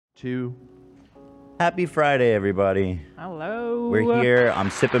2. Happy Friday, everybody. Hello. We're here. I'm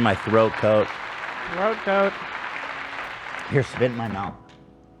sipping my throat coat. Throat coat. Here, spit in my mouth.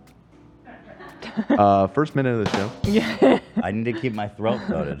 First minute of the show. Yeah. I need to keep my throat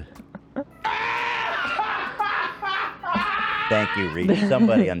coated. Thank you, Reach.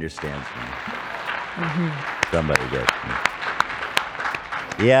 Somebody understands me. Somebody gets me.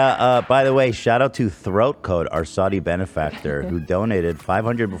 Yeah, by the way, shout out to Throat Coat, our Saudi benefactor, who donated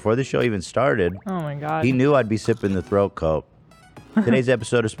 $500 before the show even started. Oh my God. He knew I'd be sipping the Throat Coat. Today's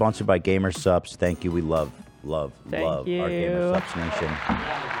episode is sponsored by Gamer Subs. Thank you. We love Thank our you. Gamer Subs Nation.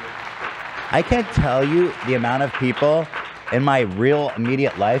 I can't tell you the amount of people in my real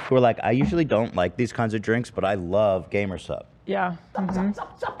immediate life who are like, I usually don't like these kinds of drinks, but I love Gamer Sub. Yeah.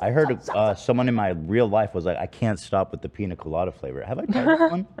 I heard someone in my real life was like, I can't stop with the pina colada flavor. Have I tried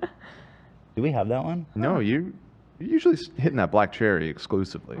that one? Do we have that one? No, you're usually hitting that black cherry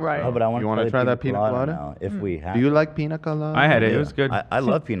exclusively. Right. Oh, but I want You to wanna try that pina colada? now, if we have. Do you like pina colada? I had it. It was good. I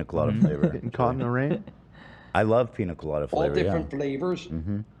love pina colada flavor. Getting caught in the rain? I love pina colada All flavor. different yeah. flavors.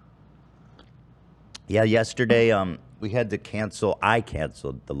 Yeah, yesterday we had to cancel. I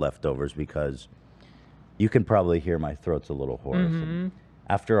canceled the leftovers because you can probably hear my throat's a little hoarse. And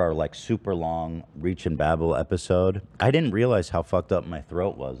after our like super long Reach and Babble episode, I didn't realize how fucked up my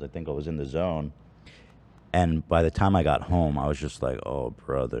throat was. I think I was in the zone. And by the time I got home, I was just like, oh,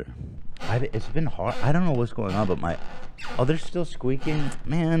 brother. It's been hard. I don't know what's going on, but oh, they're still squeaking?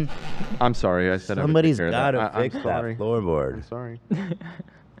 Man, I'm sorry. I said somebody's I would take got care to of that. I'm fix that sorry. floorboard. I'm sorry.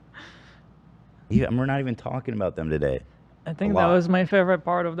 We're not even talking about them today. I think A that lot. was my favorite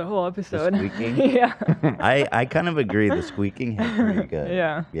part of the whole episode. squeaking? Yeah. I kind of agree. The squeaking hit pretty good.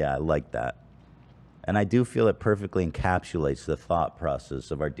 Yeah. Yeah, I like that. And I do feel it perfectly encapsulates the thought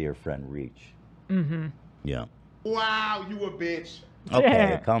process of our dear friend Reach. Yeah. Wow, you a bitch. Okay,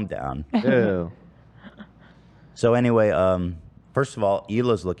 Yeah. calm down. Ew. So anyway, first of all,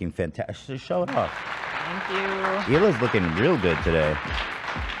 Hila's looking fantastic. Show it off. Thank you. Hila's looking real good today.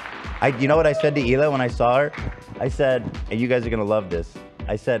 You know what I said to Hila when I saw her? I said, and you guys are gonna love this.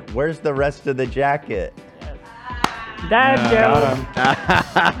 I said, "Where's the rest of the jacket?" Dad joke.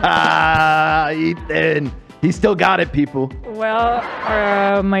 Ethan. He still got it, people.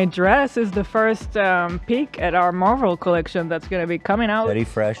 Well, my dress is the first peek at our Marvel collection that's gonna be coming out Very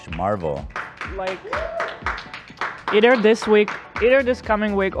fresh Marvel. like either this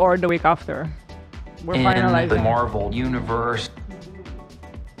coming week, or the week after. We're in finalizing. the Marvel universe.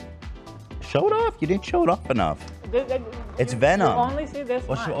 Show it off. You didn't show it off enough. It's You Venom. only see this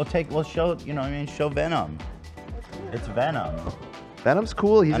much. We'll show, you know what I mean? Show Venom. It's Venom. Venom's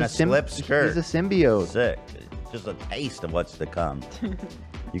cool. He's And a slip skirt. He's a symbiote. Sick. Just a taste of what's to come.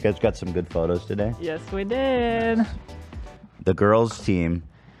 You guys got some good photos today? Yes, we did. The girls team.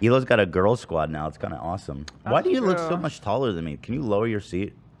 Hila's got a girl squad now. It's kind of awesome. Why do you look so true. much taller than me? Can you lower your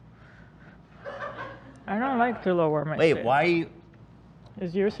seat? I don't like to lower my Wait, seat. why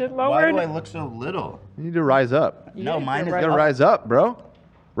Is your seat why lowered? do I look so little? You need to rise up. You No, need mine to is You rise gotta up. rise up, bro.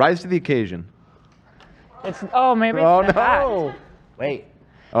 Rise to the occasion. Maybe Oh, it's in the back. no. Wait,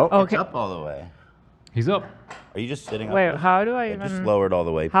 Oh, Okay. it's up all the way. He's up. Are you just sitting up? Wait, there? how do I Yeah, even? just lower it all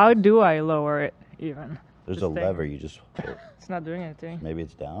the way. How do I lower it even? There's Just a stay- lever. You just It's not doing anything. maybe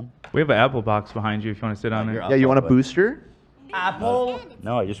it's down. We have an Apple box behind you if you want to sit on You're it. up yeah, you all want a the way. booster? Apple.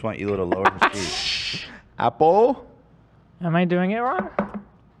 No, I just want you to lower your seat. Apple? Am I doing it wrong?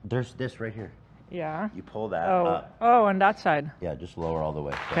 There's this right here. Yeah. You pull that Oh. up. Oh, on that side. Yeah, just lower all the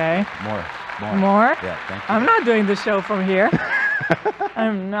way. Okay. More. More? Yeah, thank you. I'm not doing the show from here.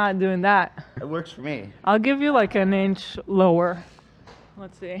 I'm not doing that. It works for me. I'll give you like an inch lower.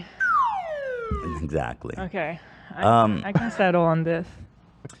 Let's see. Exactly. Okay. Um, I can settle on this.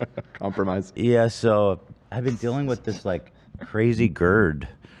 Compromise. Yeah, so I've been dealing with this like crazy GERD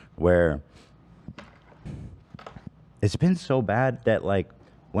where it's been so bad that like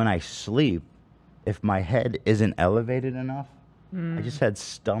when I sleep, if my head isn't elevated enough, I just had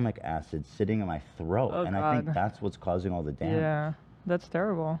stomach acid sitting in my throat. Oh, and I think God. that's what's causing all the damage. Yeah. That's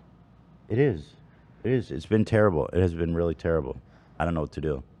terrible. It is. It is. It's been terrible. It has been really terrible. I don't know what to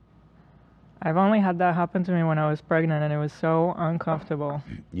do. I've only had that happen to me when I was pregnant, and it was so uncomfortable.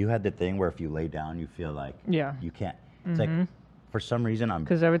 You had the thing where if you lay down, you feel like Yeah. you can't. It's like, for some reason, I'm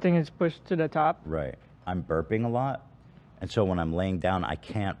Because everything is pushed to the top. right. I'm burping a lot. And so when I'm laying down, I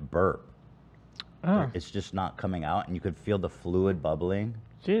can't burp. Oh, It's just not coming out, and you could feel the fluid bubbling.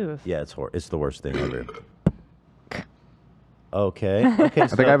 Jesus. Yeah, it's the worst thing ever. Okay. Okay. I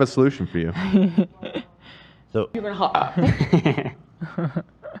think I have a solution for you. So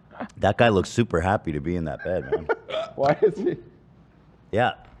that guy looks super happy to be in that bed, man. Why is he?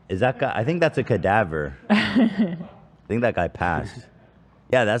 Yeah, Is that guy? I think that's a cadaver. I think that guy passed.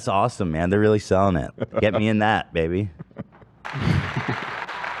 Yeah, that's awesome, man. They're really selling it. Get me in that, baby.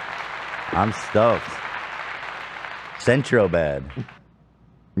 I'm stoked. Centro bed.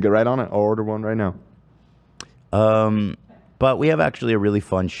 Get right on it. I'll order one right now. But we have actually a really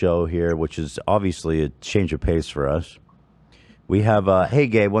fun show here, which is obviously a change of pace for us. We have, hey,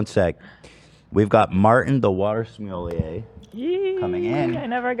 Gabe, one sec. We've got Martin, the water sommelier, coming in. I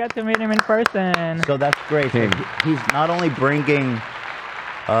never got to meet him in person. So that's great. So he's not only bringing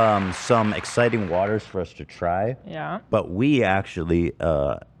some exciting waters for us to try, but we actually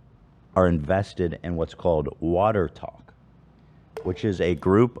are invested in what's called Water Talk, which is a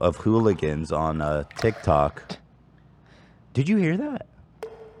group of hooligans on TikTok. Did you hear that?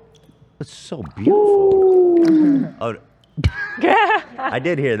 It's so beautiful. Oh, I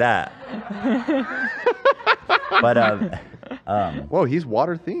did hear that. But whoa, he's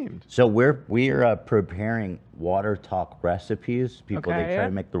water themed. So we're preparing water talk recipes. People they try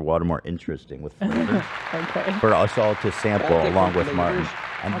to make their water more interesting with flavors for us all to sample along with Martin.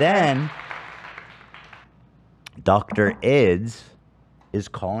 And then Dr. Ids is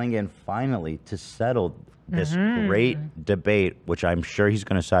calling in finally to settle this great debate, which I'm sure he's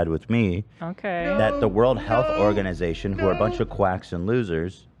going to side with me, that the World Health Organization, who are a bunch of quacks and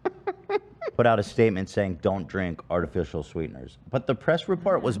losers, put out a statement saying don't drink artificial sweeteners. But the press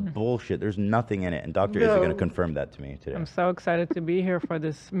report was bullshit. There's nothing in it. And Dr. Ids is going to confirm that to me today. I'm so excited to be here for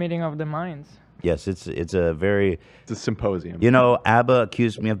this meeting of the minds. Yes, it's a symposium. You know, ABBA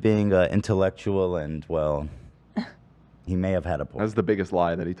accused me of being intellectual, and, well, he may have had a point. That's the biggest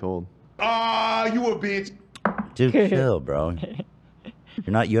lie that he told. Ah, you a bitch. Dude, chill, bro. You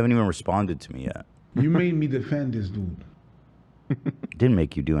haven't even responded to me yet. You made me defend this dude. Didn't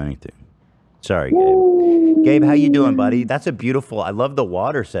make you do anything. Sorry, Gabe. Gabe, how you doing, buddy? That's a beautiful. I love the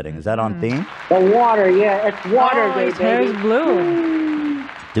water setting. Is that on theme? The water, yeah, it's water day, his hair is baby. blue.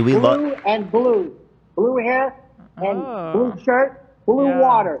 Do we Blue and blue. Blue hair and blue shirt, blue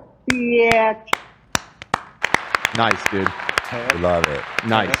water. Yeah. Nice, dude. Love it.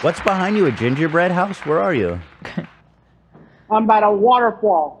 Nice. What's behind you? A gingerbread house? Where are you? I'm by a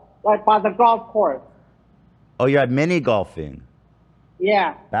waterfall, like by the golf course. Oh, you're at mini golfing.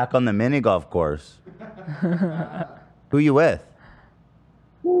 Yeah. Back on the mini golf course. Who you with?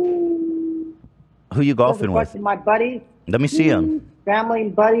 Who you golfing with? My buddies. Let me see them. Family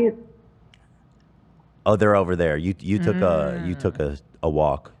and buddies. Oh, they're over there. You took a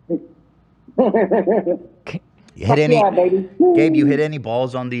walk. You hit any? Yeah, baby. Gabe, you hit any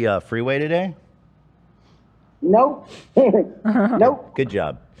balls on the freeway today? Nope. Nope. Good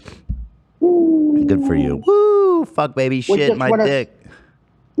job. Good for you. Woo! Fuck, baby. Shit my dick.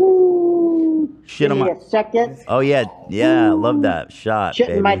 Shit Give on me my. a second. Oh yeah, I love that shot, Shit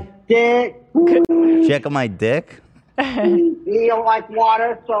baby. in my dick. Check on my dick. You don't like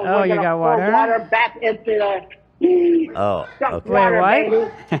water, so we're you gonna got pour water? water back into the. Oh, Suck okay. water, Wait,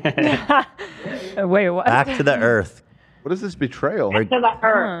 baby. Wait, what? Back to the earth. What is this betrayal? Back to the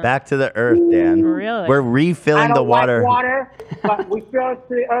earth. Back to the earth, Dan. Really? We're I refilling don't the water. like water, but we fill it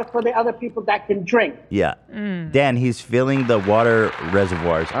to the earth for the other people that can drink. Yeah. Dan, he's filling the water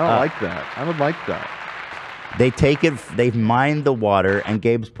reservoirs. I don't like that. I would like that. They take it, they mine the water, and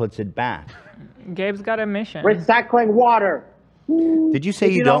Gabe's puts it back. Gabe's got a mission. Recycling water. Did you say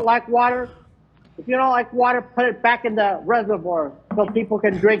If you don't like water, if you don't like water, put it back in the reservoir so people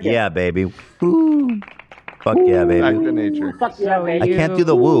can drink it. Yeah, baby. Woo. Fuck yeah, baby. Back to nature. Fuck yeah, So baby. I can't do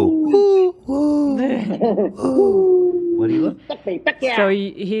the woo. What do you look? Fuck me, fuck yeah. So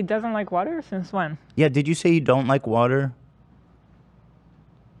he doesn't like water since when? Yeah, did you say you don't like water?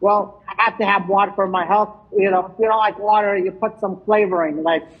 Well, I have to have water for my health. You know, if you don't like water, you put some flavoring,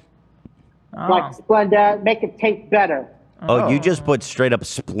 like Splenda, make it taste better. Oh, you just put straight up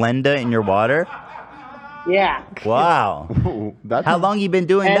Splenda in your water? Yeah. Wow. Ooh, that's How long you been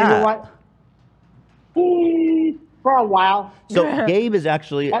doing And you that? know what? For a while. So Gabe is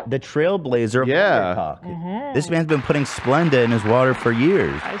actually the trailblazer of water talk. This man's been putting Splenda in his water for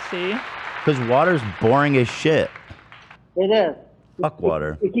years. I see. Because water's boring as shit. It is. Fuck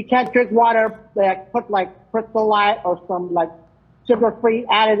water. If you can't drink water, put like Crystal Light or some like sugar-free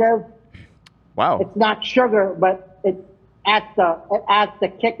additive. Wow. It's not sugar, but it adds the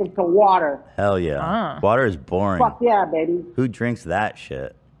kick into water. Hell yeah. Water is boring. Fuck yeah, baby. Who drinks that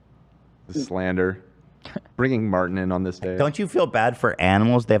shit? The slander. Bringing Martin in on this day. Don't you feel bad for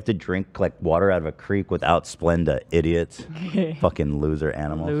animals? They have to drink like water out of a creek without Splenda. Idiots. Fucking loser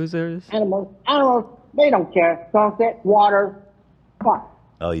animals. Losers. Animals, they don't care. Sunset, water, fuck.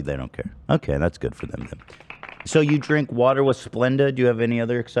 Oh, they don't care. Okay, that's good for them then. So you drink water with Splenda. Do you have any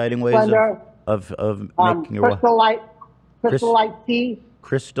other exciting ways Splenda, of making your Crystal Light, Crystal Light tea,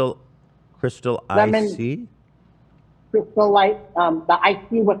 Crystal lemon, IC? Crystal Light, the iced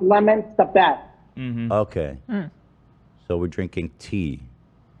tea with lemons, the best. Okay. So we're drinking tea.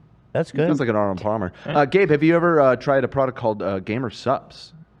 That's good. Sounds like an Arnold Palmer. Gabe, have you ever tried a product called Gamer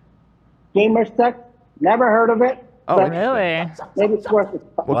Sups? Gamer Sex, never heard of it. Oh, but Really? maybe it's worth it.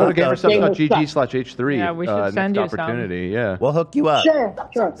 Well, go to Gamer gamersups.gg/h3. Yeah, we should send next you some. opportunity. Yeah. We'll hook you up. Sure.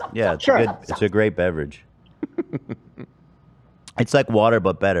 Yeah, it's Sure. good. It's a great beverage. It's like water,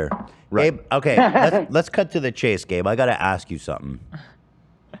 but better. Right. Gabe, okay, let's cut to the chase, Gabe. I got to ask you something.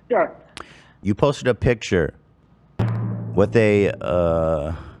 Sure. You posted a picture with a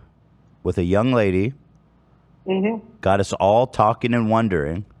young lady. Mm-hmm. Got us all talking and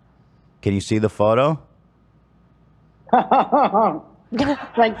wondering. Can you see the photo?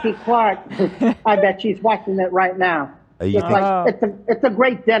 Frankie Clark. I bet she's watching it right now. You It's think- like it's a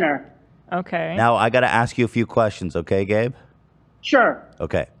great dinner. Okay. Now I got to ask you a few questions, okay, Gabe? Sure.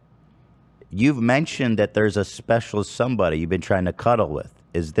 Okay. You've mentioned that there's a special somebody you've been trying to cuddle with.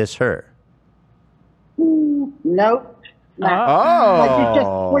 Is this her? Nope.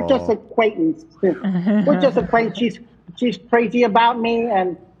 Oh. We're just acquaintance. We're just acquaintance. She's crazy about me,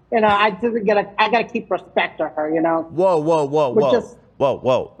 and I gotta keep respect to her. Whoa. just-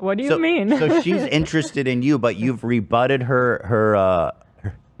 Whoa. What do you mean? So she's interested in you, but you've rebutted her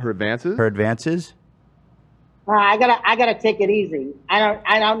Her advances? advances? I gotta take it easy.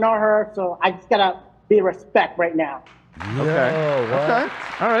 I don't know her, so I just gotta be respect right now. Okay. Okay.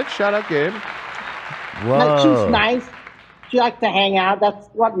 All right. Shout out, Gabe. Whoa. Like, she's nice. She likes to hang out. That's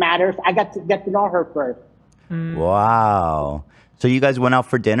what matters. I got to get to know her first. Wow. So you guys went out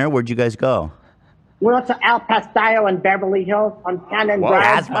for dinner? Where'd you guys go? We went to Al Pastillo in Beverly Hills on Cannon Wow.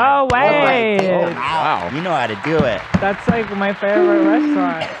 Drive. Oh, wait. Wow. You know how to do it. That's like my favorite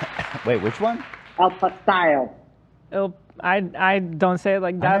restaurant. Wait, which one? Al Pastillo. I don't say it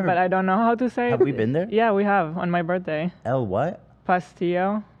like that, never- but I don't know how to say it. Have we been there? Yeah, we have on my birthday. El what?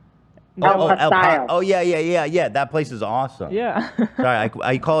 Pastillo. El Pastillo. Oh, yeah. That place is awesome. Yeah. Sorry,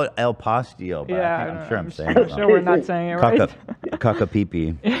 I call it El Pastillo, but Yeah, I think I'm sure I'm saying I'm it sure wrong. we're not saying it right. Caca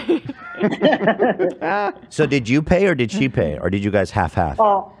pee. So did you pay or did she pay? Or did you guys half-half?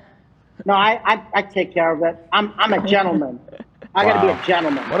 Oh, no, I take care of it. I'm a gentleman. I gotta be a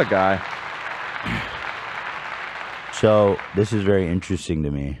gentleman. What a guy. So this is very interesting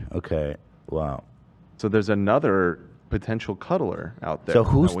to me. Okay. Wow. So there's another potential cuddler out there. So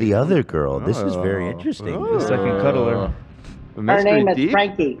who's that we the don't- other girl? This is very interesting. Oh. The second cuddler. The Her mystery name is deep?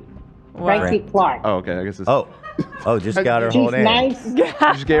 Frankie. Frankie Clark. Oh, okay. I guess it's. Oh, just got her whole She's name. nice. You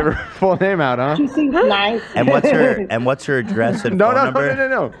just gave her full name out, huh? She seems nice. And what's her address and No, phone no, number?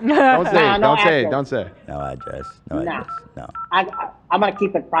 no. Don't say. No, no Don't say. address. Don't say. No address. Nah. No. I'm gonna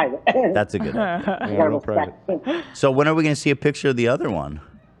keep it private. That's a good idea. I Yeah, gotta real respect. So when are we going to see a picture of the other one?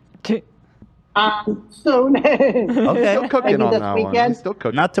 Soon. Okay. Still cooking Maybe on this that one. weekend? He's still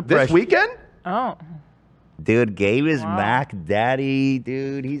cooking. Not to This pressure. weekend? Oh. Dude, Gabe is Mac Daddy,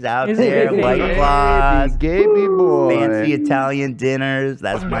 dude. He's out Is he there, busy? White Claws, Gaby boy. fancy Italian dinners.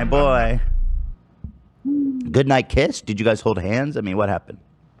 That's my boy. Good night kiss. Did you guys hold hands? I mean, what happened?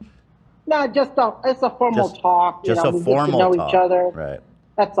 No, it's a formal talk. Just a we formal get to know talk. each other. Right.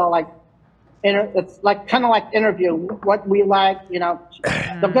 That's all. It's like kind of like interview. What we like,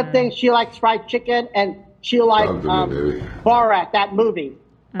 The good thing, she likes fried chicken, and she likes Borat, that movie.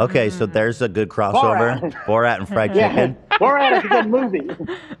 Okay, so there's a good crossover. Borat and fried chicken. Borat is a good movie.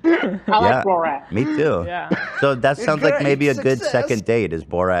 I like Borat. Me too. Yeah. So that sounds like maybe a good second date is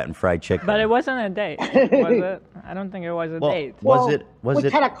Borat and fried chicken. But it wasn't a date, was it? I don't think it was a date. Was We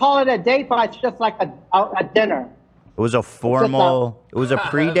it kind of call it a date, but it's just like a dinner. It was a formal. It was a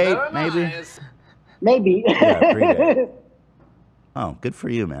pre-date, maybe. Maybe. Yeah, pre-date. Oh, good for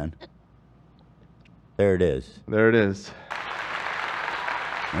you, man. There it is. There it is.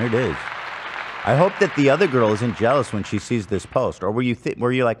 There it is. I hope that the other girl isn't jealous when she sees this post, or were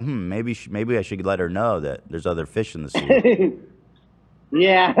you like, maybe I should let her know that there's other fish in the sea.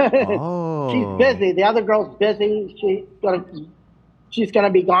 Yeah. Oh. She's busy. The other girl's busy. She's gonna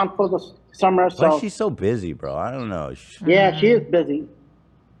be gone for the summer. Why So is she so busy, bro? I don't know. yeah, she is busy.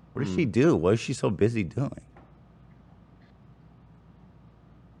 What does she do? What is she so busy doing?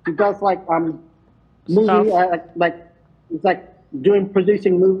 She does like movie it's like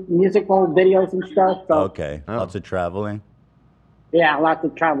producing musical videos and stuff. So Okay, lots of traveling. yeah, lots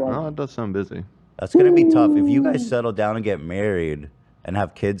of traveling. Oh, it does sound busy. That's gonna be tough if you guys settle down and get married and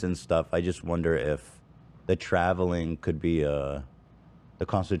have kids and stuff. I just wonder if the traveling could be the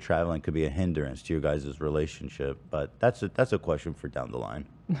constant traveling could be a hindrance to your guys' relationship, but that's a question for down the line.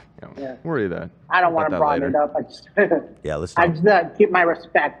 Yeah. Worry that. I don't want about to that broaden later. it up. I just, Yeah, let's I not. just keep my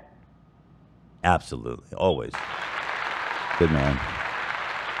respect. Absolutely, always. Good man.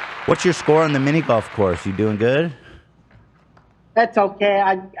 What's your score on the mini golf course? You doing good? That's okay.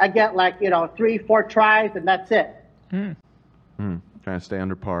 I get like 3-4 tries and that's it. Trying to stay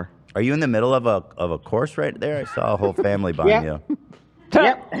under par. Are you in the middle of a course right there? I saw a whole family behind Yeah. you.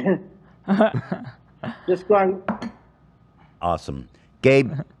 Yep. Just going. Awesome.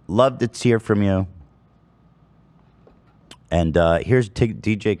 Gabe, love to hear from you. And here's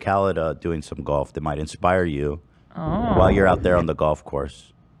DJ Khaled doing some golf that might inspire you while you're out there on the golf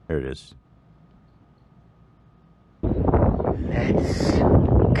course. Here it is.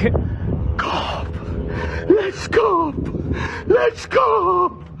 Let's go. Let's go.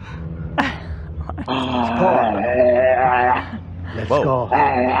 Whoa.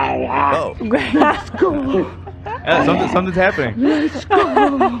 Whoa. Yeah, something's happening.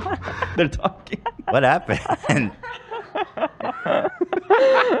 They're talking. What happened?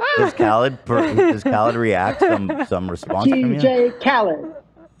 Does Khaled react some response from you? DJ Khaled.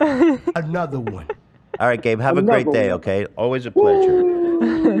 Another one. All right, Gabe, have a great day, okay? Always a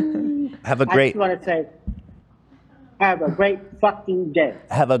pleasure. Have a I great just want to say, have a great fucking day.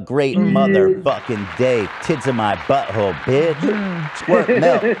 have a great motherfucking day. Tits in my butthole, bitch.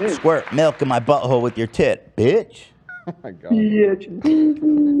 Squirt milk in my butthole with your tit, bitch. Oh my God.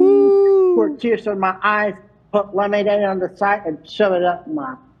 Pour tears from my eyes, put lemonade on the side, and shove it up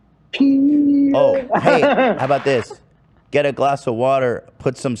my pee. Oh, hey, how about this? Get a glass of water,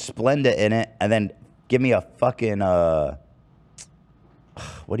 put some Splenda in it, and then give me a fucking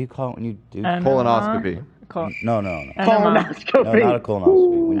what do you call it when you do Colonoscopy. No. Enema. No, not a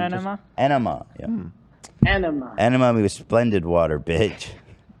colonoscopy. When you just- Enema? Enema, yeah. Enema. Enema with splendid water, bitch.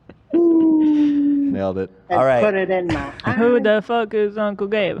 Nailed it. And All right. put it in my eye. Who the fuck is Uncle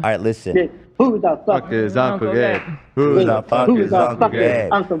Gabe? All right, listen. Who the fuck Fuck is Uncle Uncle Gabe? Gabe? Who the fuck Who is the Uncle fuck is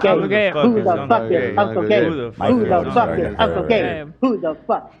Gabe? Uncle Uncle Gabe? Gabe. Who the fuck is Uncle Gabe? Who the fuck Who is the Uncle fuck Gabe? is Uncle Gabe? Who the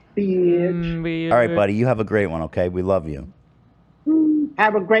fuck? Bitch. All right, buddy, you have a great one, okay? We love you.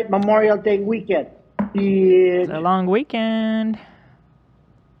 Have a great Memorial Day weekend. It's Bitch. a long weekend.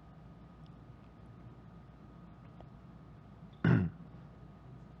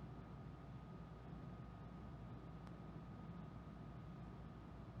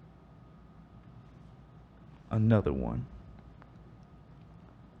 Another one.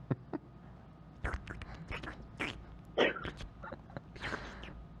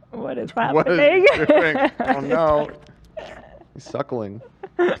 What is What is happening? he doing? Oh no. He's suckling.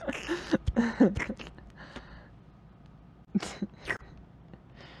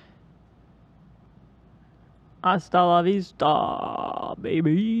 Hasta la vista,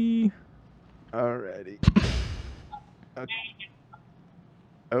 baby. Alrighty.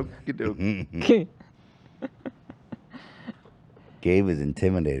 Okie dokie. Gabe is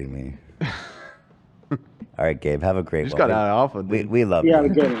intimidating me. All right, Gabe, have a great Just one. got out of alpha. We love Yeah, you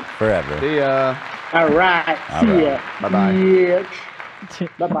we did it. forever. See ya. All right. All See right. ya. Bye-bye.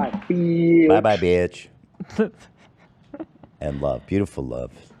 Bitch. Bye-bye. Bitch. Bye-bye, bitch. And love, beautiful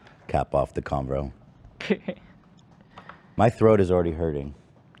love. Cap off the convo. My throat is already hurting.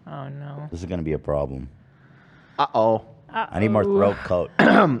 Oh no. This is going to be a problem. Uh-oh. I need more throat coat.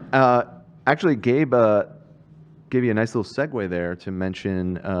 Actually, Gabe gave you a nice little segue there to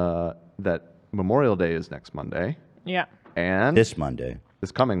mention that Memorial Day is next Monday. Yeah. And This Monday,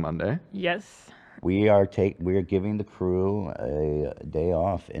 this coming Monday. Yes. we are giving the crew a day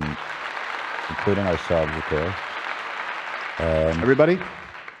off, including ourselves, okay? Everybody,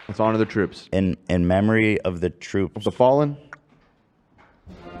 let's honor the troops. In memory of the troops, The fallen,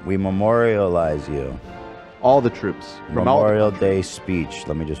 we memorialize you. all the troops. From all, Memorial Day speech.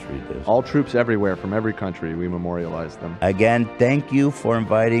 Let me just read this. all troops everywhere from every country, we memorialize them. Again, thank you for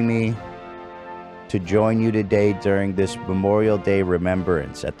inviting me to join you today during this Memorial Day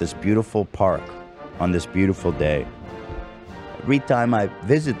remembrance at this beautiful park on this beautiful day. Every time I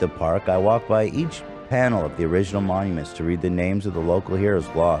visit the park, I walk by each panel of the original monuments to read the names of the local heroes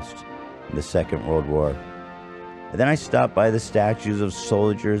lost in the Second World War. And then I stop by the statues of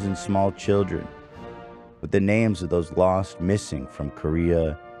soldiers and small children with the names of those lost missing from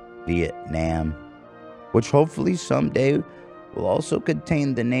Korea, Vietnam, which hopefully someday will also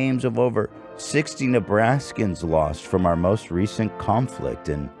contain the names of over 60 Nebraskans lost from our most recent conflict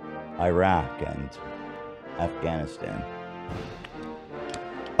in Iraq and Afghanistan.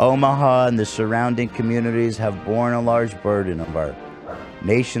 Omaha and the surrounding communities have borne a large burden of our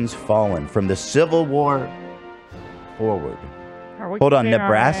nation's fallen from the Civil War forward. we Hold on, keeping our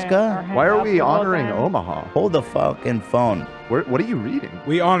Nebraska? head Why are up we the whole honoring time? Omaha? Hold the fucking phone. What are you reading?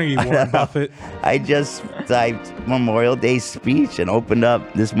 We honor you, Warren Buffett. I just typed Memorial Day speech and opened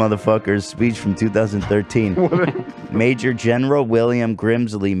up this motherfucker's speech from 2013. Major General William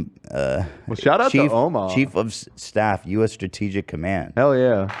Grimsley, Well, shout out to Omaha. Chief of Staff, U.S. Strategic Command. Hell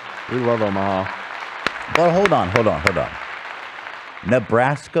yeah. We love Omaha. Well, hold on.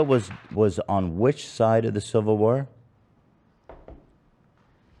 Nebraska was on which side of the Civil War?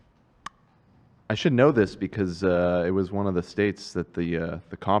 I should know this because it was one of the states that the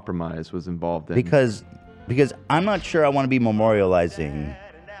compromise was involved in. Because I'm not sure I want to be memorializing.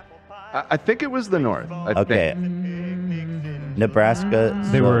 I think it was the North. Okay. Nebraska.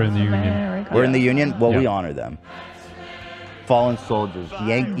 They were in the Union. We're in the Union? Well, we Yeah. honor them. Fallen soldiers,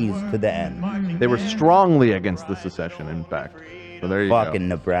 Yankees to the end. They were strongly against the secession, in fact. So there you Fucking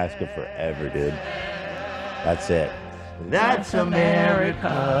Nebraska forever, dude. That's it. That's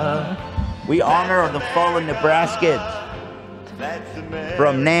America. We honor the fallen Nebraskans.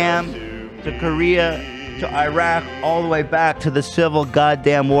 From Nam to Korea to Iraq, all the way back to the Civil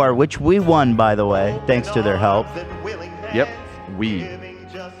Goddamn War, which we won, by the way, thanks to their help. go. Yep. We.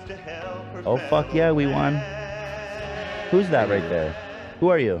 Oh, fuck yeah, we won. Who's that right there? Who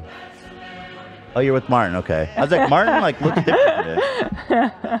are you? Oh, you're with Martin, okay. I was like, Martin, like, looks different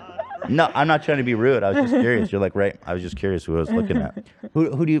today. No, I'm not trying to be rude. I was just curious. You're like, right. I was just curious who I was looking at.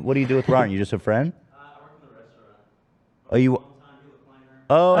 What do you do with Martin? You just a friend? I work in the restaurant. Oh, you.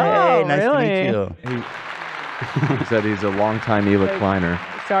 Oh, hey, nice to meet really? you. He said he's a longtime Ela Kleiner.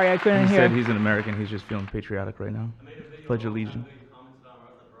 Sorry, I couldn't He hear. said he's an American. He's just feeling patriotic right now. Pledge allegiance.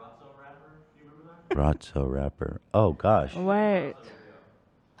 Brazzo rapper. Oh gosh. Wait.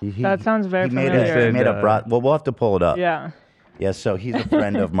 He- That sounds very he made familiar. he made a well, we'll have to pull it up. Yeah. Yeah, so he's a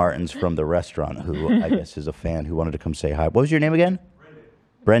friend of Martin's from the restaurant who I guess is a fan who wanted to come say hi. What was your name again?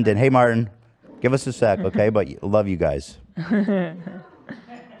 Brendan. Hey, Martin. Give us a sec, okay? But love you guys.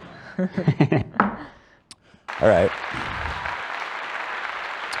 All right.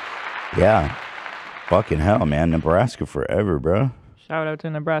 Yeah. Fucking hell, man. Nebraska forever, bro. Shout out to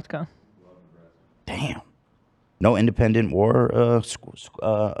Nebraska. Damn. No independent war, no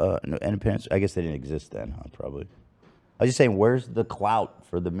independence. I guess they didn't exist then, huh? Probably. I was just saying, where's the clout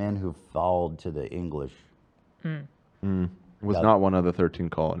for the men who followed to the English? It was not one of the 13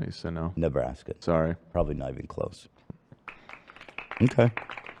 colonies, so no. Nebraska. Sorry. Probably not even close. Okay.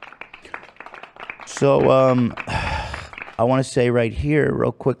 So, I want to say right here,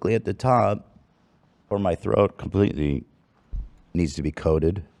 real quickly at the top, or my throat completely needs to be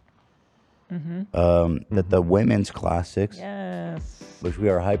coated, that the women's classics, Yes. which we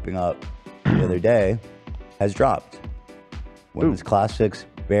are hyping up the other day, has dropped. Women's classics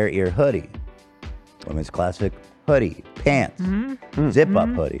bare ear hoodie. Women's classic hoodie, pants, zip up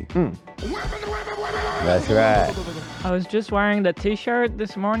hoodie. That's right. I was just wearing the t-shirt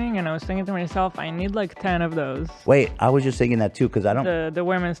this morning and I was thinking to myself, I need like 10 of those. Wait, I was just thinking that too because I don't. The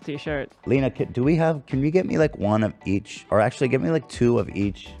women's t-shirt. Lena, can you get me like one of each, or actually get me like two of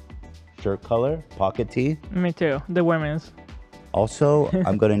each shirt color, pocket tee? Me too. The women's. Also,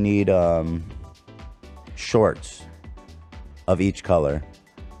 I'm gonna need shorts of each color.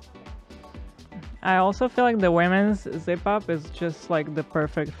 I also feel like the women's zip up is just like the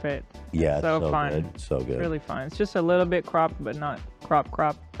perfect fit. Yeah, it's so fun. good, so good. It's really fun. It's just a little bit cropped, but not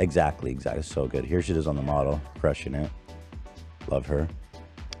crop. Exactly, so good. Here she is on the model, crushing it. Love her.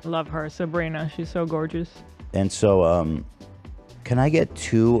 Love her, Sabrina. She's so gorgeous. And so, can I get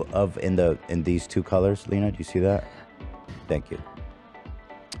two of in these two colors, Lena? Do you see that? Thank you.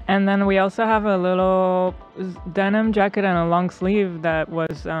 And then we also have a little denim jacket and a long sleeve that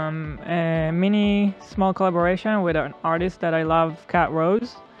was a mini small collaboration with an artist that I love, Kat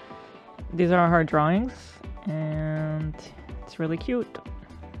Rose. These are her drawings, and it's really cute.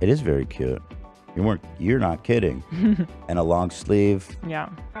 It is very cute. You're not kidding. And a long sleeve. Yeah.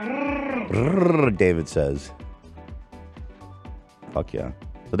 David says. Fuck yeah.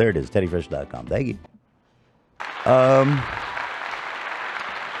 So there it is, teddyfresh.com. Thank you.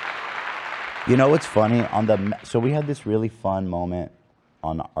 You know what's funny? So we had this really fun moment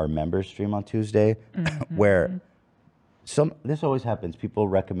on our members stream on Tuesday where this always happens. People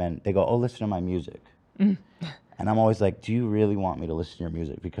recommend, they go, oh, listen to my music. And I'm always like, do you really want me to listen to your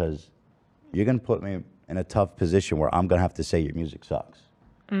music? Because you're going to put me in a tough position where I'm going to have to say your music sucks.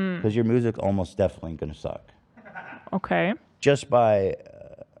 Because your music almost definitely going to suck. Okay. Just by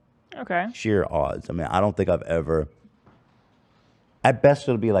Okay. sheer odds. I mean, I don't think I've ever, at best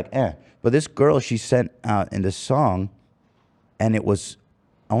it'll be like, eh. But this girl she sent out in this song, and it was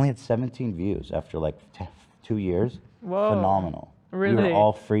only had 17 views after like 2 years. Whoa. Phenomenal. We Really? were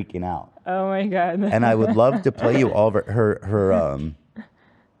all freaking out. Oh my god. And I would love to play you all of her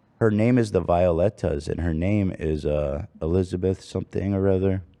name is the Violetas, and her name is Elizabeth something or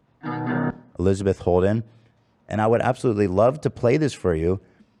other. Elizabeth Holden. And I would absolutely love to play this for you,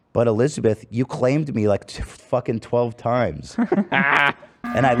 but Elizabeth, you claimed me like fucking 12 times.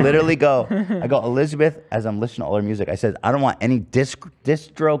 And I literally go, Elizabeth, as I'm listening to all her music, I said, I don't want any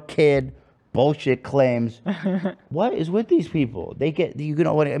distro kid bullshit claims. What is with these people? They get, you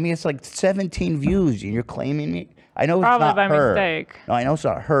know what I mean? It's like 17 views and you're claiming me. I know Probably it's not by her. mistake. No, I know it's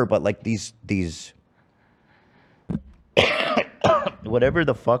not her, but like these whatever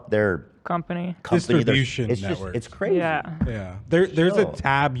the fuck their Company. Distribution it's just, networks. it's crazy. Yeah. There's a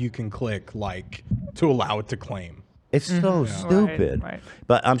tab you can click like to allow it to claim. It's so stupid. Right.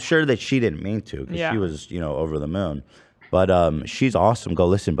 But I'm sure that she didn't mean to because Yeah. she was, over the moon. But she's awesome. Go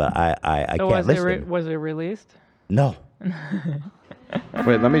listen. But I So can't listen. was it released? No.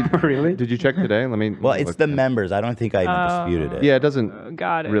 Wait, let me. Really? Did you check today? Let me. Well, it's look. the members. I don't think I even disputed it. Yeah, it doesn't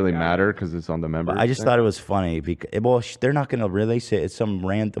Got it, really got matter because it's on the members. But I just thing. thought it was funny because they're not going to release it. It's some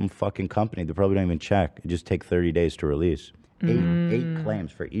random fucking company. They probably don't even check. It just take 30 days to release. Eight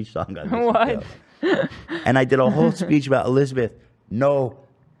claims for each song. I listened What? to. And I did a whole speech about Elizabeth. No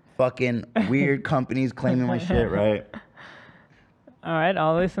fucking weird companies claiming my shit, right? All right,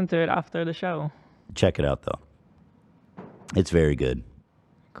 I'll listen to it after the show. Check it out though. It's very good.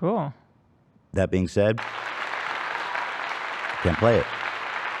 Cool. That being said, can't play it.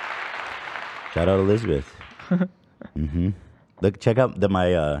 Shout out Elizabeth. Look, check out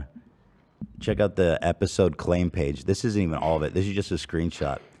the episode claim page. This isn't even all of it. This is just a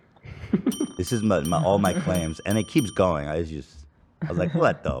screenshot. This is all my claims, and it keeps going. I was like,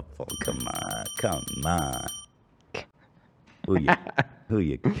 what the fuck? Come on. Who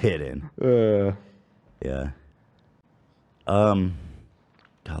you kidding? Yeah.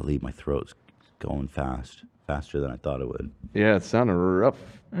 Golly, my throat's going faster than I thought it would. Yeah, it sounded rough,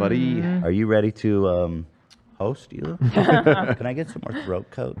 buddy. Are you ready to host, Ela? Can I get some more throat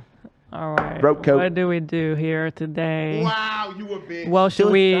coat? All right. Throat coat. What do we do here today? Wow, you a bitch. Well, should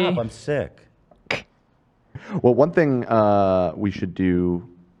we? Stop, I'm sick. Well, one thing we should do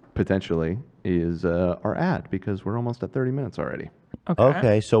potentially is our ad because we're almost at 30 minutes already.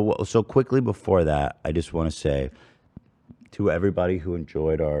 Okay, so quickly before that, I just want to say to everybody who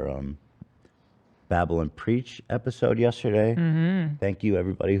enjoyed our Babble and Preach episode yesterday, thank you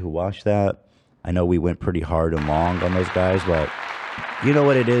everybody who watched that. I know we went pretty hard and long on those guys, but you know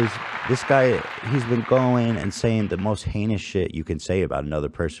what it is? This guy, he's been going and saying the most heinous shit you can say about another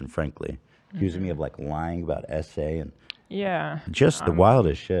person, frankly. Accusing me of like lying about essay and Yeah. just the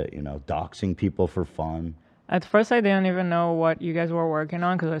wildest shit, doxing people for fun. At first, I didn't even know what you guys were working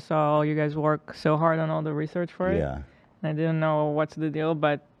on because I saw you guys work so hard on all the research for it. Yeah. And I didn't know what's the deal,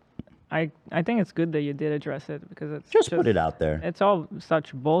 but I think it's good that you did address it because it's Just put it out there. It's all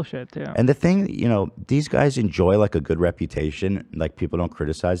such bullshit too. And the thing, these guys enjoy like a good reputation. Like people don't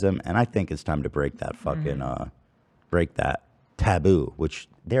criticize them. And I think it's time to break that fucking, break that taboo, which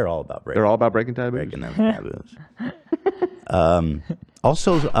they're all about breaking. They're all about breaking taboos. Breaking them taboos.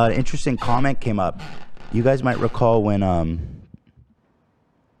 Also, an interesting comment came up. You guys might recall when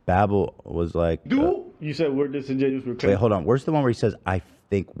Babel was like... You said we're disingenuous. Wait, hold on. Where's the one where he says, I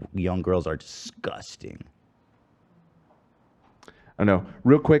think young girls are disgusting? I know.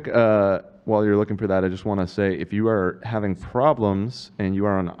 Real quick, while you're looking for that, I just want to say if you are having problems and you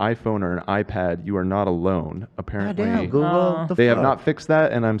are on an iPhone or an iPad, you are not alone. Apparently, Goddamn, Google. they have not fixed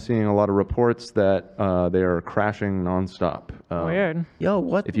that, and I'm seeing a lot of reports that they are crashing nonstop. Weird. Yo,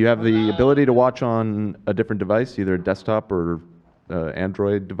 what? If you have the ability to watch on a different device, either a desktop or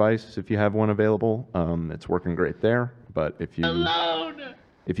Android device, if you have one available, it's working great there. But if you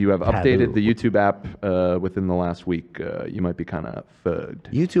have updated the YouTube app within the last week, you might be kind of fucked.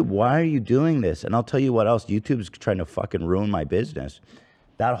 YouTube, why are you doing this? And I'll tell you what else. YouTube's trying to fucking ruin my business.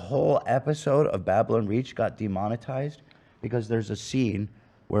 That whole episode of Babble and Reach got demonetized because there's a scene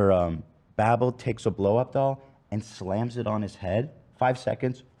where Babble takes a blow-up doll and slams it on his head. 5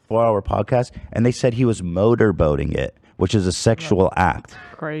 seconds, 4-hour podcast. And they said he was motorboating it, which is a sexual act.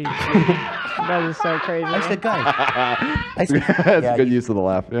 Crazy. That is so crazy. I said, guys. That's a good use of the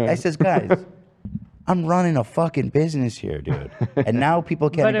laugh. Yeah. I says, guys, I'm running a fucking business here, dude. And now people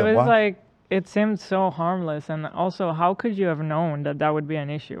can't But it even was watch. like, it seemed so harmless. And also, how could you have known that that would be an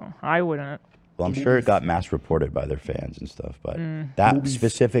issue? I wouldn't. Well, I'm sure it got mass reported by their fans and stuff. But that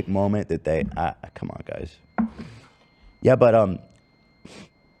specific moment that they... come on, guys. Yeah, but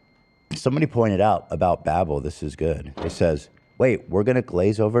somebody pointed out about Babel. This is good. It says, wait, we're going to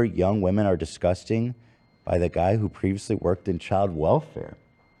glaze over young women are disgusting by the guy who previously worked in child welfare.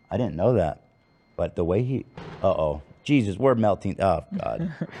 I didn't know that. But the way he... Uh-oh. Jesus, we're melting. Oh,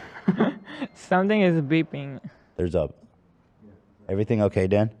 God. Something is beeping. There's a... Everything okay,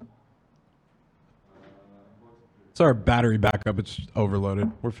 Dan? It's our battery backup. It's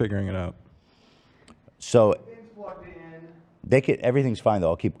overloaded. We're figuring it out. So... Everything's fine, though.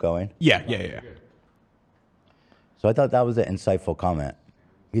 I'll keep going. Yeah. So I thought that was an insightful comment.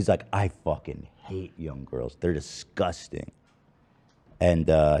 He's like, I fucking hate young girls. They're disgusting. And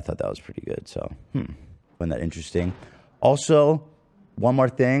I thought that was pretty good. So, find that interesting. Also, one more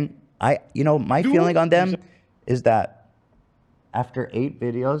thing. My feeling on them is that after 8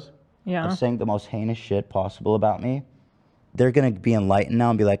 videos of saying the most heinous shit possible about me, they're going to be enlightened now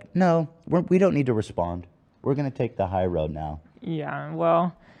and be like, no, we don't need to respond. We're going to take the high road now. Yeah,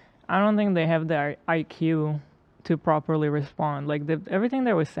 well, I don't think they have the IQ to properly respond. Like, everything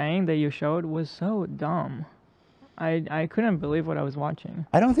they were saying that you showed was so dumb. I couldn't believe what I was watching.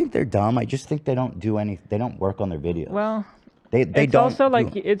 I don't think they're dumb. I just think they don't do anything. They don't work on their videos. Well, they it's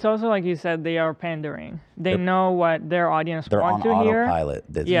don't. It's also like you said, they are pandering. They know what their audience want to hear. hear. They're on autopilot.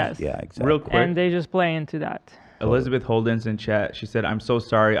 Yes. Yeah, exactly. Real quick. And they just play into that. Elizabeth Holden's in chat. She said, I'm so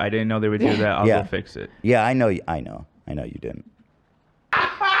sorry. I didn't know they would do that. I'll go fix it. Yeah, I know you didn't.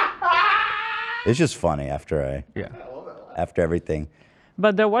 It's just funny after everything.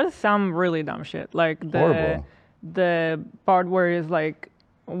 But there was some really dumb shit. Like the part where it's like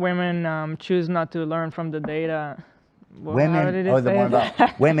women choose not to learn from the data. Well, how did it the say one that?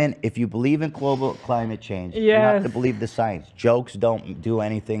 about women, if you believe in global climate change, you have to believe the science. Jokes don't do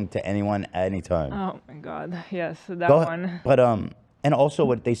anything to anyone at any time. Oh my God. Yes, that one. But and also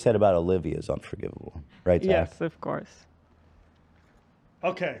what they said about Olivia is unforgivable, right? Zach? Yes, of course.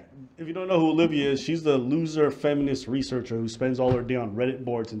 Okay, if you don't know who Olivia is, she's the loser feminist researcher who spends all her day on Reddit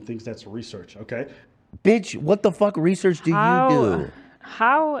boards and thinks that's research, okay? Bitch, what the fuck research do you do?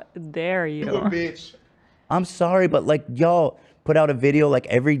 How dare you? You a bitch. I'm sorry, but like y'all put out a video like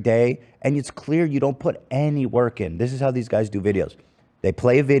every day and it's clear you don't put any work in. This is how these guys do videos. They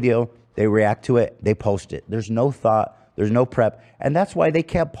play a video, they react to it, they post it. There's no thought, there's no prep. And that's why they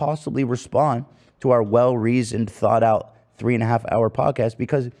can't possibly respond to our well-reasoned, thought-out 3.5-hour podcast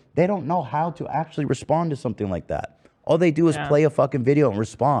because they don't know how to actually respond to something like that. All they do is play a fucking video and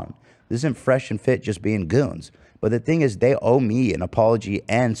respond. This isn't Fresh and Fit just being goons. But the thing is, they owe me an apology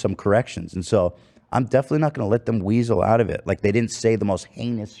and some corrections. And so I'm definitely not going to let them weasel out of it. Like, they didn't say the most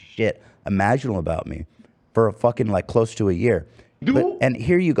heinous shit imaginable about me for a fucking, like, close to a year. And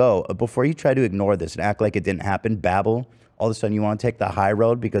here you go. Before you try to ignore this and act like it didn't happen, babble, all of a sudden you want to take the high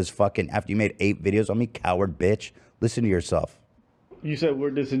road because fucking after you made 8 videos on me, coward bitch, listen to yourself. You said we're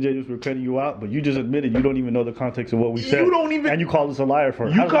disingenuous, we're cutting you out, but you just admitted you don't even know the context of what we said. You don't even, and you call us a liar for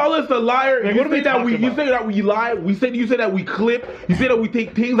it. You call us a liar. Man, You say that we lie. You said that we clip. You said that we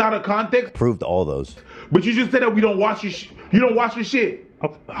take things out of context. Proved all those. But you just said that we don't watch your you don't watch your shit.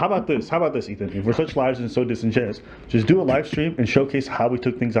 How about this? How about this, Ethan? If we're such liars and so disingenuous, just do a live stream and showcase how we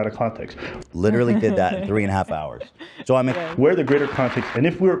took things out of context. Literally did that in 3.5 hours. So I mean, where the greater context, and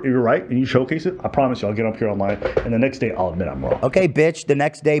if you're right and you showcase it, I promise you I'll get up here online, and the next day I'll admit I'm wrong. Okay, bitch, the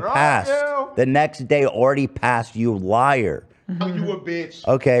next day passed. The next day already passed, you liar. You a bitch.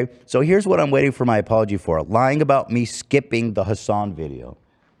 Okay, so here's what I'm waiting for my apology for. Lying about me skipping the Hassan video.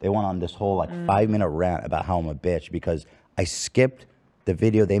 They went on this whole like 5-minute rant about how I'm a bitch because I skipped the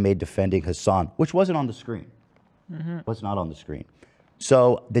video they made defending Hassan, which wasn't on the screen. Was not on the screen.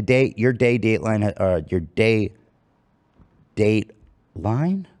 So the day, your deadline has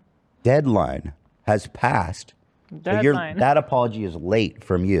passed. So that apology is late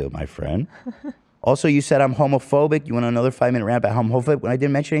from you, my friend. Also, you said I'm homophobic. You went on another 5-minute rant about homophobic when I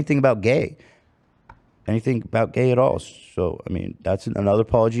didn't mention anything about gay. Anything about gay at all. So, I mean, that's another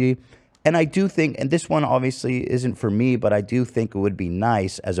apology. And I do think, and this one obviously isn't for me, but I do think it would be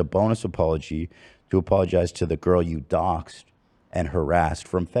nice as a bonus apology to apologize to the girl you doxed and harassed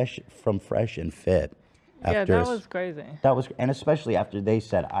from Fresh and Fit. Yeah, that was crazy. And especially after they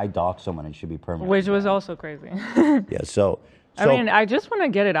said I doxed someone and should be permanent. Which was also crazy. Yeah, so I mean, I just want to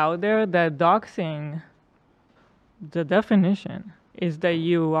get it out there that doxing, the definition is that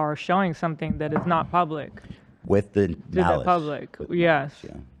you are showing something that is not public. With the malice. To the public, yes.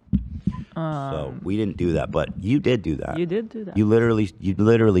 Yeah. So we didn't do that, but you did do that. You did do that. You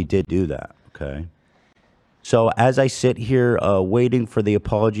literally did do that. Okay. So as I sit here waiting for the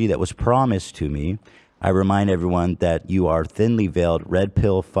apology that was promised to me, I remind everyone that you are thinly veiled red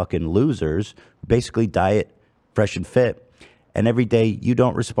pill fucking losers, basically diet Fresh and Fit, and every day you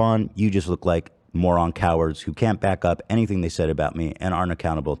don't respond, you just look like moron cowards who can't back up anything they said about me and aren't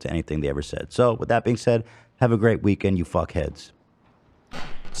accountable to anything they ever said. So with that being said, have a great weekend, you fuckheads.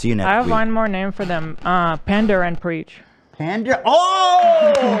 See you next week. I have one more name for them. Pander and Preach. Pander?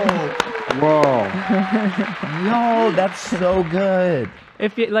 Oh! Whoa. No, that's so good.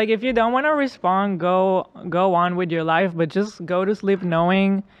 If you don't want to respond, go on with your life, but just go to sleep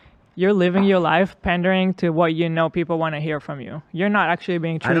knowing you're living your life pandering to what you know people want to hear from you. You're not actually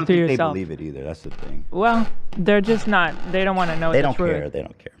being true to yourself. I don't think they believe it either. That's the thing. Well, they're just not. They don't want to know the truth. They don't care. They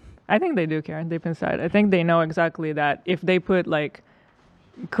don't care. I think they do care deep inside. I think they know exactly that if they put like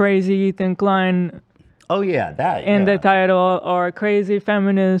crazy Ethan Klein in the title or crazy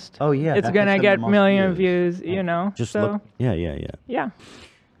feminist, it's gonna get million views, you know. Just so, look. Yeah.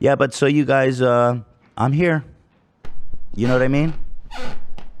 Yeah, but so you guys, I'm here. You know what I mean?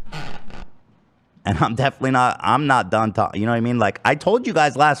 And I'm definitely not. I'm not done talking. You know what I mean? Like I told you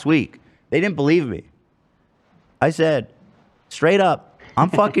guys last week, they didn't believe me. I said, straight up, I'm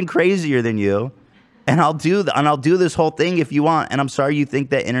fucking crazier than you. And I'll do this whole thing if you want. And I'm sorry you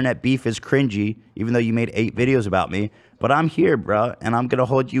think that internet beef is cringy, even though you made 8 videos about me. But I'm here, bro, and I'm gonna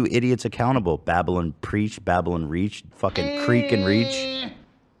hold you idiots accountable. Babylon preach, Babylon reach, fucking creak and reach,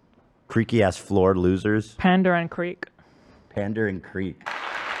 creaky ass floor losers. Pander and Creek. Pander and Creek.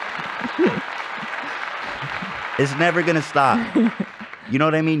 It's never gonna stop. You know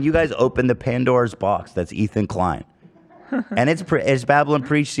what I mean? You guys opened the Pandora's box. That's Ethan Klein. And it's Babylon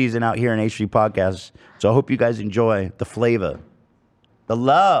Preach season out here in H3 Podcasts. So I hope you guys enjoy the flavor, the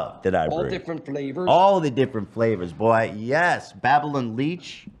love that I bring. All different flavors. All the different flavors, boy. Yes, Babylon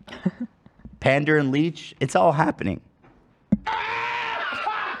Leech, Pander and Leech. It's all happening.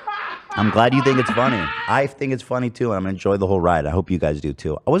 I'm glad you think it's funny. I think it's funny too, and I'm gonna enjoy the whole ride. I hope you guys do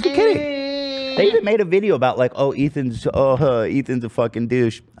too. I wasn't kidding. They even made a video about like, Ethan's a fucking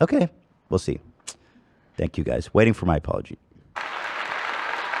douche. Okay, we'll see. Thank you guys. Waiting for my apology.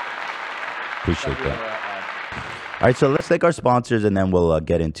 Appreciate that. All right, so let's thank our sponsors, and then we'll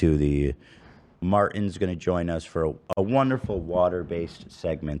get into the. Martin's going to join us for a wonderful water-based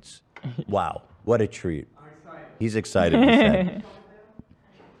segment. Wow, what a treat! He's excited. He said.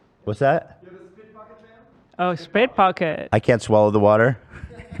 What's that? Oh, spit pocket. I can't swallow the water.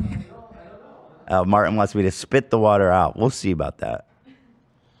 Martin wants me to spit the water out. We'll see about that.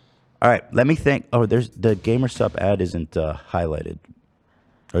 All right, let me think. Oh, there's the GamerSup ad isn't highlighted.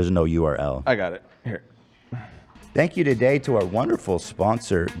 There's no URL. I got it. Here. Thank you today to our wonderful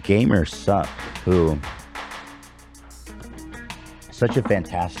sponsor, GamerSup, who is such a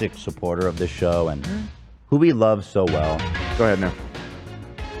fantastic supporter of the show and who we love so well. Go ahead now.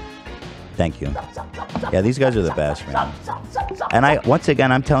 Thank you. Yeah, these guys are the best, man. And once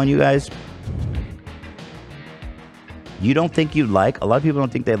again, I'm telling you guys, you don't think you'd like, a lot of people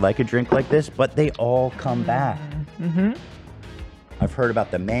don't think they'd like a drink like this, but they all come back. Mm-hmm. I've heard about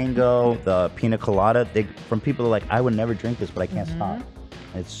the mango, the pina colada, from people who are like, I would never drink this, but I can't stop.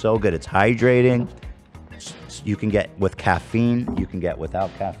 It's so good. It's hydrating. You can get with caffeine. You can get without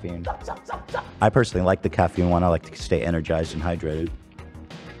caffeine. I personally like the caffeine one. I like to stay energized and hydrated.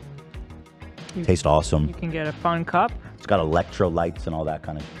 Tastes awesome. You can get a fun cup. It's got electrolytes and all that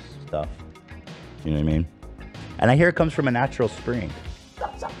kind of stuff. You know what I mean? And I hear it comes from a natural spring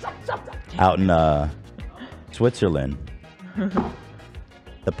out in Switzerland.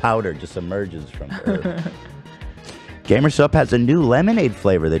 The powder just emerges from the earth. GamerSup has a new lemonade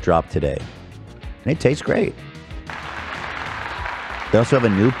flavor that dropped today. And it tastes great. They also have a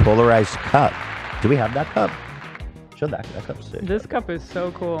new polarized cup. Do we have that cup? Show that cup's sick. This cup is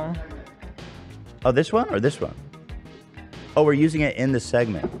so cool. Oh, this one or this one? Oh, we're using it in the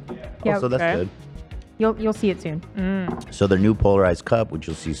segment. Yeah. So that's good. You'll see it soon. So their new polarized cup, which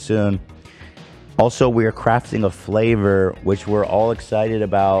you'll see soon. Also, we're crafting a flavor, which we're all excited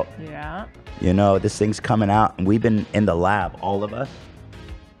about. Yeah. You know, this thing's coming out, and we've been in the lab, all of us.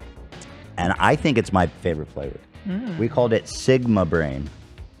 And I think it's my favorite flavor. We called it Sigma Brain.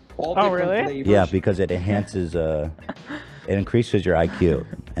 Oh, really? Yeah, because it enhances, it increases your IQ,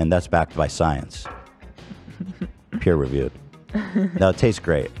 and that's backed by science. Peer reviewed. No, it tastes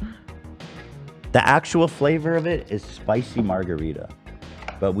great. The actual flavor of it is spicy margarita,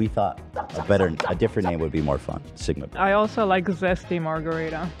 but we thought a different name would be more fun. Sigma. I also like zesty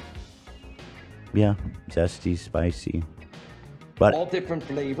margarita. Yeah, zesty, spicy. But all different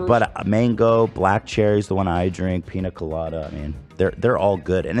flavors. But mango, black cherry's the one I drink, pina colada. I mean, they're all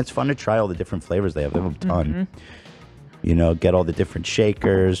good, and it's fun to try all the different flavors they have. They have a ton. You know, get all the different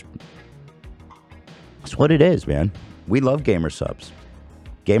shakers. That's what it is, man. We love GamerSups.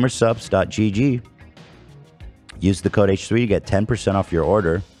 GamerSups.gg. Use the code H3 to get 10% off your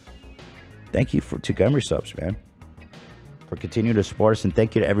order. thank you to Gamer Subs, man, for continuing to support us, and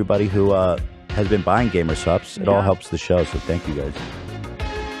thank you to everybody who has been buying Gamer Subs. It all helps the show, so thank you guys.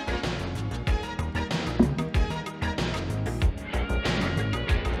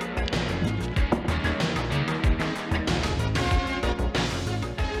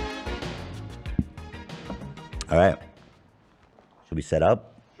 All right. Should we set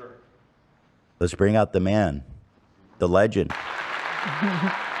up? Sure. Let's bring out the man, the legend,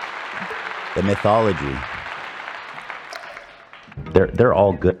 the mythology. They're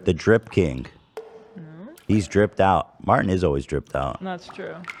all good. The Drip King. He's dripped out. Martin is always dripped out. That's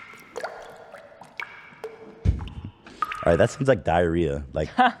true. All right, that sounds like diarrhea. Like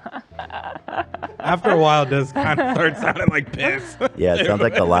after a while, it does kind of start sounding like piss. Yeah, it sounds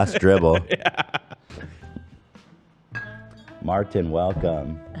like the last dribble. Martin,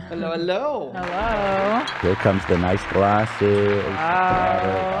 welcome. Hello, hello. Hello. Here comes the nice glasses. Wow.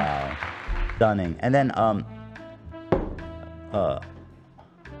 Wow. Stunning. And then, what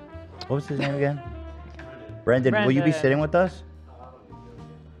was his name again? Brendan, will you be sitting with us?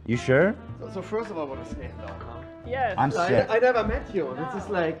 You sure? So first of all, what is saying though? Yes. I'm sick. I never met you. This is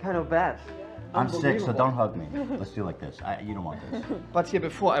like kind of bad. I'm sick, so don't hug me. Let's do like this. You don't want this. But here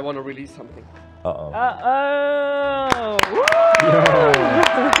before, I want to release something. Uh-oh. Uh-oh.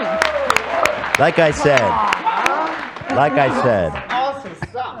 Like I said. Awesome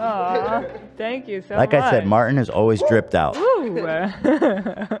stuff. Aw, thank you so Like much. I said, Martin has always dripped out. Ooh.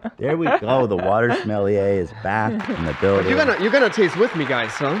 There we go. The water sommelier is back in the building. You're gonna taste with me,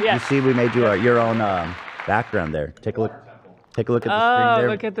 guys, huh? Yeah. You see, we made you your own background there. Take a look. Take a look at the screen there.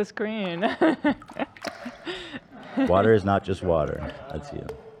 Look at the screen. Water is not just water. That's you.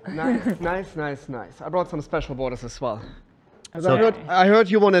 Nice. I brought some special waters as well. So, I heard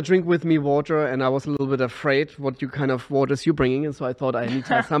you want to drink with me water, and I was a little bit afraid what you kind of waters you're bringing, and so I thought I need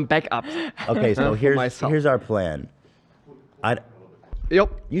to have some backups. okay, so for here's our plan. Yep.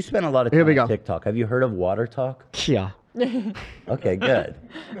 You spend a lot of time on TikTok. Have you heard of Water Talk? Yeah. Okay, good.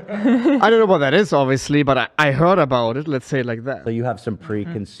 I don't know what that is, obviously, but I heard about it. Let's say it like that. So you have some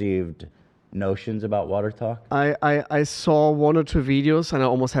preconceived notions about Water Talk? I saw 1 or 2 videos, and I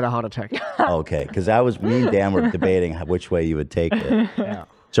almost had a heart attack. Okay, because me and Dan were debating which way you would take it. Yeah.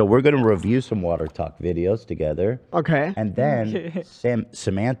 So we're going to review some Water Talk videos together. Okay. And then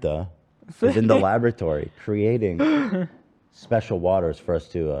Samantha is in the laboratory creating special waters for us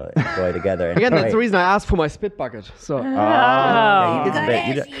to enjoy together. Again, that's the reason I asked for my spit bucket. So. Yeah, you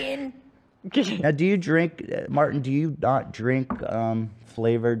can spit. Now, do you drink, Martin? Do you not drink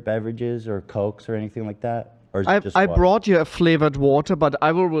flavored beverages or Cokes or anything like that? Or is it just I water? brought you a flavored water, but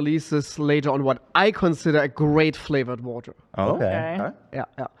I will release this later on what I consider a great flavored water. Okay. Yeah.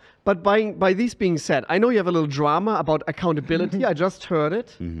 But by these being said, I know you have a little drama about accountability. I just heard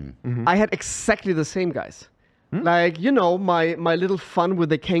it. I had exactly the same, guys. Like, you know, my little fun with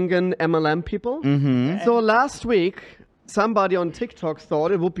the Kangen MLM people. So last week, somebody on TikTok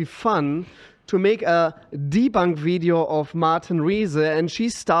thought it would be fun to make a debunk video of Martin Riese, and she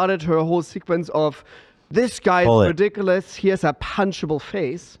started her whole sequence of, this guy is ridiculous, he has a punchable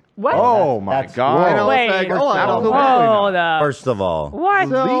face. What? Oh my God! And I was Wait, like, hold up. First of all, What? At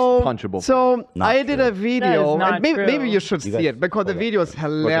least punchable. So Not I did true. a video, not and maybe true. you should see it because the video is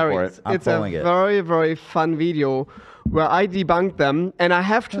hilarious. I'm It's a pulling it. very, very fun video where I debunked them, and I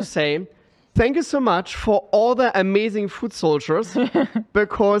have to say, thank you so much for all the amazing food soldiers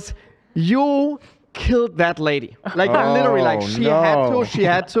because you killed that lady. Like literally, like she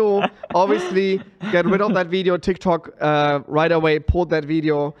had to obviously get rid of that video. TikTok right away pulled that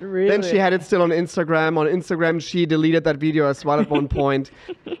video. Really? Then she had it still on Instagram. On Instagram, she deleted that video as well at one point.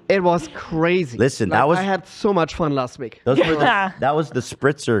 It was crazy. Listen, I had so much fun last week. Those were that was the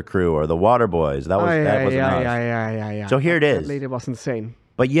Spritzer crew or the Water Boys. That wasn't us. Yeah. So here it That is. lady was insane.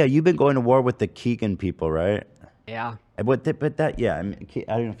 But yeah, you've been going to war with the Keegan people, right? Yeah. But that, yeah, I mean,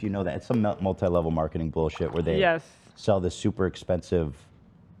 I don't know if you know that. It's some multi-level marketing bullshit where they sell this super expensive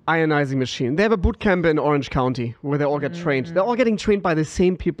ionizing machine. They have a boot camp in Orange County where they all get trained. They're all getting trained by the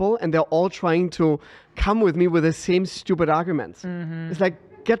same people, and they're all trying to come with me with the same stupid arguments. It's like,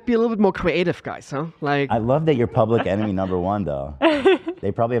 be a little bit more creative, guys, huh? Like, I love that you're public enemy #1, though.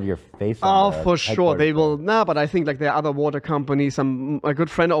 They probably have your face on for sure. They will. Nah, but I think like there are other water companies. A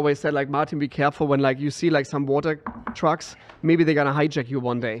good friend always said, like, Martin, be careful when like you see like some water trucks. Maybe they're gonna hijack you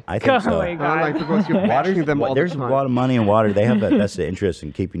one day. I think so. Oh my God. Like, because you're bashing them all There's the a time. lot of money in water. They have a vested interest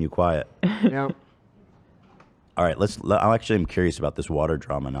in keeping you quiet. Yeah. All right, I'm curious about this water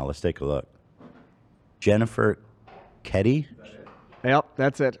drama now. Let's take a look. Jennifer Ketty? Yep,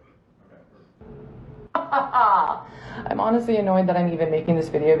 that's it. I'm honestly annoyed that I'm even making this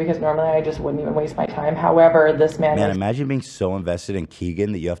video because normally I just wouldn't even waste my time. However, this man. Man, imagine being so invested in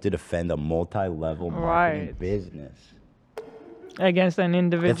Keegan that you have to defend a multi-level marketing business. Against an It's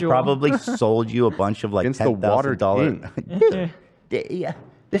individual. probably sold you a bunch of like Against the water $10,000. Yeah,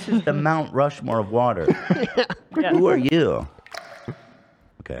 this is the Mount Rushmore of water. Who are you?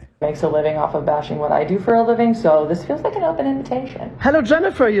 Okay. Makes a living off of bashing what I do for a living, so this feels like an open invitation. Hello,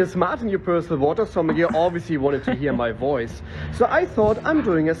 Jennifer. Here's Martin, your personal water sommelier. Obviously, wanted to hear my voice. So I thought I'm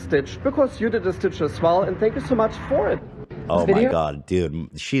doing a stitch because you did a stitch as well, and thank you so much for it. Oh my God,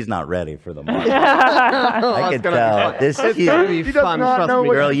 dude, she's not ready for the market. I can tell. It's gonna be fun. Trust me,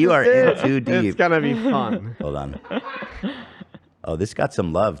 girl. You are in too deep. It's gonna be fun. Hold on. Oh, this got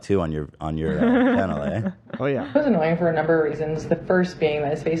some love too on your channel, eh? Oh yeah. It was annoying for a number of reasons. The first being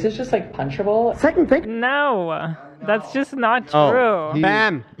that his face is just like punchable. Second thing. No, that's just not true. Oh,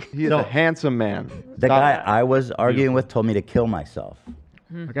 Bam. He's a handsome man. The guy I was arguing with told me to kill myself.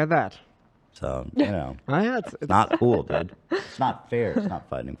 Look at that. So, you know, it's not cool, dude. It's not fair. It's not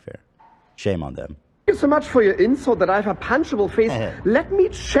fighting fair. Shame on them. Thank you so much for your insult that I have a punchable face. Let me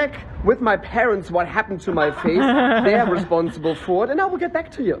check with my parents what happened to my face. They're responsible for it, and I will get back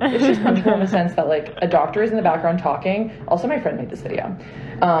to you. It's just punchable in the sense that like a doctor is in the background talking. Also, my friend made this video.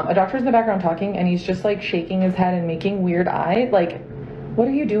 A doctor is in the background talking, and he's just like shaking his head and making weird eyes. Like, what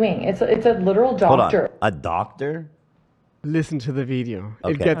are you doing? It's a literal doctor. Hold on. A doctor? Listen to the video.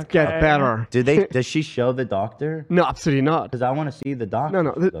 Okay. It gets better. Does she show the doctor? No, absolutely not. Because I want to see the doctor.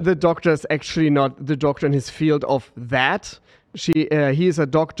 No. The doctor is actually not the doctor in his field of that. He is a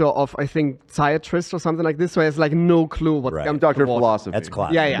doctor of, I think, psychiatrist or something like this. So he has like no clue what's Right. coming. Doctor of philosophy. That's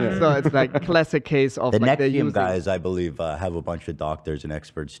classic. Yeah. So it's like a classic case of The like they're Nexium using. guys, I believe, have a bunch of doctors and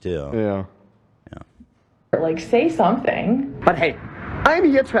experts too. Yeah. Like, say something. But hey, I'm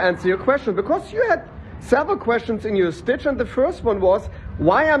here to answer your question because you had several questions in your stitch, and the first one was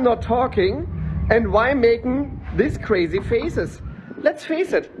why I'm not talking and why I'm making these crazy faces. Let's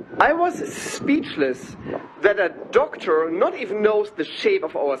face it, I was speechless that a doctor not even knows the shape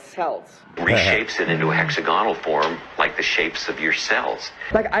of our cells. Reshapes it into a hexagonal form like the shapes of your cells.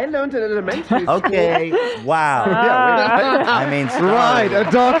 Like I learned in elementary school. Okay. Wow. I mean, right, a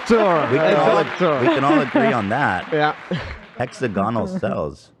doctor. We can all agree on that. Yeah. Hexagonal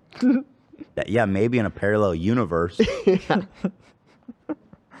cells. Yeah, maybe in a parallel universe.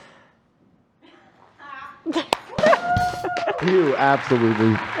 You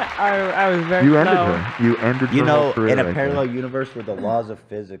absolutely. I was very. You ended slow. her. You ended her. You know, whole career in a right parallel universe where the laws of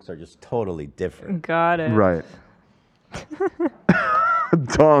physics are just totally different. Got it. there. Right.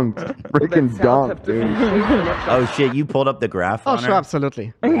 Dunked. Freaking dunked, dude. Oh shit! You pulled up the graph. Oh, on sure, her?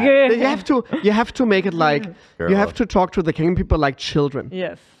 absolutely. Okay. You have to make it like you have to talk to the king people like children.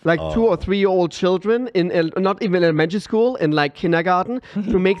 Yes. Like 2 or 3-year-old children in not even elementary school, in like kindergarten,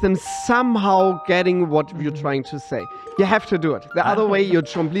 to make them somehow getting what you're trying to say. You have to do it. The other way, you're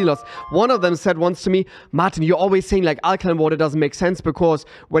completely lost. One of them said once to me, Martin, you're always saying like alkaline water doesn't make sense because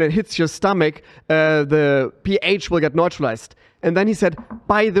when it hits your stomach, the pH will get neutralized. And then he said,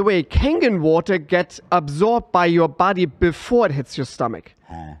 by the way, Kangen water gets absorbed by your body before it hits your stomach.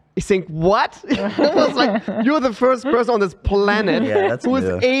 You think, what? I was like, you're the first person on this planet who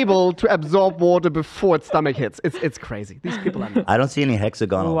is able to absorb water before its stomach hits. It's crazy. These people are nuts. I don't see any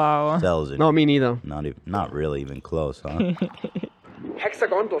hexagonal cells in No, me neither. Not really even close, huh?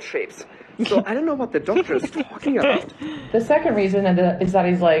 Hexagonal shapes. So I don't know what the doctor is talking about. The second reason is that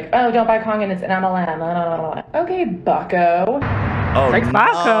he's like, oh, don't buy Kong and it's an MLM. Okay, bucko. Oh, Thanks,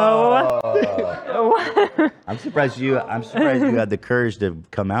 Paco. I'm surprised you had the courage to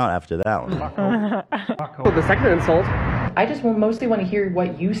come out after that one. So the second insult. I just mostly want to hear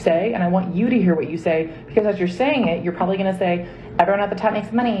what you say, and I want you to hear what you say, because as you're saying it, you're probably going to say, everyone at the top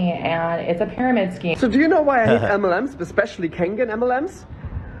makes money, and it's a pyramid scheme. So do you know why I hate MLMs, especially Kangen MLMs?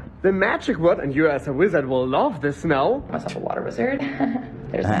 The magic word, and you as a wizard will love this now. Myself a water wizard.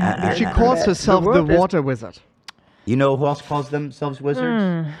 She calls herself the water wizard. You know who else calls themselves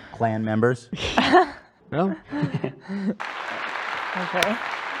wizards? Clan members. Well. Okay.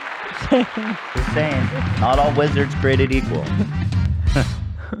 Just saying, not all wizards created equal.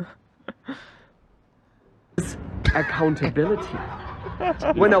 Accountability.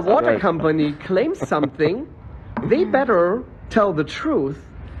 When a water company claims something, they better tell the truth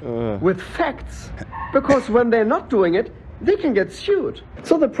with facts. Because when they're not doing it, they can get sued.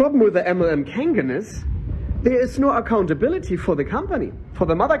 So the problem with the MLM Kangen is there is no accountability for the company, for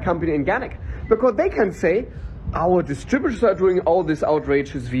the mother company in Organic. Because they can say, our distributors are doing all these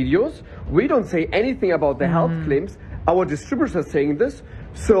outrageous videos. We don't say anything about the health claims. Our distributors are saying this.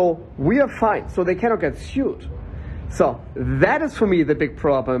 So we are fine. So they cannot get sued. So that is for me the big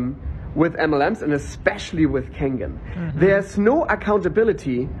problem with MLMs and especially with Kangen. There's no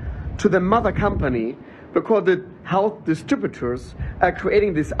accountability to the mother company because the health distributors are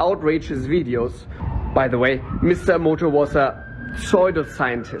creating these outrageous videos. By the way, Mr. Emoto was a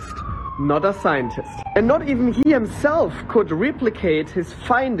pseudoscientist, not a scientist. And not even he himself could replicate his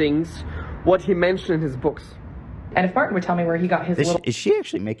findings, what he mentioned in his books. And if Martin would tell me where he got his Is she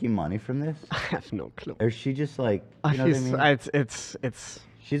actually making money from this? I have no clue. Or is she just like, you know what I mean? It's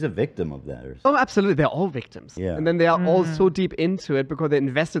She's a victim of that. Or oh, absolutely. They're all victims. Yeah. And then they are all so deep into it because they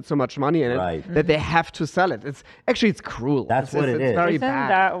invested so much money in it that they have to sell it. It's actually, it's cruel. That's what it is. It's very Isn't bad.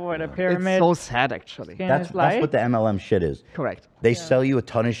 that what a pyramid? It's so sad, actually. That's what the MLM shit is. Correct. They sell you a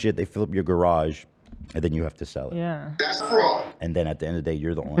ton of shit. They fill up your garage, and then you have to sell it. Yeah. That's fraud. And then at the end of the day,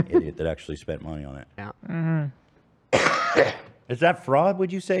 you're the only idiot that actually spent money on it. Yeah. Is that fraud?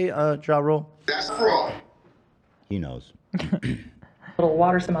 Would you say, Ja Rule? That's fraud. He knows. little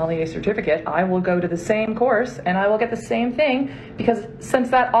water sommelier certificate, I will go to the same course and I will get the same thing because since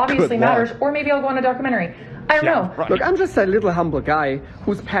that obviously matters, or maybe I'll go on a documentary. I don't know. Right. Look, I'm just a little humble guy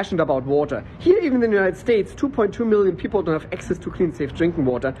who's passionate about water. Here, even in the United States, 2.2 million people don't have access to clean, safe drinking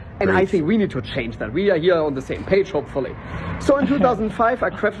water, and I think we need to change that. We are here on the same page, hopefully. So in 2005, I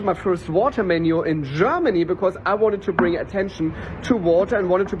crafted my first water menu in Germany because I wanted to bring attention to water and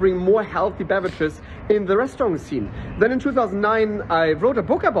wanted to bring more healthy beverages in the restaurant scene. Then in 2009, I wrote a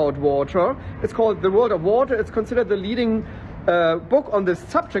book about water. It's called The World of Water. It's considered the leading book on the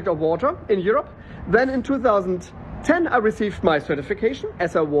subject of water in Europe. Then in 2010, I received my certification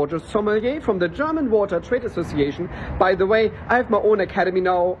as a water sommelier from the German Water Trade Association. By the way, I have my own academy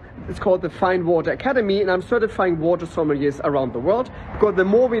now. It's called the Fine Water Academy, and I'm certifying water sommeliers around the world because the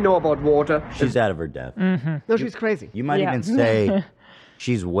more we know about water... She's out of her depth. No, she's crazy. You might even say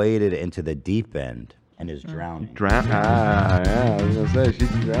she's waded into the deep end and is drowning. Yeah, I was going to say,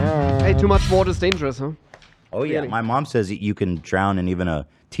 she's drowning. Hey, too much water is dangerous, huh? Oh, yeah. My mom says that you can drown in even a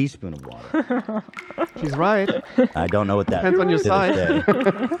teaspoon of water. She's right. I don't know what that depends on your to side. this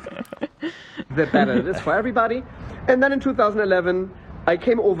day. The better it is for everybody. And then in 2011, I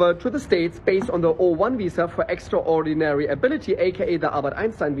came over to the States based on the O1 visa for extraordinary ability, aka the Albert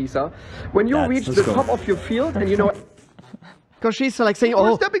Einstein visa. When you reach the top of your field and you know... Because she's like saying,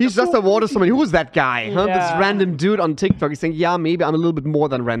 oh, he's just a water sommelier. Who's that guy? Huh? This random dude on TikTok. He's saying, yeah, maybe I'm a little bit more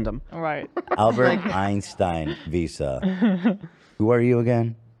than random. Right. Albert Einstein visa. Who are you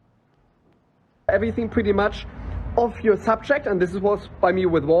again? Everything pretty much of your subject, and this was by me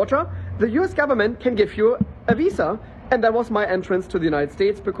with water. The US government can give you a visa, and that was my entrance to the United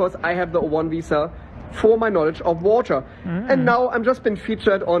States because I have the O1 visa for my knowledge of water. And now I'm just been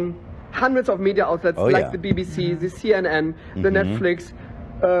featured on hundreds of media outlets like the BBC, the CNN, the Netflix,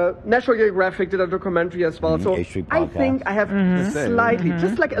 National Geographic did a documentary as well. So I think I have slightly,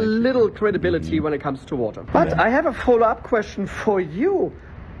 just like a little credibility when it comes to water. But I have a follow-up question for you.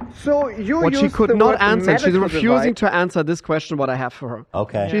 So you what she could not answer. She's refusing device. to answer this question. What I have for her.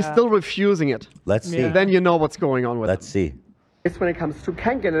 Okay. She's still refusing it. Let's see. Then you know what's going on with. Let's see. It's when it comes to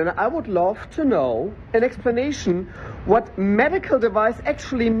Kangen, and I would love to know an explanation what medical device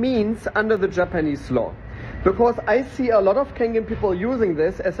actually means under the Japanese law. Because I see a lot of Kangen people using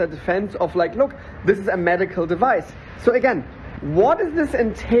this as a defense of like, look, this is a medical device. So again, what does this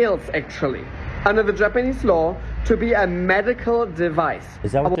entails actually under the Japanese law to be a medical device?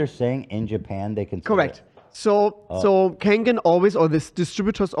 Is that what they're saying in Japan? They can Correct. So Kangen always, or this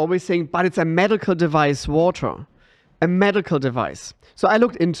distributor's always saying, but it's a medical device, water. A medical device. So I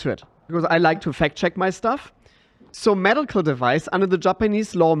looked into it because I like to fact check my stuff. So medical device under the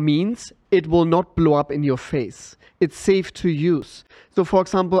Japanese law means it will not blow up in your face. It's safe to use. So for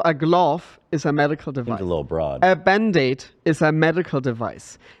example, a glove is a medical device. Seems a little broad. A band-aid is a medical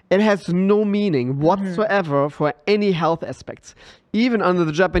device. It has no meaning whatsoever for any health aspects. Even under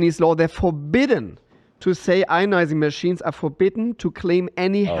the Japanese law, they're forbidden to say ionizing machines are forbidden to claim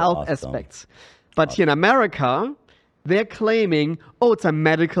any health aspects. But here in America, they're claiming, oh, it's a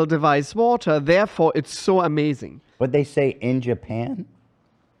medical device water, therefore it's so amazing. But they say in Japan?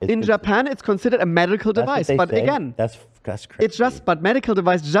 In Japan, it's considered a medical device. But say? again, that's crazy. it's just, but medical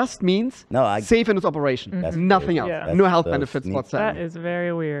device just means safe in its operation. Nothing else. Yeah. No health so benefits sneaky. whatsoever. That is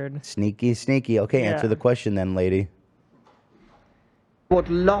very weird. Sneaky, sneaky. Okay, answer the question then, lady. Would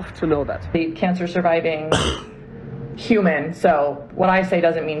love to know that. The cancer surviving human, so what I say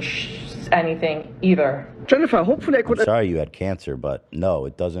doesn't mean anything either. Jennifer, hopefully I could... I'm sorry you had cancer, but no,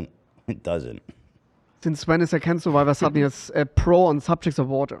 it doesn't. It doesn't. Since when is a cancer survivor suddenly a pro on subjects of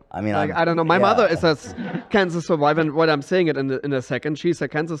water? I mean, I don't know. My mother is a cancer survivor, and what I'm saying it in a second. She's a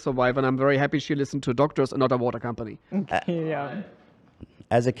cancer survivor, and I'm very happy she listened to doctors and not a water company. Yeah.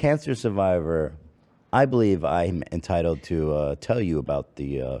 As a cancer survivor, I believe I'm entitled to tell you about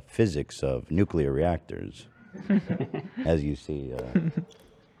the physics of nuclear reactors. As you see,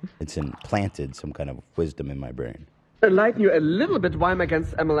 it's implanted some kind of wisdom in my brain. Enlighten you a little bit why I'm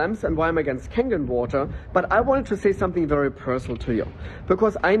against MLMs and why I'm against Kangen water, but I wanted to say something very personal to you,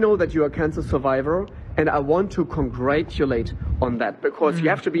 because I know that you're a cancer survivor, and I want to congratulate on that, because you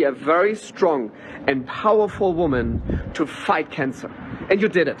have to be a very strong and powerful woman to fight cancer, and you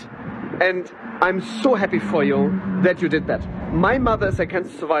did it. And I'm so happy for you that you did that. My mother is a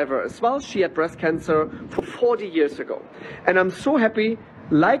cancer survivor as well. She had breast cancer for 40 years ago. And I'm so happy,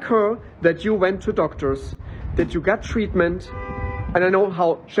 like her, that you went to doctors, that you got treatment, and I know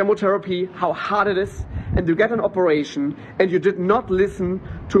how chemotherapy, how hard it is, and you get an operation, and you did not listen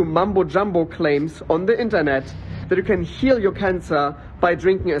to mumbo-jumbo claims on the internet that you can heal your cancer by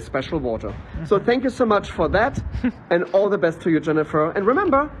drinking a special water. So thank you so much for that, and all the best to you, Jennifer. And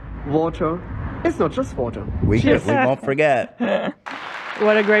remember, water is not just water. We won't forget.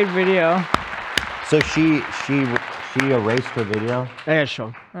 What a great video. So she erased her video? Yeah,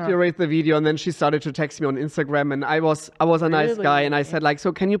 sure. She erased the video, and then she started to text me on Instagram, and I was a nice guy, and I said, like,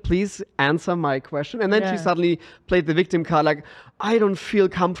 so can you please answer my question? And then she suddenly played the victim card, like, I don't feel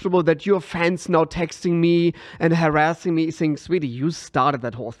comfortable that your fans now texting me and harassing me, saying, sweetie, you started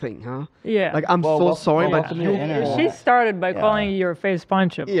that whole thing, huh? Yeah. Like, I'm so sorry, but she started by calling you your face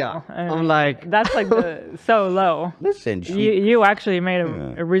punchable. Yeah. And I'm like, that's like so low. Listen, you actually made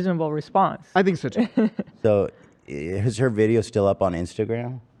a reasonable response. I think so too. So, is her video still up on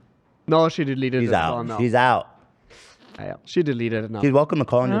Instagram? No, she deleted it. She's out. Well, no. She's out. Yeah, she deleted it now. She's welcome to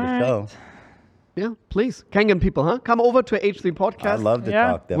call into the show. Yeah, please. Kangen people, huh? Come over to H3 Podcast. I'd love to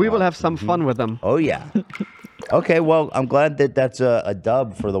talk to them. We will have some fun with them. Oh, yeah. Okay, well, I'm glad that that's a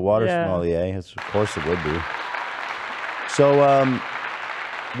dub for the water sommelier. Of course it would be. So,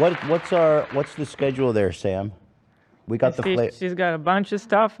 what's the schedule there, Sam? We got the flavor. She's got a bunch of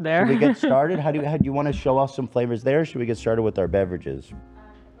stuff there. Should we get started? How do you want to show off some flavors there? Or should we get started with our beverages?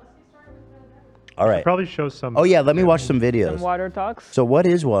 All right. Probably show some. Oh yeah, let me watch some videos. Some water talks. So what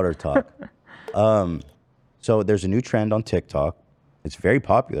is water talk? So there's a new trend on TikTok. It's very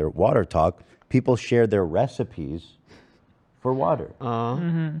popular. Water talk. People share their recipes for water,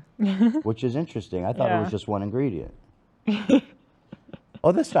 which is interesting. I thought it was just one ingredient.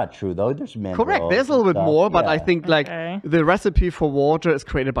 Oh, that's not true though. There's minerals. Correct. There's a little bit more, but I think like Okay. the recipe for water is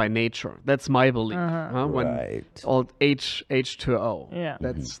created by nature. That's my belief. When it's called H2O. Yeah.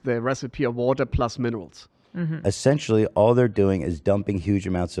 That's the recipe of water plus minerals. Essentially, all they're doing is dumping huge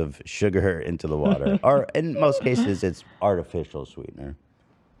amounts of sugar into the water, or in most cases, it's artificial sweetener,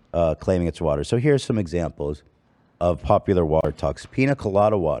 claiming it's water. So here's some examples of popular water talks. Pina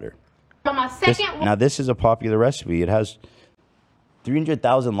colada water. Now, this is a popular recipe. It has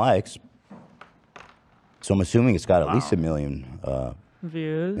 300,000 likes, so I'm assuming it's got at least 1 million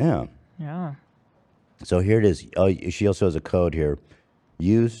views. Yeah. Yeah. So here it is. Oh, she also has a code here.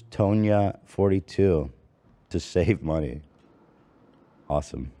 Use Tonya42 to save money.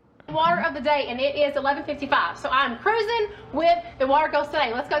 Awesome. Water of the day, and it is 11:55. So I'm cruising with the water goes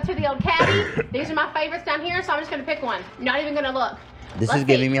today. Let's go to the old caddy. These are my favorites down here, so I'm just going to pick one. Not even going to look. This is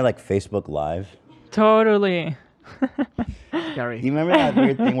giving me like Facebook Live. Totally. Gary. You remember that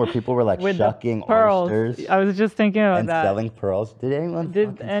weird thing where people were like With shucking pearls. oysters I was just thinking about and that. selling pearls? Did anyone?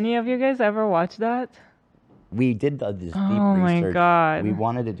 Did any of you guys ever watch that? We did this deep Oh my research. God. We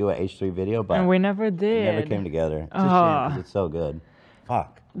wanted to do an H3 video, but And we never it did. never came together. It's a shame 'cause it's so good.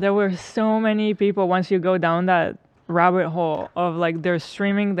 Fuck. There were so many people once you go down that rabbit hole of like they're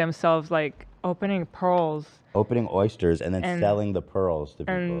streaming themselves like opening pearls. Opening oysters and then And- selling the pearls to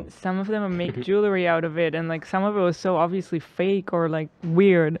people. And some of them would make jewelry out of it, and like some of it was so obviously fake or like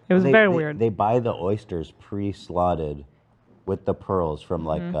weird. It was very weird. They buy the oysters pre-slotted with the pearls from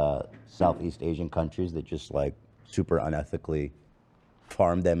like Southeast Asian countries that just like super unethically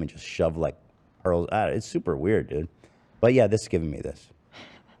farm them and just shove like pearls out. It's super weird, dude. But yeah, this is giving me this.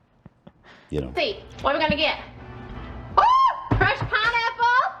 You know. See, what are we going to get? Oh, crushed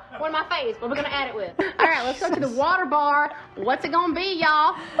pineapple. One of my faves. What are we going to add it with? All right, let's go to the water bar. What's it going to be,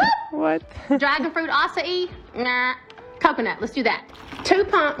 y'all? What? Dragon fruit acai? Nah. Coconut. Let's do that. 2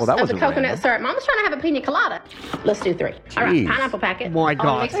 pumps Well, that of the wasn't coconut random. syrup. Mama's trying to have a pina colada. Let's do 3. All right, Jeez. pineapple packet. My I'm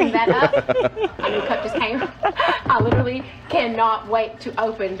God. mixing that up. A new cup just came. I literally cannot wait to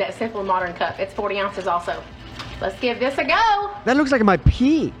open that Simple Modern cup. It's 40 ounces also. Let's give this a go. That looks like my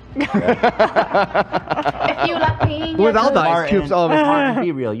pee. If you like pina Without the ice Martin, cubes, all Martin,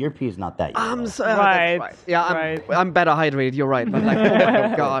 be real. Your pee's not that. I'm so, Right. that's right. Yeah, I'm better hydrated. You're right. But like, oh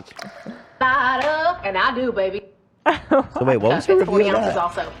my god. colada, and I do, baby. So wait, what was the It's 40 review of ounces that?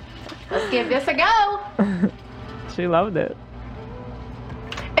 also. Let's give this a go. She loved it.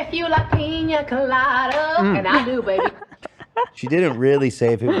 If you like pina colada, and I do, baby. She didn't really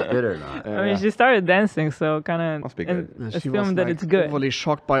say if it was good or not. I mean, she started dancing, so kind of She was assumed that like, it's good. overly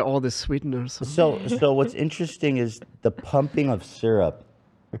shocked by all the sweeteners. So what's interesting is the pumping of syrup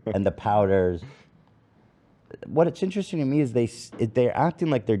and the powders. What's interesting to me is they're acting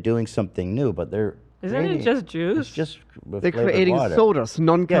like they're doing something new, but they're Isn't it just juice? It's just They're creating sodas,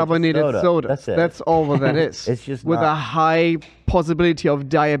 non-carbonated sodas. That's all what that is. It's just with not- a high possibility of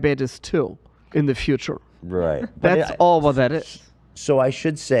diabetes too in the future. Right. That's all what that is. So I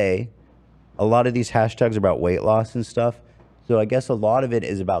should say, a lot of these hashtags are about weight loss and stuff. So I guess a lot of it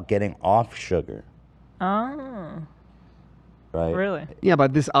is about getting off sugar, Oh, right? really? Yeah,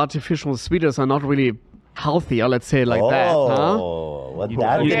 but these artificial sweeteners are not really healthier, let's say it like that. Huh? Oh, what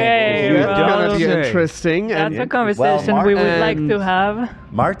that Okay, That's well, gonna be interesting. That's a conversation we would like to have.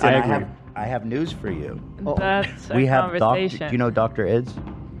 Martin, I I, agree. have news for you. That's a We have conversation. do you know Dr. Ids?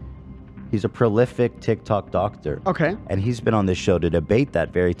 He's a prolific TikTok doctor. Okay. And he's been on this show to debate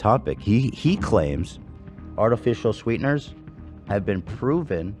that very topic. He claims artificial sweeteners have been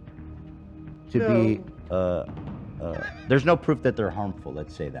proven to be there's no proof that they're harmful,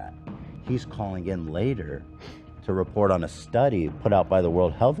 let's say that. He's calling in later to report on a study put out by the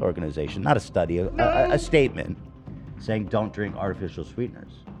World Health Organization, not a study, a statement saying don't drink artificial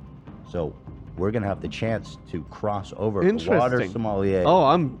sweeteners. So we're going to have the chance to cross over to Water Sommelier. Oh,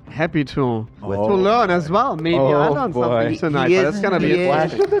 I'm happy to learn as well. Maybe I learned something tonight, but it's going to be a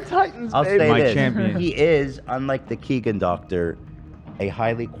flash of the Titans, I'll baby. say this. He is, unlike the Keegan doctor, a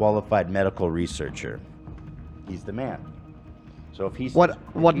highly qualified medical researcher. He's the man. So if he's What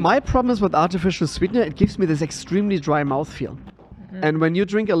my problem is with artificial sweetener, it gives me this extremely dry mouthfeel. And when you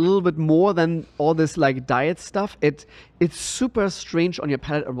drink a little bit more than all this like diet stuff, it's super strange on your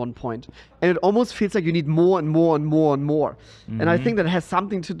palate at one point. And it almost feels like you need more and more and more and more. And I think that has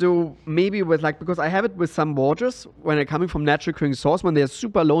something to do maybe with like, because I have it with some waters when they're coming from natural occurring source, when they're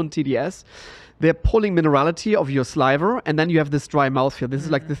super low in TDS, they're pulling minerality of your saliva, and then you have this dry mouthfeel. This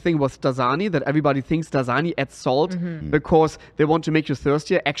is like the thing with Dasani, that everybody thinks Dasani adds salt because they want to make you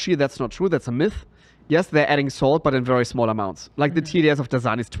thirstier. Actually, that's not true. That's a myth. Yes, they're adding salt, but in very small amounts. Like the TDS of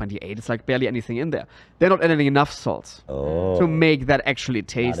Dasani is 28. It's like barely anything in there. They're not adding enough salt to make that actually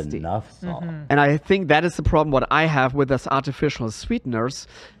tasty. Not enough salt. And I think that is the problem what I have with this artificial sweeteners,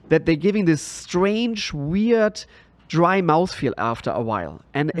 that they're giving this strange, weird, dry mouthfeel after a while.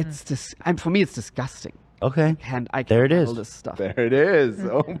 And it's for me, it's disgusting. Okay. I There it can't is. handle this stuff. There it is.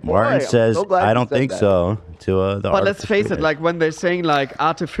 Oh, boy. Martin I'm says, so glad I you don't said think that. so, to the But let's artificial face it, sweeteners. like when they're saying like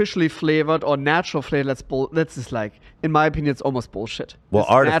artificially flavored or natural flavored, that's just like, in my opinion, it's almost bullshit. Well,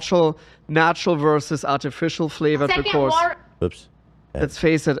 It's natural versus artificial flavored because Oops. let's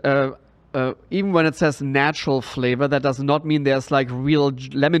face it, even when it says natural flavor, that does not mean there's like real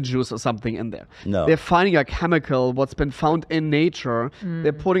lemon juice or something in there. No. They're finding a chemical, what's been found in nature.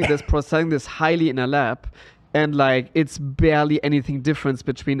 They're putting this, processing this highly in a lab. And like, it's barely anything difference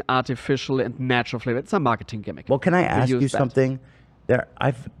between artificial and natural flavor. It's a marketing gimmick. Well, can I They ask use you that. something?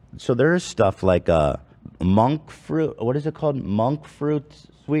 There is stuff like monk fruit. What is it called? Monk fruit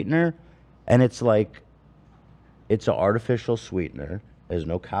sweetener, and it's like it's an artificial sweetener. There's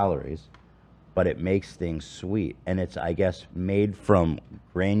no calories, but it makes things sweet, and it's, I guess, made from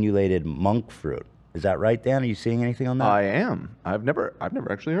granulated monk fruit. Is that right, Dan? Are you seeing anything on that? I am. I've never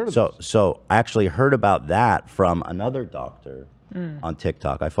actually heard of this. So I actually heard about that from another doctor on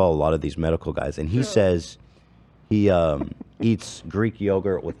TikTok. I follow a lot of these medical guys, and he says he eats Greek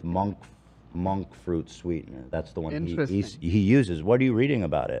yogurt with monk fruit sweetener. That's the one he uses. What are you reading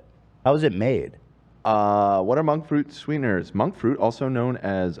about it? How is it made? What are monk fruit sweeteners? Monk fruit, also known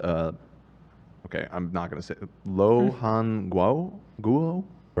as okay, I'm not gonna say lo han guo.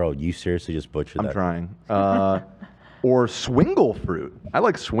 Bro, you seriously just butchered that. I'm trying. Or swingle fruit. I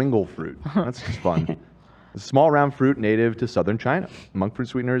like swingle fruit. That's just fun. A small round fruit native to southern China. Monk fruit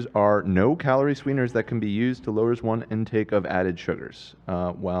sweeteners are no-calorie sweeteners that can be used to lower one's intake of added sugars,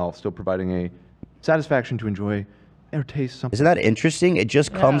 while still providing a satisfaction to enjoy or taste something. Isn't that interesting? It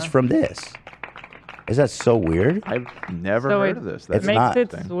just comes from this. Is that so weird? I've never So heard it of this. It makes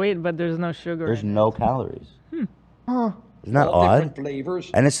it sweet, but there's no sugar. There's in it. no calories. Huh. Isn't that All odd? different flavors.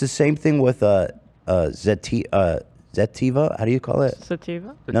 And it's the same thing with Zetiva? How do you call it?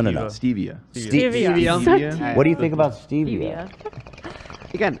 Sativa? No. Stevia. Stevia. What do you think about stevia?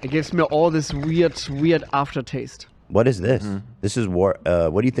 Again, it gives me all this weird aftertaste. What is this? This is war.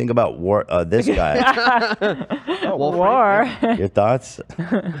 What do you think about war? This guy. War. Your thoughts?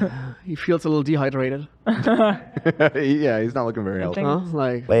 He feels a little dehydrated. Yeah, he's not looking very healthy. Huh?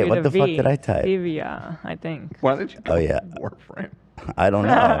 Like, Wait, what the fuck did I type? Stevia, I think. Why did you? Oh yeah. Warframe. I don't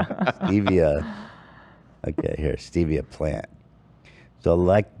know. Stevia. Okay, here, stevia plant. So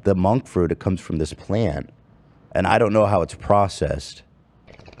like the monk fruit, it comes from this plant, and I don't know how it's processed.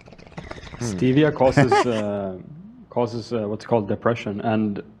 Stevia causes what's called depression,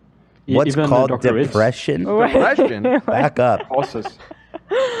 and What's even called Dr. Ritz- depression? Depression? Back up. Causes.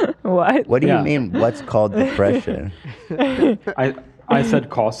 What? What do you mean? What's called depression? I said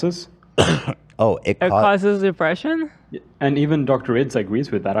causes. Oh, It causes depression? And even Dr. Ritz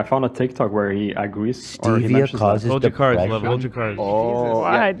agrees with that. I found a TikTok where he agrees. or he Stevia mentions causes that. Hold your cards, depression? love. Hold your cards. Oh,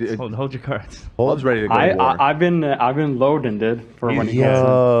 yeah. Hold your cards. Love's ready to go to war. I've been loading, dude, for when he gets in.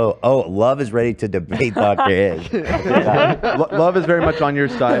 Oh, Love is ready to debate Dr. Is. Love is very much on your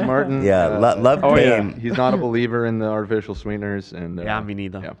side, Martin. Yeah, Love came. He's not a believer in the artificial sweeteners, and yeah, me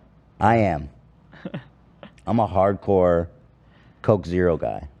neither. Yeah. I am. I'm a hardcore Coke Zero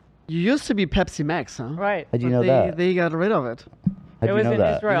guy. You used to be Pepsi Max, huh? Right. How'd you But know that? They got rid of it. How'd you was know in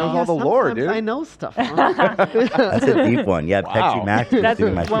that? Israel. He knows all the lore, Sometimes dude. I know stuff. Huh? That's a deep one. Yeah, Pepsi Max is That's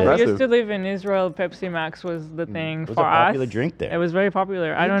doing my when we shit. used to live in Israel. Pepsi Max was the thing It was for a popular us. drink there. It was very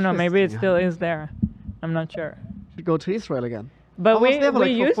popular. I don't know. Maybe it Interesting. still is there. I'm not sure. Should go to Israel again. But I was we there for we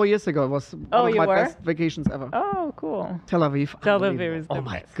like used. 4 years ago. It was one Oh, of you my were? best vacations ever. Oh, cool. Tel Aviv. Tel Aviv unbelievable. is the Oh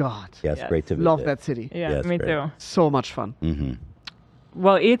my best. god. Yeah, it's Yes. great to visit. Love that city. Yeah, it's me great. too. So much fun. Mm-hmm.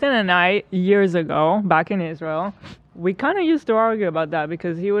 Well, Ethan and I, years ago, back in Israel, we kind of used to argue about that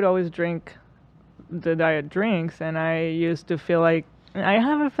because he would always drink the diet drinks, and I used to feel like, I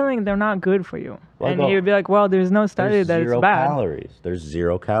have a feeling they're not good for you. Well, And he would be like, well, there's no study There's that zero it's bad. calories. There's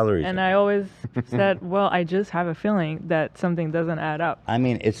 0 calories. And in I it. always said, well, I just have a feeling that something doesn't add up. I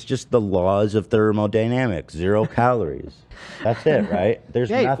mean, it's just the laws of thermodynamics. 0 calories. That's it, right? There's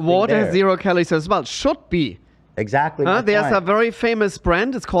Hey, nothing water there. has 0 calories as well. Should be. Exactly. my There's point. a very famous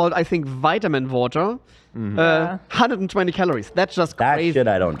brand. It's called, I think, Vitamin Water. 120 calories. That's just That crazy. shit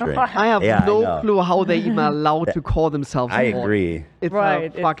I don't drink. I have Yeah, I no know. clue how they even allowed to call themselves I water. agree. It's Right, a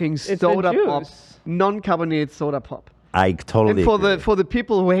it's- fucking it's a soda pop, juice. non-carbonated soda pop. I totally And for agree. the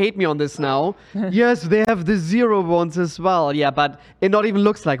people who hate me on this now, yes, they have the 0 ones as well. Yeah, but it not even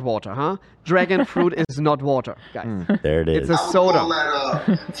looks like water, huh? Dragon fruit is not water, guys. There it It's is. a soda.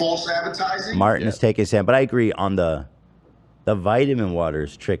 False advertising. Martin is taking his hand, but I agree on the vitamin water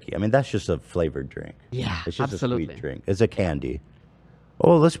is tricky. I mean, that's just a flavored drink. Yeah, It's just a absolutely. sweet drink. It's a candy.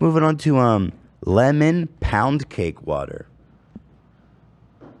 Oh, let's move it on to lemon pound cake water.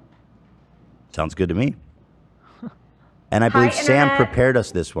 Sounds good to me. And I believe Sam prepared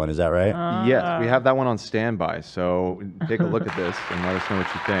us this one. Is that right? Yes, we have that one on standby. So take a look at this and let us know what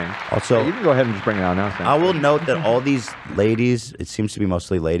you think. Also- Yeah, you can go ahead and just bring it out now, Sam. I will note that all these ladies, it seems to be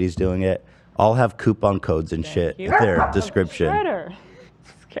mostly ladies doing it, all have coupon codes and shit in their description. Shredder.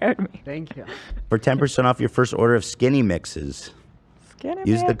 Scared me. Thank you. For 10% off your first order of skinny mixes, Skinny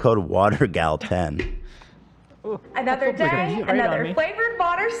use the man. code WaterGal10. Another day, another flavored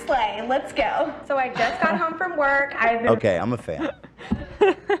water sleigh. Let's go. So I just got home from work. I've been Okay, I'm a fan.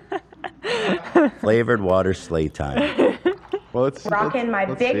 Flavored water sleigh time. Well, it's rocking my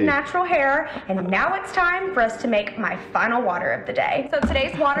big natural hair, and now it's time for us to make my final water of the day. So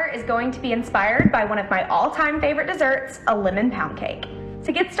today's water is going to be inspired by one of my all-time favorite desserts, a lemon pound cake.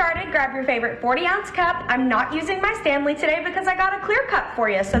 To get started, grab your favorite 40-ounce cup. I'm not using my Stanley today because I got a clear cup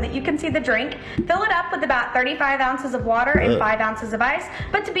for you so that you can see the drink. Fill it up with about 35 ounces of water and 5 ounces of ice.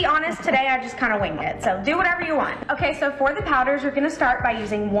 But to be honest, today I just kind of winged it. So do whatever you want. Okay, so for the powders, you're going to start by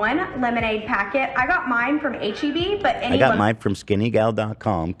using 1 lemonade packet. I got mine from H-E-B, but any I got mine from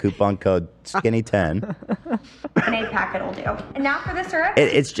skinnygal.com, coupon code skinny10. lemonade packet will do. And now for the syrup.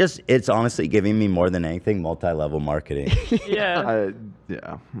 It's honestly giving me more than anything multi-level marketing. Yeah.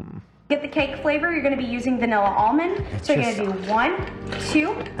 Yeah. Get the cake flavor, you're going to be using vanilla almond. So you're going to do 1,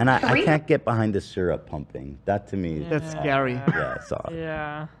 2, And I 3. can't get behind the syrup pumping. That to me is That's off. scary. Yeah, it's off.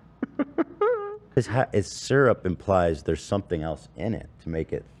 Yeah. Because syrup implies there's something else in it to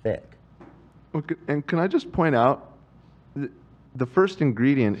make it thick. Okay, and can I just point out, the first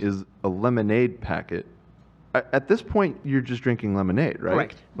ingredient is a lemonade packet. At this point, you're just drinking lemonade, right?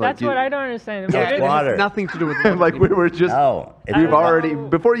 Correct. That's what I don't understand. Yeah, What it is- water. has nothing to do with Like we were just, No, we've already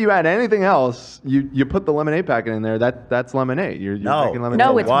before you add anything else, you put the lemonade packet in there. That's lemonade. You're No. drinking lemonade.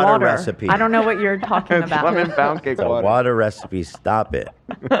 No, it's water water. recipe. I don't know what you're talking It's about. lemon pound cake It's a water. water recipe. Stop it.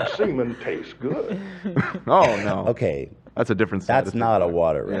 Semen tastes good. Oh no. Okay. That's a different. That's not a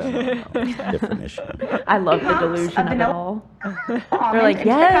water recipe. It's a different issue. I love the delusion of it all. They're like,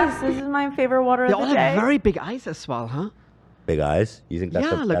 yes, this is my favorite water They of all the have day. very big eyes as well, huh? Big eyes? You think that's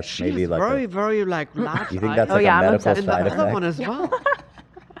Yeah, like that's she maybe has like very, a, very like large you think eyes. that's Oh, like yeah, a I'm medical obsessed with side And the other one effect? as well.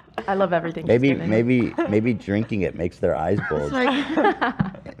 I love everything. Maybe she's doing. maybe drinking it makes their eyes bulge. Like,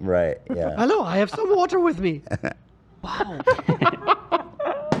 Right, yeah. hello, I have some water with me. Wow.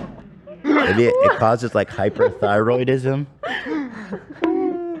 Maybe it causes like hyperthyroidism.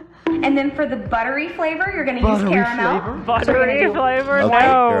 And then for the buttery flavor, you're going to use Buttery caramel. flavor? Buttery flavor? Okay,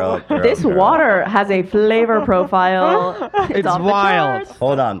 No. girl, This water has a flavor profile. It's off the wild. charts.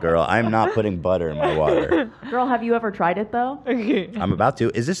 Hold on, girl. I'm not putting butter in my water. Girl, have you ever tried it though? I'm about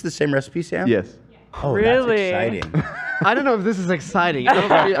to. Is this the same recipe, Sam? Yes. Oh, Really? that's exciting. I don't know if this is exciting.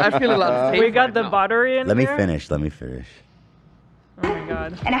 I feel a lot safe We got right the now. buttery in Let me here? finish. Let me finish. Oh my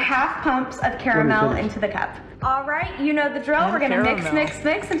god. And a half pumps of caramel into the cup. All right, you know the drill. We're going to mix, Caramel. mix,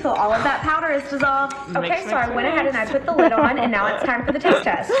 mix until all of that powder is dissolved. Okay, Mix, so I mix, went ahead and I mix. put the lid on, and now it's time for the taste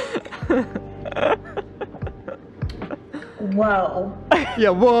test. Whoa. Yeah,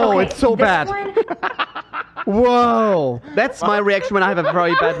 whoa, Okay, it's so this bad. one Whoa. That's my reaction when I have a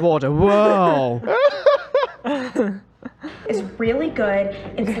very bad water. Whoa. is really good.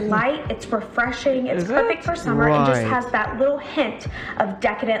 It's light, it's refreshing, it's Is it? perfect for summer, and just Right. has that little hint of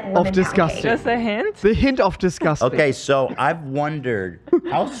decadent lemon pound disgusting. cake. Just a hint? The hint of disgusting. Okay, so I've wondered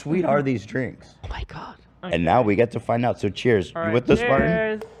how sweet are these drinks? Oh my god. And now we get to find out. So cheers. All You right, with this, Martin?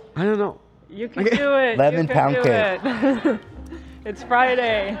 cheers. I don't know. You can do it. Lemon you can pound do cake. it. It's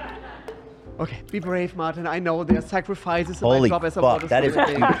Friday. Okay, be brave, Martin. I know there are sacrifices in Holy my job as a fuck, water that is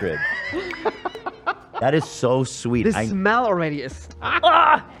sommelier. putrid. That is so sweet. The smell already is.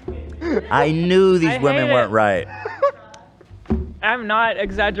 I knew these I women hate weren't it. right. I'm not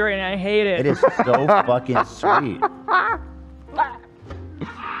exaggerating. I hate it. It is so fucking sweet.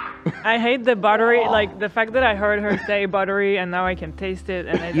 I hate the buttery, like the fact that I heard her say buttery and now I can taste it.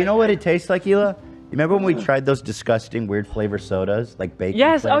 And You know what it tastes like, Hila? You remember when we tried those disgusting weird flavor sodas, like bacon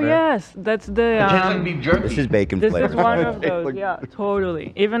Yes, flavor? oh yes, that's the. This is bacon This flavor. is one soda. of those. Yeah,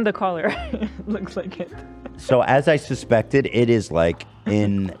 totally. Even the color looks like it. So as I suspected, it is like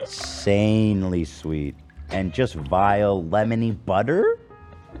insanely sweet and just vile lemony butter.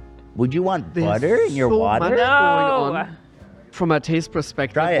 Would you want There's butter in your so water? much going on from a taste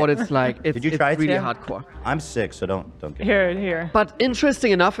perspective. Try it. What it's like. It's, Did you it's try it, really Sam? hardcore. I'm sick, so don't get Here. But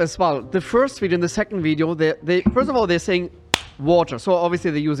interesting enough as well, the first video and the second video, they first of all they're saying water. So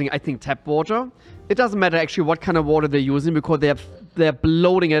obviously they're using, I think, tap water. It doesn't matter actually what kind of water they're using because they're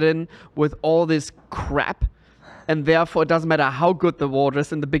bloating it in with all this crap. And therefore it doesn't matter how good the water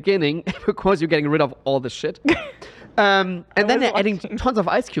is in the beginning because you're getting rid of all the shit. And then they're adding tons of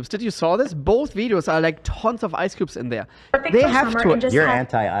ice cubes. Did you saw this? Both videos are like tons of ice cubes in there. Perfect They for have summer to. and just You're have-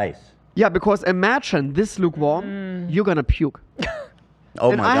 anti-ice. Yeah, because imagine this lukewarm, you're gonna puke.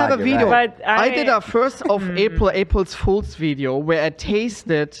 Oh And my I God, have a you're video. right. But I did a first of April's Fool's video where I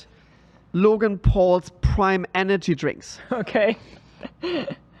tasted Logan Paul's Prime Energy drinks. Okay.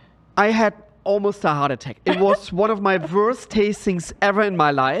 I had almost a heart attack. It was one of my worst tastings ever in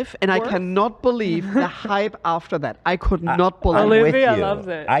my life, and I cannot believe the hype after that. I could not believe I'm it. with Olivia you. loves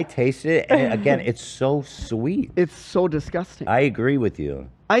it. I tasted it, and again, it's so sweet. It's so disgusting. I agree with you.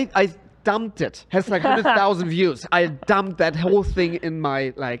 I dumped it. Has like 100,000 views. I dumped that whole thing in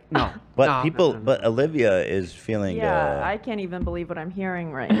my no. But No, people, no, no. but Olivia is feeling. Yeah, I can't even believe what I'm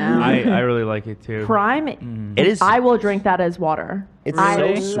hearing right now. I really like it too. Prime. It is. I will drink that as water. It's I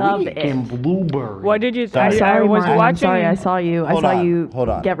so love sweet. it. Blueberry. What did you Sorry. think? Sorry, I was Martin. I'm watching. sorry, I saw you. Hold I saw on, you hold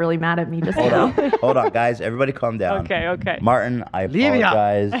on. get really mad at me just Hold now. on, hold on, guys. Everybody, calm down. Okay. Martin, I Olivia.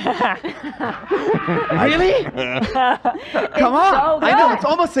 apologize. Really? Come on! so I know good. it's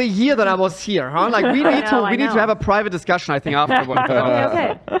almost a year that I was here, huh? Like we need know, I we need to know. have a private discussion. I think afterwards.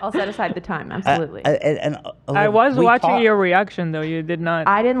 Okay, I'll set aside the time. Absolutely. I was we watching talk- your reaction though. You did not.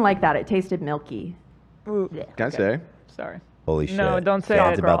 I didn't like that. It tasted milky. Can I say? Sorry. Holy shit! No, don't say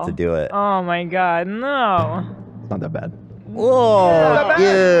Dad's it. about to do it. Oh my God, no. It's not that bad. Whoa,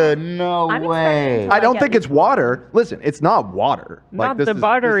 dude! No I'm way. expecting I don't get think it's water. Listen, it's not water. Not this the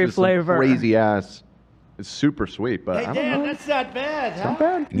buttery this is some flavor. Crazy ass. It's super sweet, but I don't know. that's not bad, huh? Not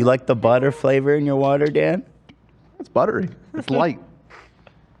bad. You like the butter flavor in your water, Dan? It's buttery. It's light.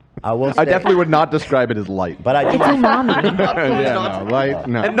 I definitely would not describe it as light. But I It's umami. No, light,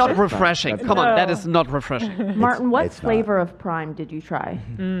 no. And not refreshing. Come on, that is not refreshing. Martin, what it's not. flavor of Prime did you try?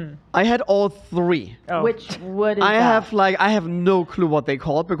 I had all three. What is I that? have no clue what they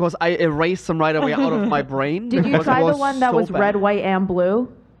called because I erased them right away out of my brain. Did you because it try the one that so was bad. red, white, and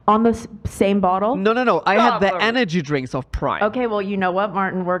blue on the same bottle? No. I had the energy drinks of Prime. Okay, well, you know what,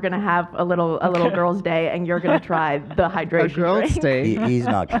 Martin? We're gonna have a little girls' day, and you're gonna try the hydration girls' drink. day. He's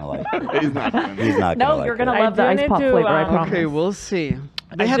not gonna like it. He's not gonna No, like you're gonna it. love the ice pop flavor. I promise. Okay, we'll see.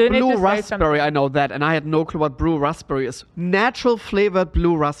 They I had do need blue to say raspberry, I know that, and I had no clue what blue raspberry is. Natural flavored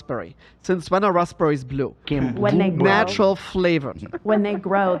blue raspberry. Since when are raspberries blue? When they grow. Natural flavored. When they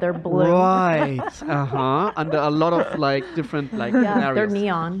grow, they're blue. Right. Under a lot of different Yeah, scenarios. they're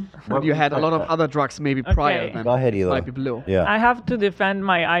neon. But you had a lot of other drugs maybe prior. Okay. Then Go ahead, Elo. might be blue. Yeah. I have to defend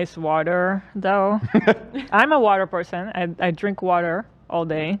my ice water, though. I'm a water person. I drink water all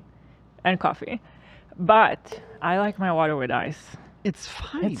day and coffee. But I like my water with ice. It's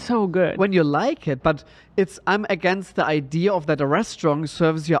fine. It's so good. When you like it, but I'm against the idea of that a restaurant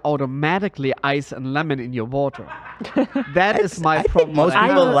serves you automatically ice and lemon in your water. That is my problem. most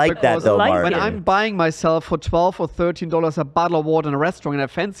people like that, because though, When Martin. I'm buying myself for $12 or $13 a bottle of water in a restaurant, in a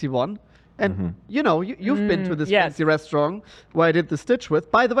fancy one, and you've been to this fancy restaurant where I did the stitch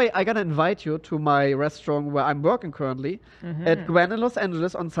with. By the way, I gotta invite you to my restaurant where I'm working currently at Gwen in Los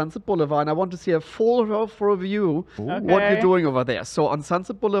Angeles on Sunset Boulevard, and I want to see a full review what you're Okay. doing over there. So on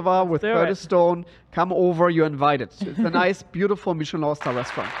Sunset Boulevard with do Curtis it. Stone, come over. You're invited. It's a nice, beautiful Michelin star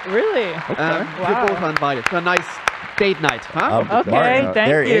restaurant. Really? You both are invited for a nice date night, huh? Okay, Martin, thank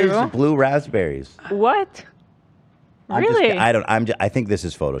there you. is blue raspberries. What? Really? I think this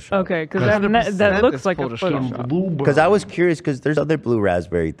is Photoshop. Okay, because that looks like a Photoshop. Photoshop. Because I was curious because there's other blue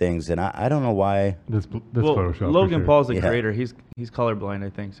raspberry things, and I don't know why. That's Well, Photoshop. for Logan sure. Paul's the Yeah. creator. He's colorblind, I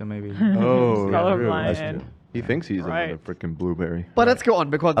think. So maybe. Oh, Colorblind. true. He thinks he's Right. a freaking blueberry. But let's go on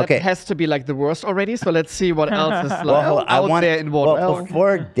because that Okay. has to be like the worst already. So let's see what else is Well, out there in water. well,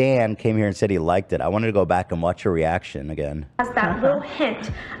 before Dan came here and said he liked it, I wanted to go back and watch your reaction again Has that little hint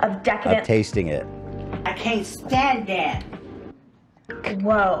of of decadent. tasting it. I can't stand that.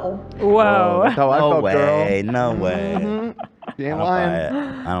 Whoa. Whoa. That's how I No felt, way, girl. no way. You I ain't don't buy lying.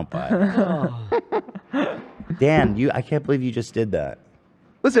 it. I don't buy it. Dan, I can't believe you just did that.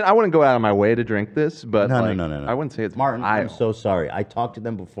 Listen, I wouldn't go out of my way to drink this, but No, like, no. I wouldn't say it's Martin, I'm vile. so sorry. I talked to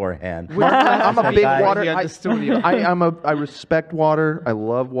them beforehand. I'm a big Guys, water. here in the studio. I respect water. I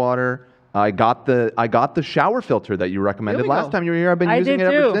love water. I got the shower filter that you recommended we last go. time you were here. I've been I using did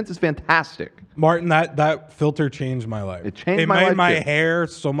it ever too. since. It's fantastic. Martin, that filter changed my life. It changed it my made life my too. hair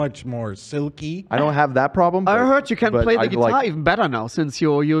so much more silky. I don't have that problem. I but- heard you can but play the I'd guitar like- even better now since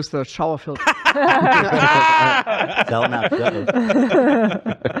you use the shower filter. Tell them that shows.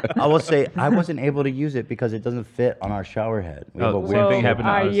 I will say I wasn't able to use it because it doesn't fit on our shower head. We have a Oh, weird same thing happened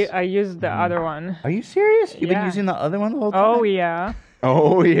to us. I used the other one. Are you serious? You've been Yeah. using the other one the whole time? Oh yeah.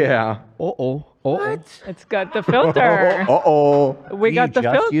 Oh yeah. Uh-oh. It's got the filter. Uh-oh. We You got the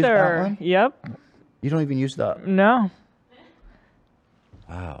just used that filter. one? Yep. You don't even use the. No.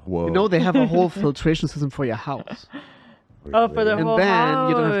 Wow. Whoa. You know they have a whole filtration system for your house. Oh, for the And whole then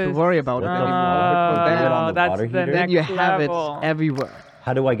you don't have to house. worry about it What the anymore. fuck? Put it on the that's water the heater? Then you next have level. it everywhere.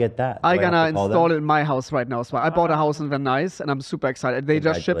 How do I get that? I'm Do I have gonna to call install them? it in my house right now. So I bought a house in Van Nuys and I'm super excited. They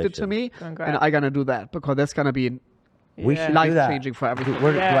just shipped it to me Congratulations. and I'm gonna do that because that's gonna be We should do life that. changing for everything. Do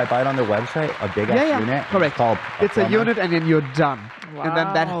I buy it on their website? A big ass unit? Correct. It's a plumber? unit and then you're done. And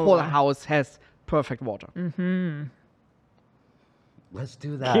then that Wow. whole house has perfect water. Mm-hmm. Let's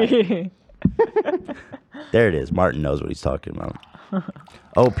do that. There it is. Martin knows what he's talking about.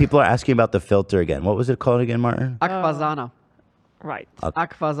 Oh, people are asking about the filter again. What was it called again, Martin? Aquasana. Right.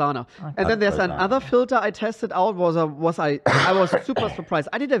 Aquasana. And then there's Aquasana. another filter I tested out I was super surprised.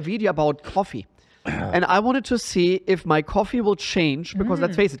 I did a video about coffee. And I wanted to see if my coffee will change because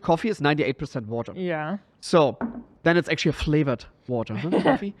let's face it, coffee is 98% water. Yeah. So then it's actually a flavored water, huh?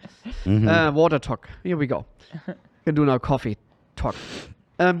 Coffee. Water talk. Here we go. Can do now coffee talk.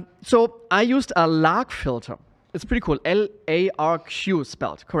 So I used a LARQ filter. It's pretty cool. LARQ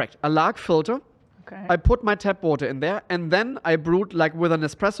spelled. Correct. A LARQ filter. Okay. I put my tap water in there and then I brewed like with an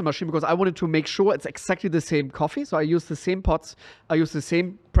espresso machine because I wanted to make sure it's exactly the same coffee. So I used the same pots. I used the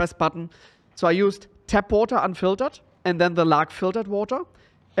same press button. So I used tap water unfiltered and then the LARQ filtered water.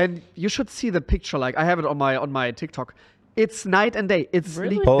 And you should see the picture. Like I have it on my TikTok. It's night and day. It's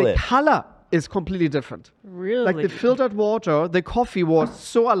Really? Pull the it. color is completely different. Really? Like the filtered water, the coffee was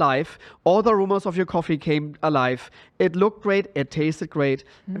so alive. All the aromas of your coffee came alive. It looked great. It tasted great.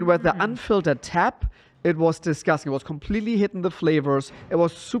 And with the unfiltered tap, It was disgusting. It was completely hidden, the flavors. It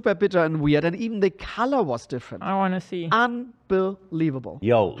was super bitter and weird. And even the color was different. I want to see. Unbelievable.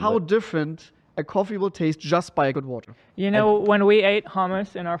 Yo, how different a coffee will taste just by a good water. You know, when we ate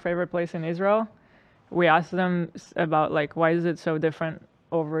hummus in our favorite place in Israel, we asked them about like, why is it so different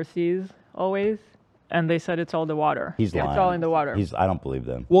overseas always? And they said it's all the water. He's lying. It's all in the water. I don't believe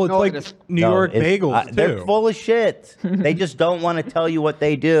them. Well, it's like New York bagels, too. They're full of shit. They just don't want to tell you what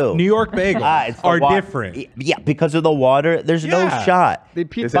they do. New York bagels are different. Yeah, because of the water. There's no shot.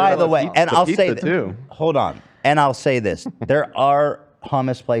 By the way, and I'll say this. Hold on. And I'll say this. There are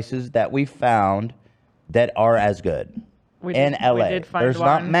hummus places that we found that are as good in LA. We did find There's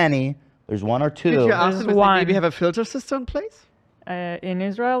not one. many. There's one or two. Did you ask them if they maybe have a filter system in place? In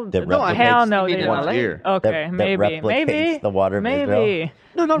Israel? That No, hell no. replicates They once don't. a year. Okay, That maybe. replicates the water of Israel. Maybe.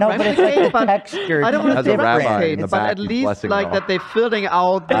 No, not No, but it's like replicate, the texture. I don't want As to a say rabbi in replicate, the but back, at he's least blessing like it all. that they're filling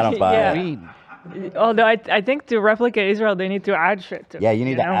out the I don't buy it. green. Although I think to replicate Israel, they need to add shit to it. Yeah, you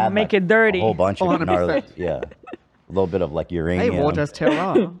need to add make like, it dirty. a whole bunch of 100%. gnarly. Yeah, a little bit of like uranium. Hey, water's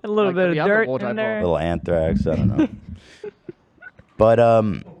terroir. A little Like bit the of other dirt water I in bought. there. Little anthrax. I don't know. But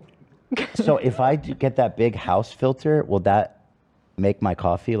so if I do get that big house filter, will that make my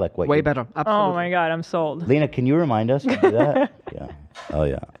coffee like what? Way you- better. Oh my God, I'm sold. Lena, can you remind us to do that? Yeah. Oh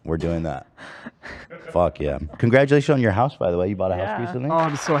yeah, we're doing that. Fuck yeah! Congratulations on your house, by the way. You bought a house recently. Oh,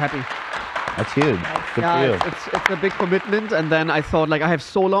 I'm so happy. That's huge. Good for you. It's a big commitment. And then I thought, like, I have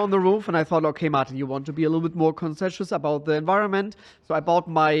solar on the roof, and I thought, okay, Martin, you want to be a little bit more conscientious about the environment. So I bought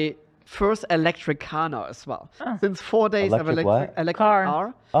my first electric car now as well. Since 4 days, I have Electric what? electric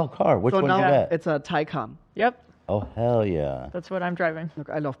car. Oh, car. Which so one now did you get? it's a Taycan. Yep, Oh hell yeah! that's what I'm driving. Look,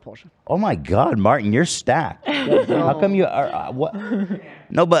 I love Porsche. Oh my God, Martin, you're stacked. How come you are? What?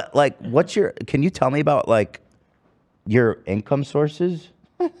 No, but like, what's your? Can you tell me about like your income sources?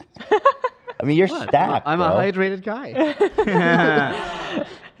 I mean, you're stacked. I'm bro. a hydrated guy.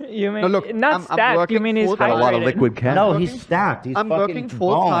 You mean No, look, not I'm stacked? You working mean he's full-time. Got a lot of hydrated. liquid cash. No, he's stacked. He's I'm fucking working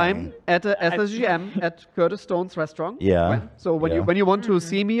full time balling. at a SSGM at Curtis Stone's restaurant. Yeah. Gwen. So when Yeah. you want to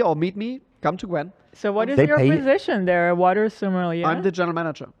see me or meet me, come to Gwen. So what is They your pay you- position there? Water sommelier? I'm the general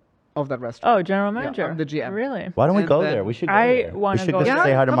manager of that restaurant. Oh, general manager. I'm the GM. Really? Why don't we And go then there? We should go I there. wanna We should go go there.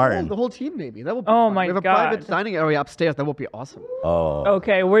 say hi to come Martin. on, the whole team maybe. That would be Oh fun. my We have a God. private dining area upstairs. That would be awesome. Oh.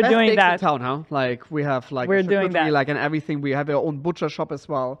 Okay, we're Best doing steaks in that. town, huh? Like we have like We're a doing charcuterie, that. like and everything. We have our own butcher shop as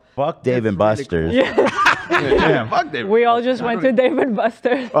well. Fuck Dave and really cool. Buster's. Yeah, fuck David. We all just went to David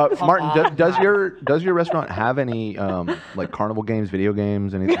Buster's. Martin, does your restaurant have any like carnival games, video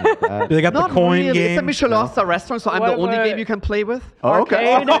games, anything like that? They got Not the coin really. It's a game. Michelin star restaurant, so I'm the What only about- game you can play with. Oh,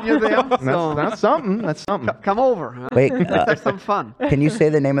 okay. Arcade? When you're there. So That's something. That's something. come over. Huh? Wait, Let's have some fun. can you say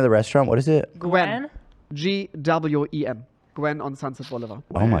the name of the restaurant? What is it? Gwen. GWEN. Gwen on Sunset Boulevard.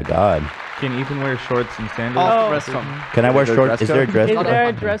 Oh my God. Can Ethan wear shorts and sandals? Off Oh. the restaurant. Can I wear there a shorts? dress Is there a code? dress Is code? there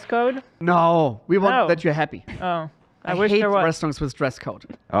a dress code? No, we want Oh. that you're happy. Oh, I I wish hate there was. restaurants with dress code.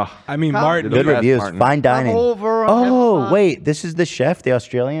 Oh, I mean, Come. Martin. Good Yes, reviews. Martin. Fine dining. Come over. Oh, have fun. wait. This is the chef, the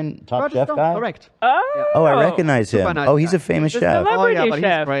Australian top Curtis chef Stone, guy? Correct. Oh, I recognize Super him. nice Oh, he's guy. a famous The chef. Oh celebrity yeah, but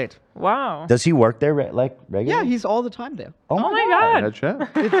chef. he's great. Wow. Does he work there like Yeah, regularly? he's all the time there. Oh my God. head chef.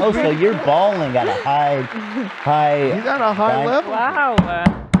 Oh, so you're balling at a high. He's at a high level. Wow.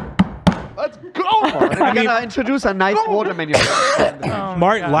 Let's go, Martin. I'm gonna introduce a nice water menu. Oh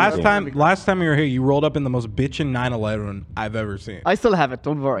Martin, God. last time you were here, you rolled up in the most bitchin' 911 I've ever seen. I still have it.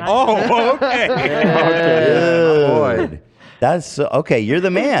 Don't worry. Oh, okay. Dude. That's okay. You're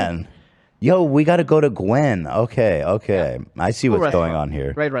the man. Yo, we got to go to Gwen. Okay. I see Cool what's going restaurant. on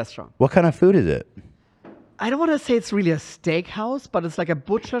here. Great restaurant. What kind of food is it? I don't want to say it's really a steakhouse, but it's like a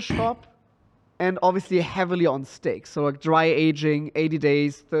butcher shop, and obviously heavily on steak. So like dry aging, 80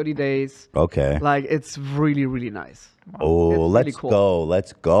 days, 30 days. Okay. Like it's really, really nice. Oh, It's really let's cool. go.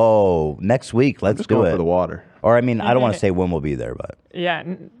 Let's go. Next week, let's Just do going it. for the water. Or, I mean, I don't want to say when we'll be there, but. Yeah,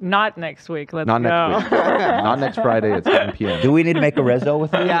 not next week. Let's Not go. next week. Not next Friday at 7 p.m. Do we need to make a reso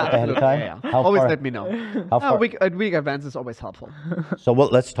with you Yeah, ahead of absolutely. time? Yeah. How Always far? let me know. How far? A week advance is always helpful. So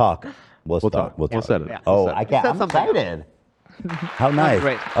let's talk. We'll We'll talk. talk. We'll set it. Yeah. Oh, We'll set I it. can't. Set I'm something up. excited. How nice.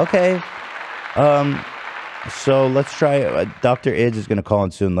 great. Okay. So let's try. Dr. Ids is going to call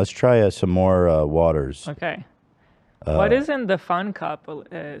in soon. Let's try some more waters. Okay. What is in the fun cup,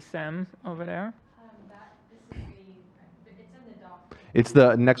 Sam, over there? It's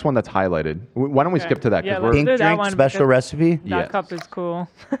the next one that's highlighted. Why don't we Okay. skip to that? Yeah, Because let's we're do that Drink one special because recipe. That Yes. cup is cool.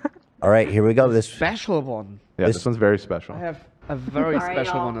 All right, here we go. This Special one. yeah, this one's very special. I have a very All right,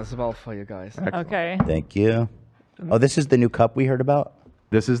 special y'all. one as well for you guys. Okay. Thank you. Oh, this is the new cup we heard about.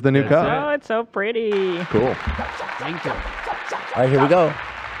 This is the new cup. Oh, it's so pretty. Cool. Thank you. All right, here we go.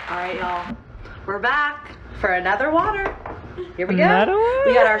 All right, y'all. We're back for another water. Here we go. Another one?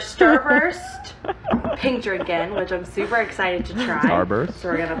 We got our Starburst pink drinkin', which I'm super excited to try. Starburst. So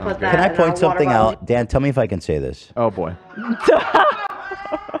we're gonna put that. Can I in point our something water bottle. out? Dan, tell me if I can say this. Oh boy.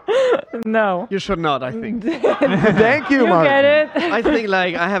 No. You should not, I think. Thank you, You Martin. get it? I think,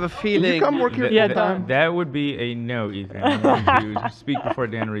 like, I have a feeling. come work here? Yeah, Tom. That would be a no, Ethan. I need you to speak before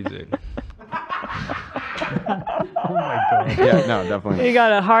Dan reads it. Oh my god. Yeah, no, definitely. You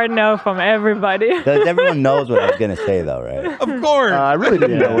got a hard no from everybody. Everyone knows what I was going to say, though, right? Of course. I really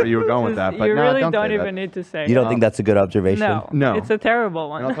didn't know where you were going with that, but you no, really don't don't say even that. need to say. You don't think that's a good observation? No. No. It's a terrible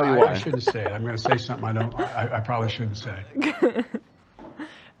one. And I'll tell you I why. shouldn't say it. I'm going to say something I probably shouldn't say.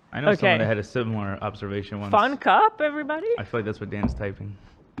 I know Okay. someone that had a similar observation once. Fun cup, everybody? I feel like that's what Dan's typing.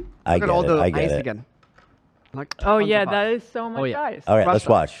 I Look get at all it. the I get ice it. again. Like, Oh, tons yeah, of that ice. is so much Oh, yeah. ice. All right, let's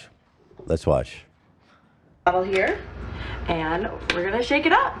Russia. watch. Let's watch. Bottle here, and we're gonna shake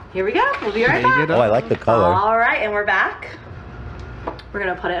it up. Here we go. We'll be right Shake back. it Oh, I like the color. All right, and we're back. We're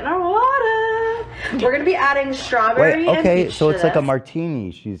gonna put it in our water. We're gonna be adding strawberry Wait, and okay, peach so to it's like a this.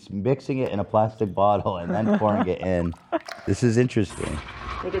 martini. She's mixing it in a plastic bottle and then pouring it in. This is interesting.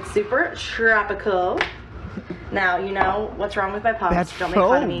 Make it super tropical. Now, you know what's wrong with my pumps. That's Don't make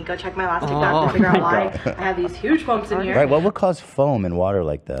fun of foam. me. Go check my last TikTok to figure out why I have these huge pumps in here. Right, what would cause foam in water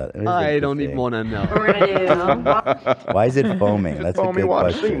like that? It is I don't even interesting. want to know. We're gonna do. Why is it foaming? That's a Foamy good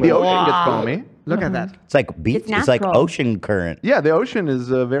water. question. The ocean gets foamy. Look at that. It's like beach. It's like natural. ocean current. Yeah, the ocean is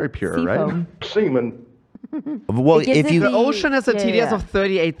very pure, Sea right? foam. Semen. Well, It gives if it you The ocean has a Yeah, TDS yeah. of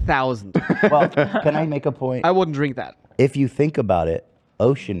 38,000. well, can I make a point? I wouldn't drink that. If you think about it,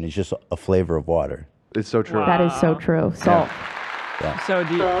 ocean is just a flavor of water. It's so true. That is so true. Salt. So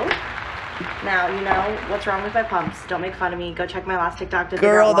deep. So, now, you know what's wrong with my pumps. Don't make fun of me. Go check my last TikTok to figure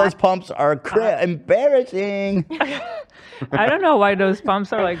Girl, out why. those pumps are embarrassing. I don't know why those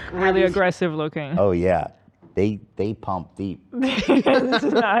pumps are like really aggressive looking. Oh yeah, they pump deep. This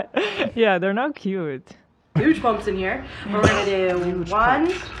is not, yeah, they're not cute. Huge pumps in here. We're gonna do one,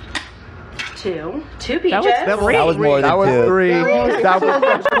 two peaches. That was That was more than That was two. three. That was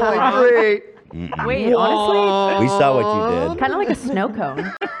definitely three. Wait, honestly, We saw what you did. kind of like a snow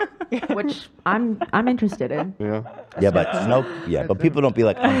cone, which I'm interested in. Yeah. Yeah, but but people don't be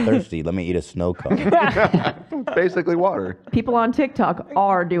like, I'm thirsty. Let me eat a snow cone. Basically water. People on TikTok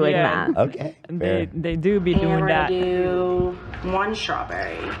are doing Yeah. that. Okay. They Fair. do be And doing we're that. gonna do one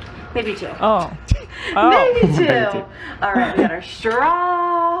strawberry, maybe two. Oh. Maybe two. All right, we got our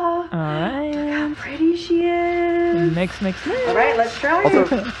straw. All right. How pretty she is. Mix. All right, let's try it.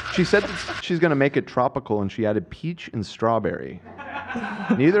 Also, she said that she's going to make it tropical, and she added peach and strawberry.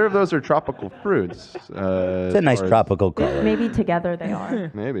 Neither of those are tropical fruits. It's a nice tropical color. Maybe together they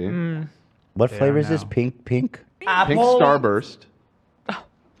are. Maybe. What They flavor are is this? now. Pink? Pink Starburst.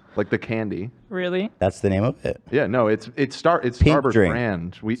 Like the candy. Really? That's the name of it. Yeah, no, it's Pink Starburst drink.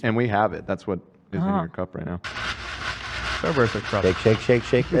 brand. We have it. That's what is in your cup right now. Starburst are tropical.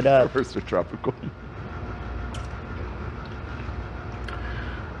 Shake it up. Starburst are tropical.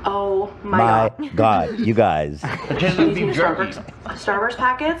 Oh my god. God, you guys. Starburst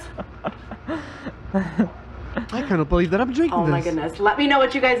packets. I cannot believe that I'm drinking Oh this. my goodness. Let me know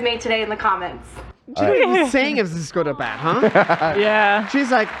what you guys made today in the comments. She's not even saying if this is good or bad, huh? Yeah.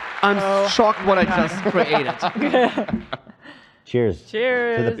 She's like, I'm shocked what I just created. Cheers.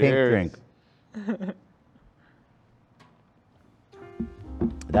 Cheers. To the pink drink.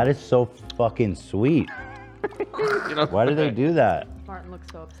 That is so fucking sweet. Why do they do that? Martin looks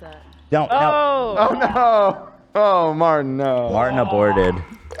so upset. Don't. No. Oh no! Oh, Martin, no. Martin aborted.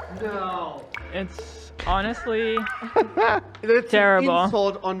 No. It's honestly It's terrible. an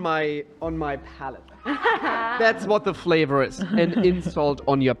insult on my palate. That's what the flavor is. An insult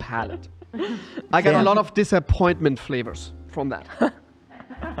on your palate. I got a lot of disappointment flavors from that.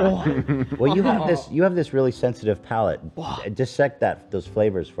 Well, you have this really sensitive palate. Dissect those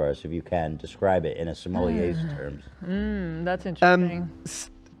flavors for us if you can. Describe it in a sommelier's terms. That's interesting.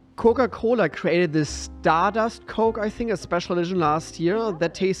 Coca-Cola created this Stardust Coke, I think, a special edition last year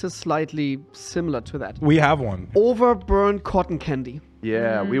that tastes slightly similar to that. We have one. Overburned cotton candy.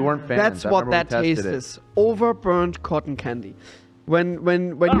 Yeah, we weren't fans. That's I what remember that we taste tested it. is. Overburned cotton candy. When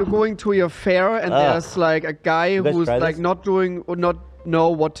you're going to your fair and there's like a guy guys who's try like this? not know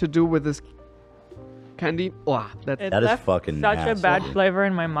what to do with this candy. Oh, It That is left fucking such a nasty. bad flavor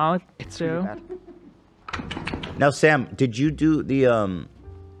in my mouth too. really bad. Now, Sam, did you do the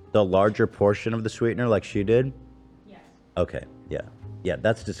larger portion of the sweetener like she did? Yes. Okay. Yeah.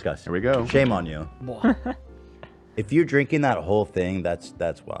 That's disgusting. Here we go. Shame on you. If you're drinking that whole thing, that's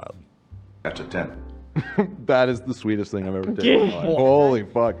wild. That's a 10. That is the sweetest thing I've ever tasted. Holy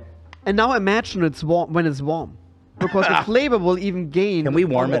fuck. And now imagine it's warm when it's warm. Because the flavor will even gain. Can we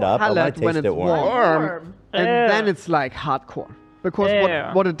warm it up? I want to when taste it's it warm. And then it's like hardcore.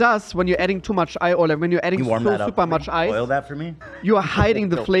 Because what it does when you're adding too much ice, or like when you're adding super much ice, boil that for me. You are hiding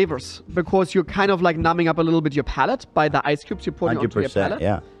the flavors because you're kind of like numbing up a little bit your palate by the ice cubes you put onto your palate.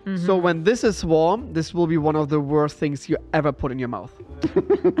 Yeah. So when this is warm, this will be one of the worst things you ever put in your mouth.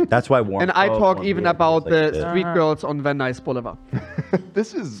 That's why warm. And I talk even about the street girls on Van Nuys Boulevard.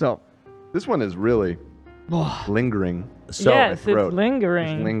 This one is really lingering. Yes, it's lingering.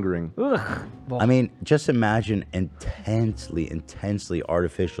 It's lingering. Ugh. I mean, just imagine intensely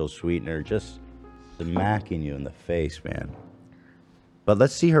artificial sweetener just smacking you in the face, man. But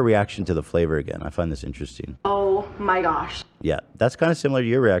let's see her reaction to the flavor again. I find this interesting. Oh my gosh. Yeah, that's kind of similar to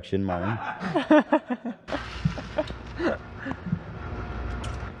your reaction, Martin.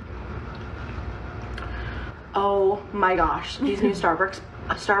 Oh my gosh. These new Starburst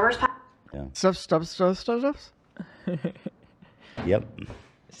Yeah. Stop. Yep.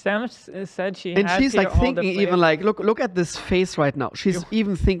 Sam said she And has she's here like all the thinking even flavors. like, look at this face right now. She's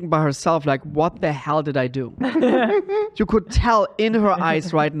even thinking by herself like, what the hell did I do? You could tell in her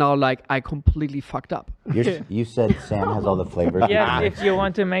eyes right now like, I completely fucked up. You said Sam has all the flavors. Yeah, if you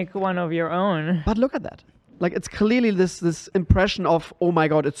want to make one of your own. But look at that. Like, it's clearly this impression of, oh my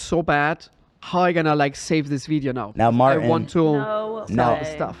god, it's so bad. How am I gonna like save this video now? Now, Martin. I want to No sell way. the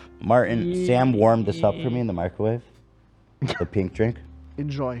stuff. Martin, Sam warmed this up for me in the microwave. The pink drink.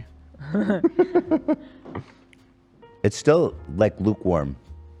 Enjoy. It's still like lukewarm,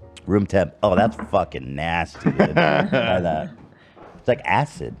 room temp. Oh, that's fucking nasty. Dude. Try that. It's like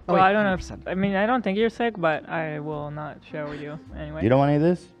acid. Well, I don't know. I mean, I don't think you're sick, but I will not share with you anyway. You don't want any of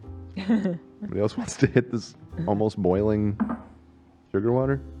this? Anybody else wants to hit this almost boiling sugar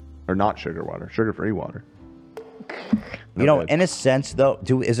water? Or not sugar water, sugar-free water. You know, in a sense, though,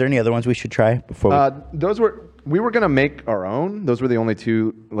 is there any other ones we should try before? We were gonna make our own. Those were the only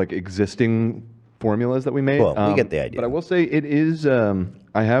two like existing formulas that we made. Cool, we get the idea. But I will say it is.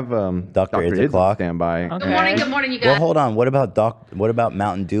 I have Dr. Id's Id's o'clock. on standby. Good morning, you guys. Well, hold on. What about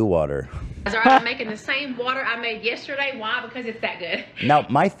Mountain Dew water? I'm making the same water I made yesterday. Why? Because it's that good. Now,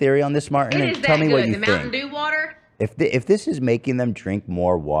 my theory on this, Martin, It and is tell that me what good. you The think. Mountain Dew water. If this is making them drink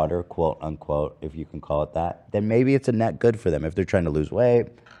more water, quote unquote, if you can call it that, then maybe it's a net good for them. If they're trying to lose weight,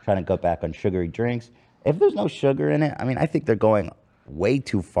 trying to cut back on sugary drinks. If there's no sugar in it, I mean, I think they're going way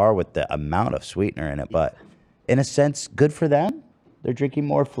too far with the amount of sweetener in it. But in a sense, good for them. They're drinking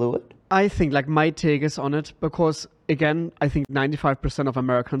more fluid. I think like my take is on it because again, I think 95% of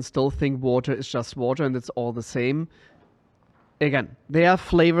Americans still think water is just water and it's all the same. Again, there are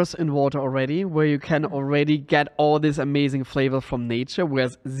flavors in water already where you can already get all this amazing flavor from nature,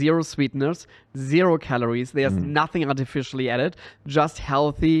 whereas 0 sweeteners, 0 calories, there's nothing artificially added, just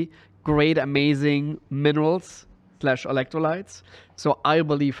healthy, great, amazing minerals / electrolytes. So I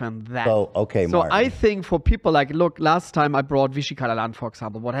believe in that. So, okay, So Martin. I think for people like, look, last time I brought Vichy Catalan, for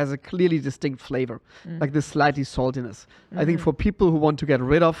example, what has a clearly distinct flavor, like this slightly saltiness. I think for people who want to get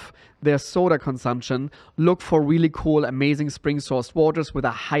rid of their soda consumption, look for really cool, amazing spring-sourced waters with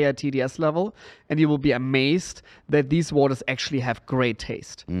a higher TDS level, and you will be amazed that these waters actually have great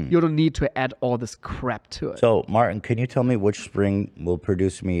taste. You don't need to add all this crap to it. So, Martin, can you tell me which spring will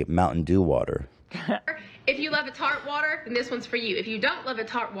produce me Mountain Dew water? If you love a tart water, then this one's for you. If you don't love a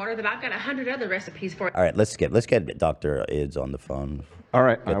tart water, then I've got 100 other recipes for it. All right, let's get Dr. Ids on the phone. All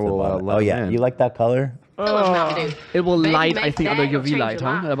right, Get I to the will bottom. let Oh him yeah, in. you like that color? It will Baby light, I makes think, that, under it'll UV change light, your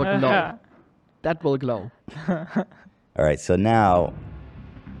huh? life. That will glow. That will glow. All right, so now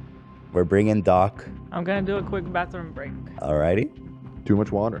we're bringing Doc. I'm gonna do a quick bathroom break. All righty. Too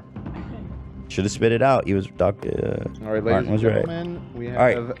much water. Should have spit it out. He was Doc. All right, ladies Martin and was right. gentlemen, we have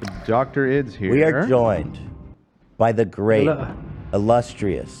All right. Dr. Id's here. We are joined by the great, Hello.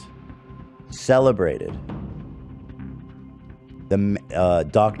 illustrious, celebrated, the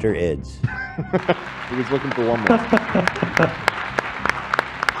Dr. Ids. He was looking for one more.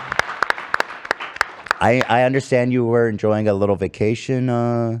 I understand you were enjoying a little vacation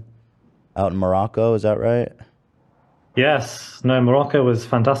out in Morocco. Is that right? Yes. No, Morocco was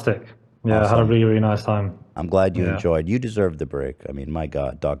fantastic. Yeah, I had a Awesome. really, really nice time. I'm glad you Yeah. enjoyed. You deserve the break. I mean, my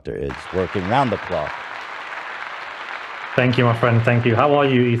God, Dr. Ids working round the clock. Thank you, my friend. Thank you. How are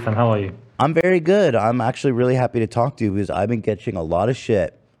you, Ethan? How are you? I'm very good. I'm actually really happy to talk to you because I've been catching a lot of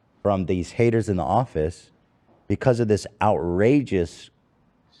shit from these haters in the office because of this outrageous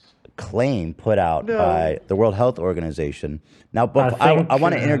claim put out by the World Health Organization. Now, but I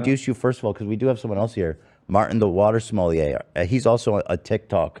want to introduce you first of all because we do have someone else here, Martin, the water sommelier. He's also a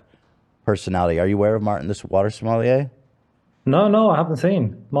TikTok personality. Are you aware of Martin, this water sommelier? No, I haven't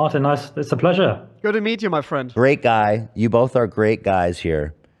seen. Martin, nice. It's a pleasure. Good to meet you, my friend. Great guy. You both are great guys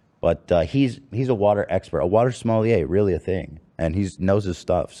here. But he's a water expert, a water sommelier, really a thing. And he knows his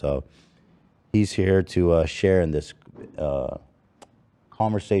stuff. So he's here to share in this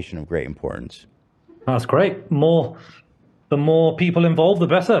conversation of great importance. That's great. The more people involved, the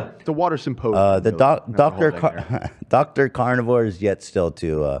better. The water symposium. Dr. Carnivore is yet still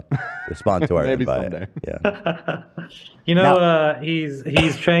to respond to our Maybe invite. someday. Yeah. You know,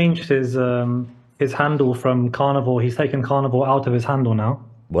 he's changed his handle from Carnivore. He's taken Carnivore out of his handle now.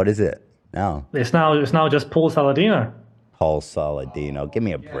 What is it now? It's now just Paul Saladino. Paul Saladino. Give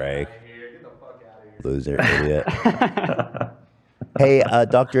me a break. Loser, idiot. Hey,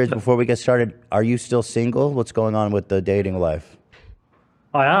 Dr. Idz, before we get started, are you still single? What's going on with the dating life?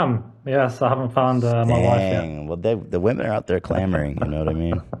 I am. Yes, I haven't found my wife yet. Dang. Well, the women are out there clamoring. You know what I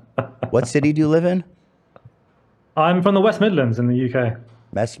mean? What city do you live in? I'm from the West Midlands in the UK.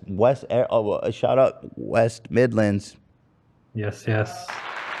 Shout out West Midlands. Yes.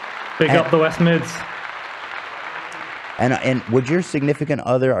 Big up the West Mids. And would your significant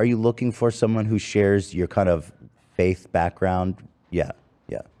other, are you looking for someone who shares your kind of faith background? Yeah.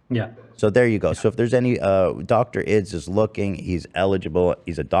 So there you go. So if there's any, Dr. Idz is looking, he's eligible,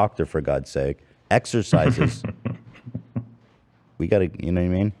 he's a doctor for God's sake, exercises. We got to, you know what I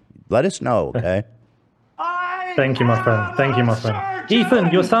mean? Let us know, okay? Thank you, my friend.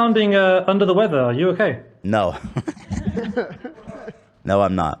 Ethan, you're sounding under the weather. Are you okay? No. No,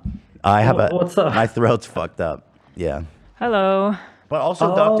 I'm not. What's up? My throat's fucked up. Yeah. Hello. But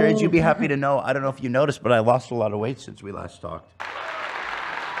also, Dr. Idz, you'd be happy to know, I don't know if you noticed, but I lost a lot of weight since we last talked.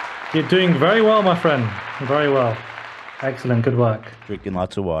 You're doing very well, my friend. Very well. Excellent. Good work. Drinking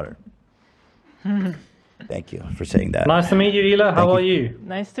lots of water. Thank you for saying that. Nice to meet you, Ela. How are you?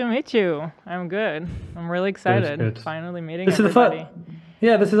 Nice to meet you. I'm good. I'm really excited. Good. Finally meeting This everybody.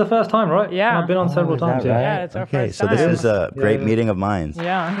 this is the first time, right? Yeah. I've been on several times. Right? Yeah, it's our first so time. this is a great meeting of minds.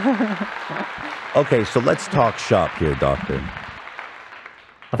 Yeah. Okay, so let's talk shop here, Doctor.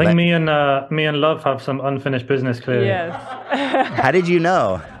 I think me and Love have some unfinished business clearly. Yes. How did you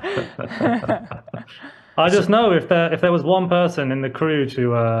know? I just know if there was one person in the crew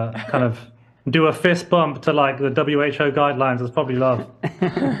to kind of do a fist bump to like the WHO guidelines, it's probably Love.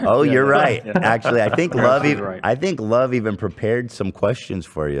 Oh, you're right. Yeah. Actually, I think You're Love. absolutely right. I think Love even prepared some questions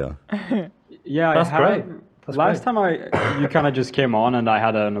for you. Yeah, That's great. Last time you kind of just came on and I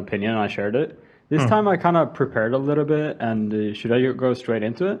had an opinion and I shared it. This time I kind of prepared a little bit, and should I go straight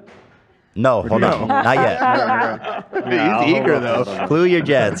into it? No, hold on, not yet. He's eager though. Clue your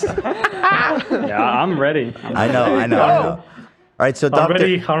jets. Yeah, I'm ready. I know. All right, so Doctor.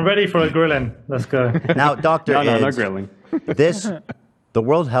 I'm ready for a grilling. Let's go. Now, Doctor. No grilling. The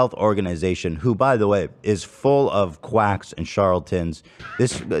World Health Organization, who, by the way, is full of quacks and charlatans.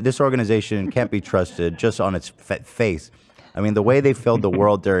 This organization can't be trusted just on its face. I mean, the way they filled the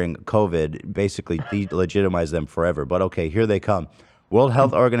world during COVID basically delegitimized them forever. But okay, here they come. World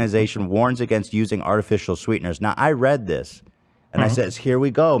Health Organization warns against using artificial sweeteners. Now, I read this, and I says, here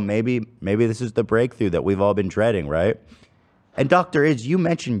we go. Maybe this is the breakthrough that we've all been dreading, right? And Dr. Idz, you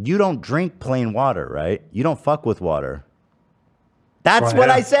mentioned you don't drink plain water, right? You don't fuck with water. That's what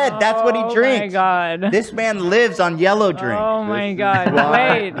I said. That's what he drinks. Oh my God. This man lives on yellow drink. Oh my God.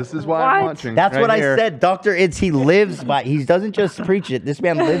 Wait. This is why I'm watching. That's right what here. I said. Dr. Idz, he lives by, he doesn't just preach it. This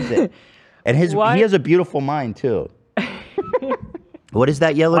man lives it. And he has a beautiful mind too. What is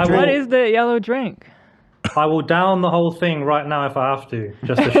that yellow drink? What is the yellow drink? I will down the whole thing right now if I have to,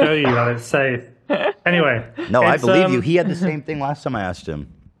 just to show you that it's safe. Anyway. No, I believe you. He had the same thing last time I asked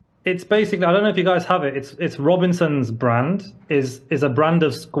him. It's basically, I don't know if you guys have it. It's Robinson's brand is a brand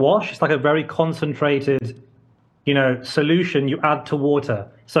of squash. It's like a very concentrated, solution you add to water.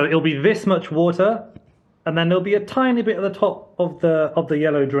 So it'll be this much water, and then there'll be a tiny bit at the top of the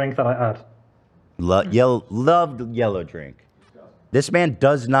yellow drink that I add. Loved yellow drink. This man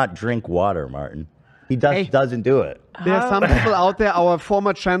does not drink water, Martin. He doesn't do it. There are some people out there. Our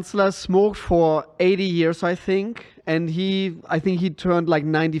former chancellor smoked for 80 years, I think. And I think he turned like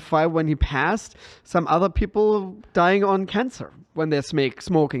 95 when he passed. Some other people dying on cancer when they're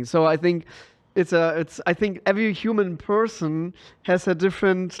smoking. So I think I think every human person has a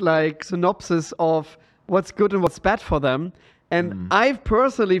different synopsis of what's good and what's bad for them. And I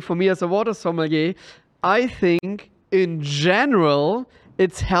personally, for me as a water sommelier, I think in general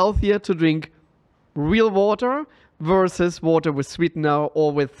it's healthier to drink real water versus water with sweetener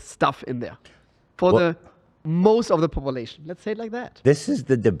or with stuff in there. most of the population. Let's say it like that. This is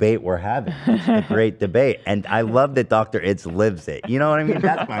the debate we're having. It's a great debate. And I love that Dr. Itz lives it. You know what I mean?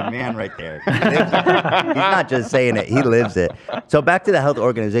 That's my man right there. He lives it. He's not just saying it, he lives it. So back to the health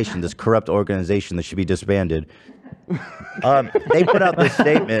organization, this corrupt organization that should be disbanded. They put out this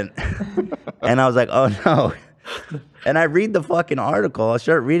statement, and I was like, oh no. And I read the fucking article. I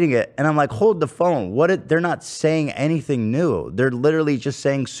start reading it, and I'm like, hold the phone. They're not saying anything new. They're literally just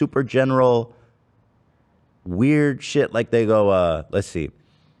saying super general weird shit. Like they go, let's see.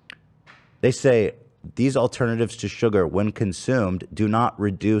 They say these alternatives to sugar, when consumed, do not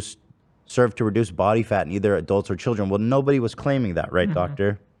serve to reduce body fat in either adults or children. Well, nobody was claiming that, right,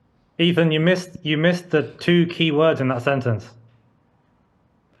 doctor? Ethan, you missed the two key words in that sentence.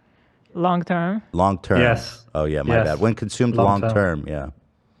 Long term. Long term. Yes. Oh yeah, my bad. When consumed long term, yeah.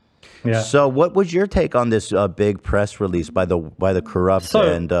 Yeah. So, what was your take on this big press release by the corrupt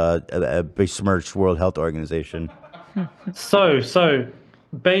and besmirched World Health Organization? So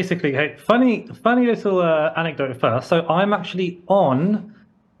basically, hey, funny little anecdote first. So I'm actually on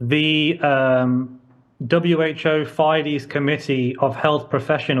the WHO FIDES Committee of Health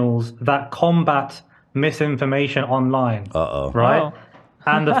Professionals that combat misinformation online. Right. Oh.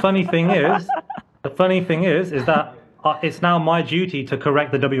 And the funny thing is that it's now my duty to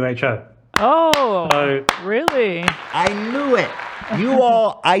correct the WHO. Oh, really? I knew it.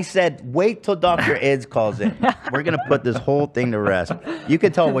 I said, wait till Dr. Ids calls in. We're going to put this whole thing to rest. You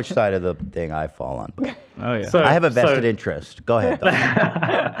can tell which side of the thing I fall on. Oh, yeah. I have a vested interest. Go ahead,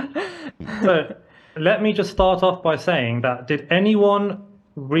 Doctor. So let me just start off by saying that did anyone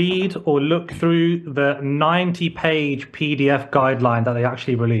read or look through the 90-page PDF guideline that they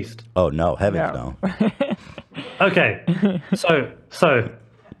actually released? Oh, no. Heavens, no. Okay. So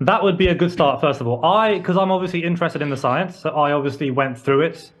that would be a good start, first of all. Because I'm obviously interested in the science, so I obviously went through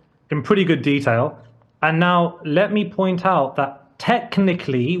it in pretty good detail. And now let me point out that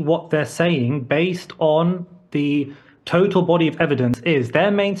technically what they're saying based on the total body of evidence is, their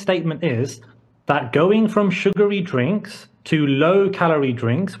main statement is that going from sugary drinks to low-calorie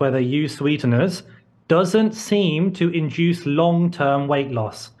drinks, where they use sweeteners, doesn't seem to induce long-term weight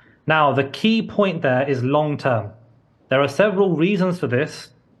loss. Now, the key point there is long-term. There are several reasons for this.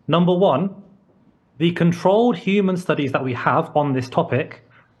 Number one, the controlled human studies that we have on this topic,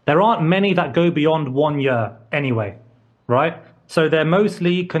 there aren't many that go beyond 1 year anyway, right? So they're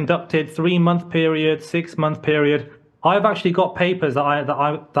mostly conducted 3-month period, 6-month period. I've actually got papers that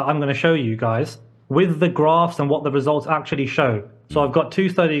I'm going to show you guys with the graphs and what the results actually show. So I've got 2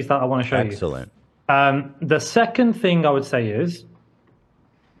 studies that I want to show you. Excellent. The second thing I would say is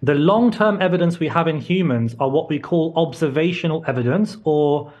the long-term evidence we have in humans are what we call observational evidence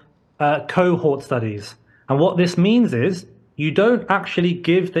or cohort studies. And what this means is you don't actually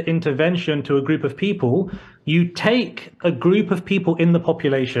give the intervention to a group of people. You take a group of people in the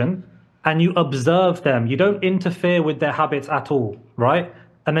population and you observe them. You don't interfere with their habits at all, right?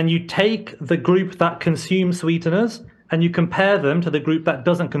 And then you take the group that consumes sweeteners and you compare them to the group that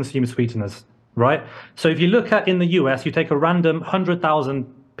doesn't consume sweeteners, right? So if you look at in the US, you take a random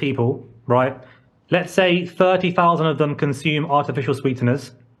 100,000 people, right? Let's say 30,000 of them consume artificial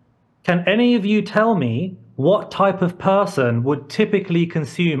sweeteners. Can any of you tell me what type of person would typically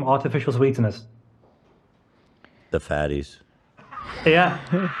consume artificial sweeteners? The fatties. Yeah.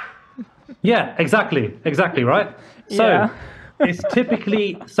 Yeah, exactly, right? So Yeah. it's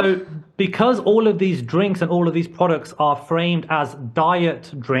typically, so because all of these drinks and all of these products are framed as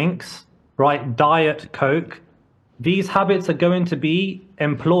diet drinks, right? Diet Coke, these habits are going to be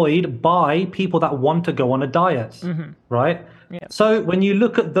employed by people that want to go on a diet, right? Yeah. So when you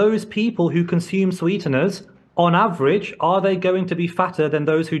look at those people who consume sweeteners, on average, are they going to be fatter than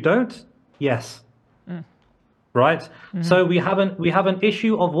those who don't? Yes. Right? So we have an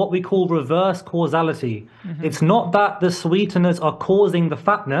issue of what we call reverse causality. It's not that the sweeteners are causing the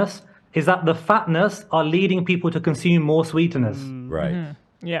fatness, is that the fatness are leading people to consume more sweeteners. Right.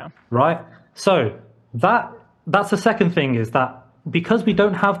 Yeah. Right? So that's the second thing, is that because we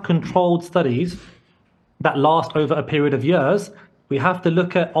don't have controlled studies that last over a period of years, we have to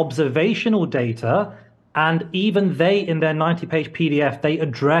look at observational data, and even they, in their 90-page PDF, they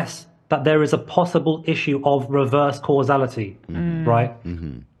address that there is a possible issue of reverse causality, right?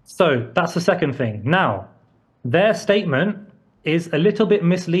 So that's the second thing. Now, their statement is a little bit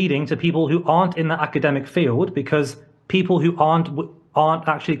misleading to people who aren't in the academic field, because people who aren't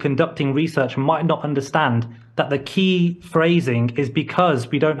actually conducting research might not understand that the key phrasing is because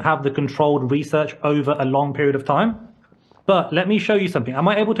we don't have the controlled research over a long period of time. But let me show you something. Am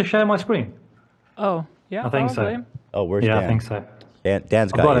I able to share my screen? Oh, yeah. I think probably. so. Oh, where's Yeah, Dan? I think so.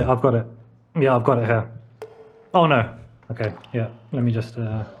 Dan's got it. I've got it. Yeah, I've got it here. Oh no. Okay. Yeah. Let me just.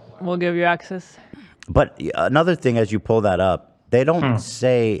 We'll give you access. But another thing, as you pull that up, they don't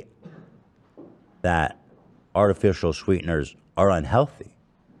say that artificial sweeteners are unhealthy.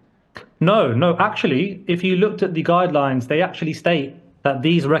 No. Actually, if you looked at the guidelines, they actually state that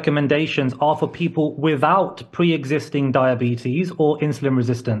these recommendations are for people without pre-existing diabetes or insulin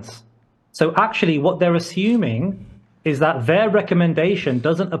resistance. So actually, what they're assuming is that their recommendation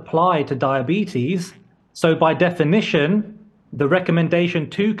doesn't apply to diabetes. So by definition, the recommendation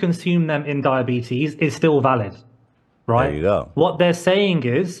to consume them in diabetes is still valid, right? There you go. What they're saying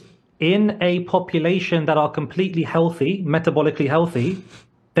is, in a population that are completely healthy, metabolically healthy,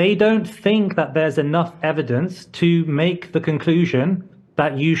 they don't think that there's enough evidence to make the conclusion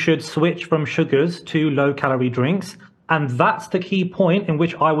that you should switch from sugars to low-calorie drinks. And that's the key point in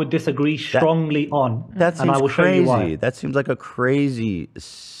which I would disagree strongly on. That and I seems will show you why. crazy. That seems like a crazy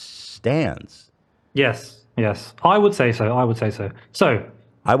stance. Yes. I would say so. So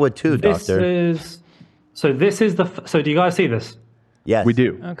I would too, doctor. So do you guys see this? Yes. We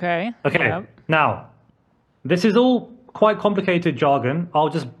do. Okay. Okay. Now, this is all quite complicated jargon. I'll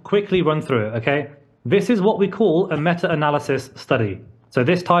just quickly run through it, okay? This is what we call a meta-analysis study. So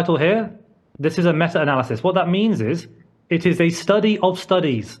this title here, this is a meta-analysis. What that means is it is a study of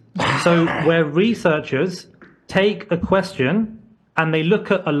studies. So where researchers take a question and they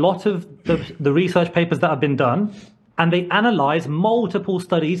look at a lot of the research papers that have been done, and they analyze multiple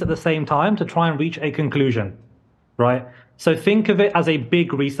studies at the same time to try and reach a conclusion, right? So think of it as a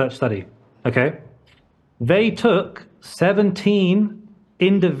big research study, okay? They took 17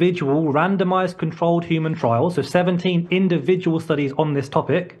 individual randomized controlled human trials, so 17 individual studies on this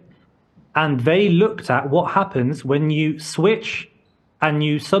topic, and they looked at what happens when you switch and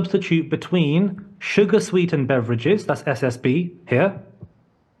you substitute between sugar-sweetened beverages, that's SSB here,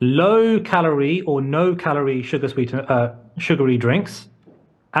 low-calorie or no-calorie sugary drinks,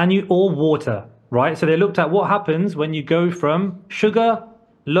 or water, right? So they looked at what happens when you go from sugar,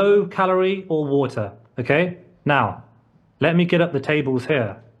 low-calorie, or water, okay? Now, let me get up the tables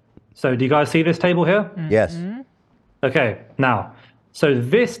here. So do you guys see this table here? Yes. Okay, now, so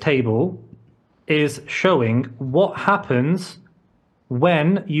this table is showing what happens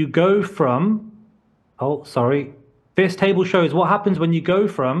when you go from, this table shows what happens when you go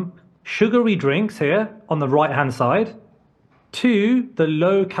from sugary drinks here on the right-hand side to the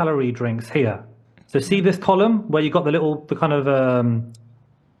low-calorie drinks here. So see this column where you got the kind of,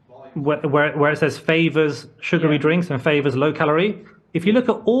 where it says favors sugary drinks and favors low-calorie? If you look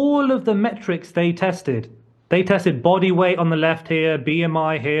at all of the metrics they tested body weight on the left here,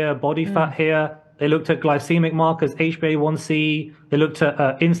 BMI here, body fat here. They looked at glycemic markers, HbA1c. They looked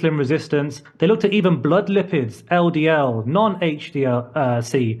at insulin resistance. They looked at even blood lipids, LDL,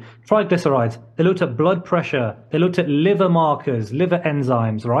 non-HDL-C, triglycerides. They looked at blood pressure. They looked at liver markers, liver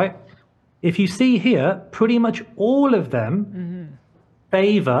enzymes, right? If you see here, pretty much all of them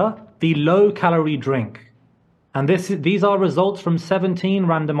favor the low-calorie drink. And these are results from 17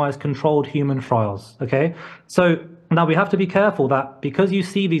 randomized controlled human trials, okay? So now we have to be careful that because you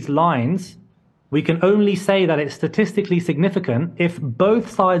see these lines, we can only say that it's statistically significant if both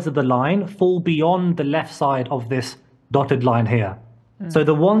sides of the line fall beyond the left side of this dotted line here. So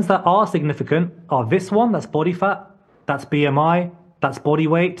the ones that are significant are this one, that's body fat, that's BMI, that's body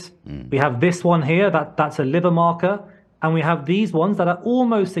weight. We have this one here, that's a liver marker. And we have these ones that are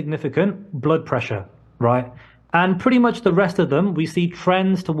almost significant, blood pressure, right? And pretty much the rest of them, we see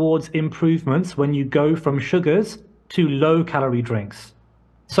trends towards improvements when you go from sugars to low-calorie drinks.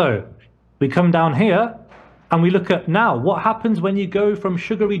 So we come down here and we look at now what happens when you go from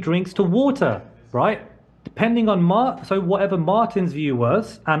sugary drinks to water, right? Depending on so whatever Martin's view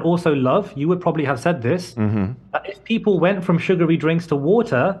was, and also Love, you would probably have said this, that if people went from sugary drinks to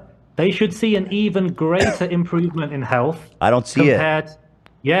water, they should see an even greater improvement in health. I don't see it.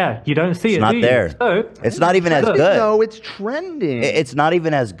 Yeah, you don't see It's it, not do you? there. So, it's not even as good. No, it's trending. It's not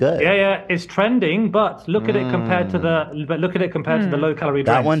even as good. Yeah, it's trending, but look at it compared to the low-calorie drinks.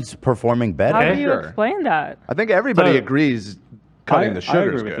 That one's performing better. How do you explain that? I think everybody agrees cutting the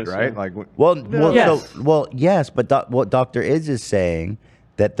sugar is agree with good, this, right? yeah. Like, yes, but what Dr. is saying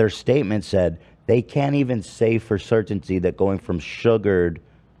that their statement said they can't even say for certainty that going from sugared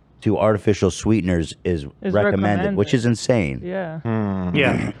to artificial sweeteners is recommended, which is insane. Yeah.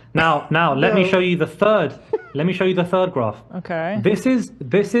 Yeah. Now let me show you the third. Let me show you the third graph. Okay. This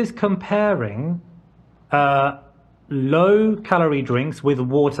is comparing low calorie drinks with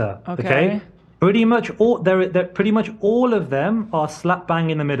water. Okay. Pretty much all of them are slap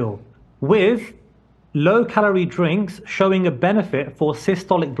bang in the middle, with low-calorie drinks showing a benefit for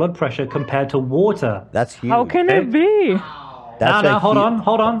systolic blood pressure compared to water. That's huge. How can it be? Now, hold on.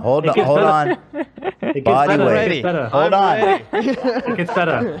 Hold on. It gets Body better. weight. It gets better. Hold on. It gets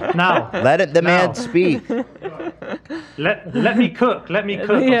better. Now. Let the man speak. Let me cook. Let me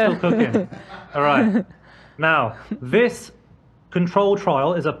cook. Yeah. I'm still cooking. All right. Now, this control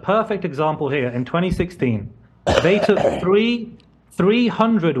trial is a perfect example here. In 2016, they took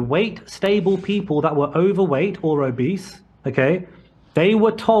 300 weight-stable people that were overweight or obese, okay? They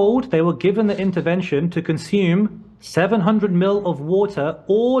were told, they were given the intervention to consume 700 ml of water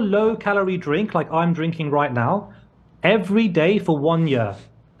or low-calorie drink, like I'm drinking right now, every day for 1 year,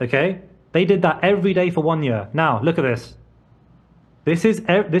 okay? They did that every day for 1 year. Now, look at this. This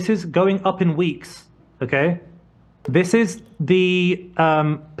is going up in weeks, okay? This is the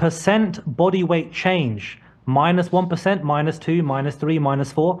percent body weight change. -1%, -2, -3,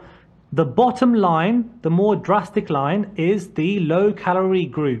 -4. The bottom line, the more drastic line, is the low-calorie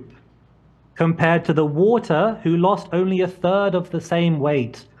group compared to the water, who lost only a third of the same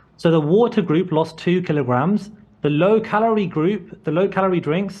weight. So the water group lost 2 kilograms. The low-calorie group, the low-calorie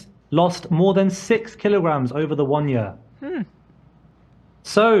drinks, lost more than 6 kilograms over the 1 year.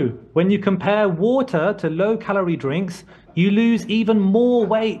 So when you compare water to low-calorie drinks, you lose even more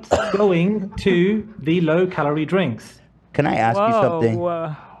weight going to the low-calorie drinks. Can I ask you something?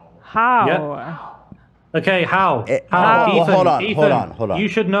 How? Yeah. Okay, how? How? Ethan, hold on, Ethan, hold on. You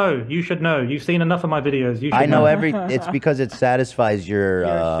should know. You should know. You've seen enough of my videos. You should I know it's because it satisfies your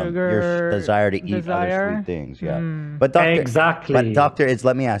desire to eat other sweet things. Yeah. But doctor, Exactly. But doctor,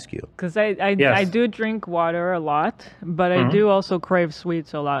 let me ask you. Because I do drink water a lot, but I do also crave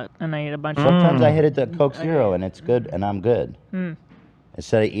sweets a lot, and I eat a bunch of Sometimes I hit it to Coke Zero and it's good, and I'm good.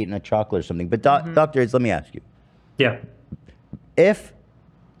 Instead of eating a chocolate or something. But doctor, let me ask you. Yeah. If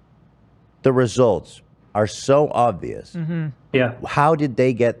the results are so obvious, yeah, how did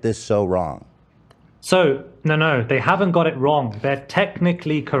they get this so wrong? So, no, they haven't got it wrong. They're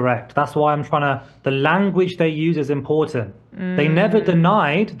technically correct. That's why I'm trying to, the language they use is important. They never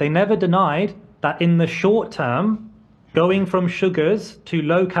denied that in the short term, going from sugars to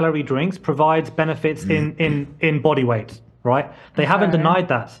low-calorie drinks provides benefits in body weight, right? They haven't denied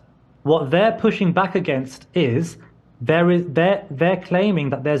that. What they're pushing back against is they're claiming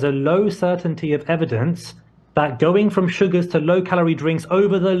that there's a low certainty of evidence that going from sugars to low-calorie drinks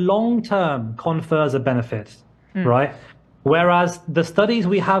over the long term confers a benefit, right? Whereas the studies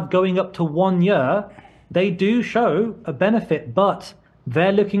we have going up to 1 year, they do show a benefit, but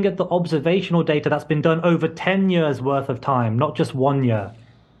they're looking at the observational data that's been done over 10 years worth of time, not just 1 year,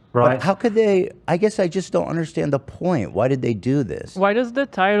 right? But how could they? I guess I just don't understand the point. Why did they do this? Why does the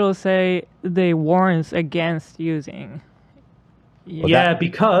title say they warns against using? Yeah,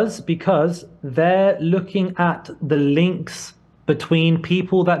 because they're looking at the links between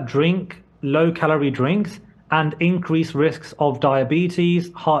people that drink low-calorie drinks and increased risks of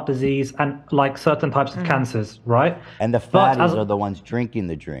diabetes, heart disease, and like certain types of cancers, right? And the fatties are the ones drinking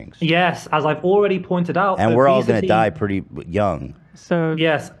the drinks. Yes, as I've already pointed out, And we're all going to die pretty young. So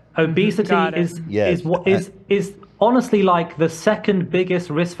yes, obesity is honestly like the second biggest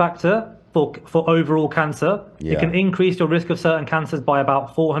risk factor for overall cancer. Yeah. It can increase your risk of certain cancers by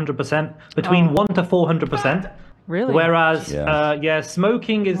about 400%, between 1 to 400%. Really? Whereas, Yeah.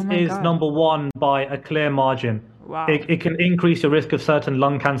 smoking is God. number one by a clear margin. Wow. It can increase your risk of certain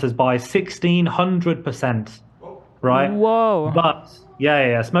lung cancers by 1,600%. Right? Whoa. But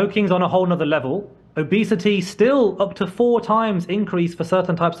smoking's on a whole nother level. Obesity still up to 4 times increase for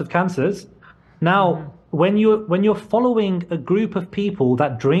certain types of cancers. Now, when you're following a group of people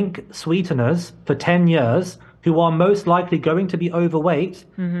that drink sweeteners for 10 years, who are most likely going to be overweight,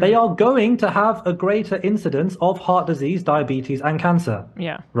 they are going to have a greater incidence of heart disease, diabetes, and cancer.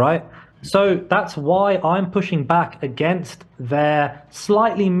 Yeah. Right? So that's why I'm pushing back against their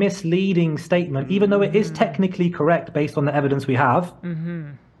slightly misleading statement, even though it is technically correct based on the evidence we have.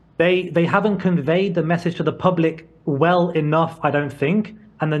 They haven't conveyed the message to the public well enough, I don't think.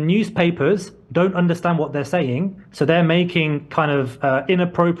 And the newspapers don't understand what they're saying, so they're making kind of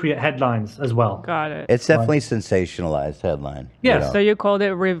inappropriate headlines as well. Got it. It's definitely sensationalized headline. Yeah. you know. So you called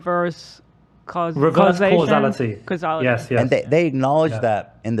it reverse Reverse causation? causality. Yes. And they acknowledge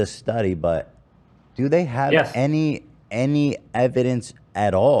that in the study, but do they have any evidence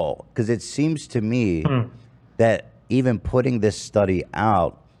at all? Because it seems to me that even putting this study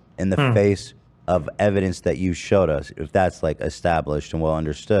out in the face of evidence that you showed us, if that's like established and well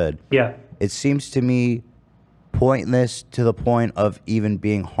understood, it seems to me pointless to the point of even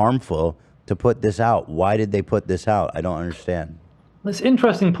being harmful to put this out. Why did they put this out? I don't understand. That's an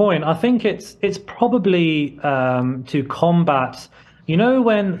interesting point. I think it's probably to combat,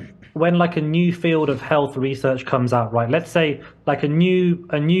 when like a new field of health research comes out, right? Let's say like a new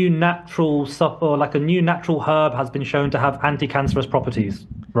natural or like a new natural herb has been shown to have anti-cancerous properties,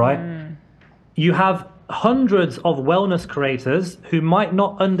 right? You have hundreds of wellness creators who might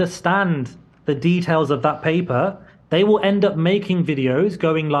not understand the details of that paper. They will end up making videos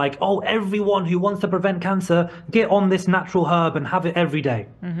going like, oh, everyone who wants to prevent cancer, get on this natural herb and have it every day,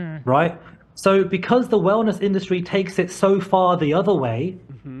 right? So because the wellness industry takes it so far the other way,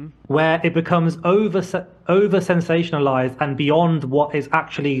 where it becomes over sensationalized and beyond what is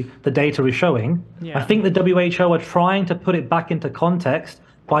actually the data is showing, I think the WHO are trying to put it back into context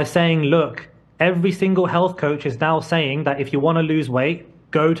by saying, look, every single health coach is now saying that if you want to lose weight,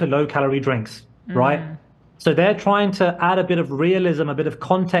 go to low-calorie drinks, right? So they're trying to add a bit of realism, a bit of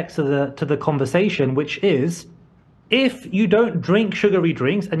context to the conversation, which is, if you don't drink sugary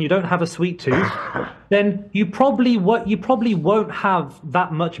drinks and you don't have a sweet tooth, then you probably won't have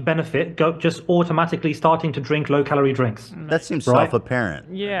that much benefit just automatically starting to drink low-calorie drinks. That seems right?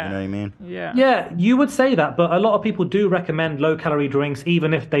 self-apparent. Yeah. You know what I mean? Yeah. Yeah, you would say that, but a lot of people do recommend low-calorie drinks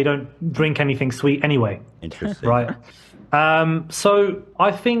even if they don't drink anything sweet anyway. Interesting. Right. So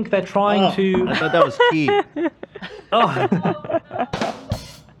I think they're trying to. I thought that was key.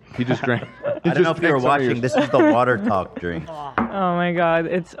 He just drank. I don't know if you were watching. This is the water talk drink. Oh my god,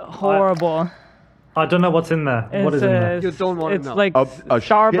 it's horrible. I don't know what's in there. What is in there? You don't want to It's know. like A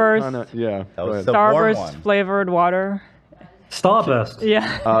Starburst, yeah. That was go the warm Starburst one. flavored water. Starburst.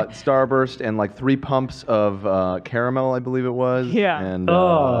 Yeah. Starburst and like 3 pumps of caramel, I believe it was. Yeah.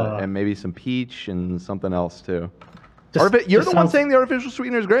 And maybe some peach and something else too. You're just the one saying the artificial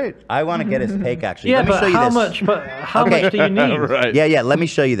sweetener is great. I want to get his take actually. Yeah, Let me but show you how this. much? But how much do you need? Right. Yeah. Let me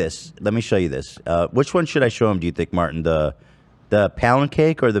show you this. Which one should I show him? Do you think, Martin? The pound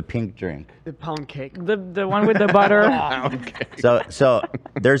cake or the pink drink? The pound cake. The one with the butter. So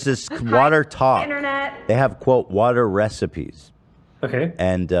there's this water talk. Internet. They have quote water recipes. Okay.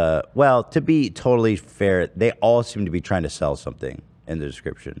 And well, to be totally fair, they all seem to be trying to sell something in the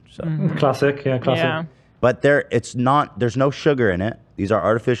description. So Classic. Yeah, classic. Yeah. but there's no sugar in it. These are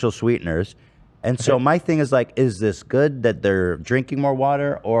artificial sweeteners. And so my thing is like, is this good that they're drinking more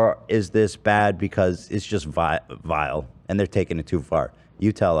water, or is this bad because it's just vile and they're taking it too far?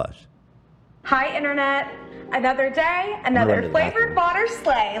 You tell us. Hi, Internet. Another day, another flavored water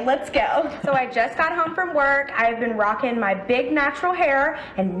sleigh. Let's go. So I just got home from work. I've been rocking my big natural hair,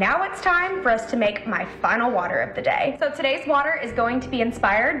 and now it's time for us to make my final water of the day. So today's water is going to be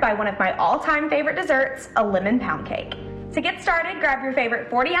inspired by one of my all-time favorite desserts, a lemon pound cake. To get started, grab your favorite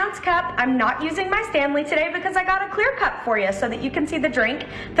 40-ounce cup. I'm not using my Stanley today because I got a clear cup for you so that you can see the drink.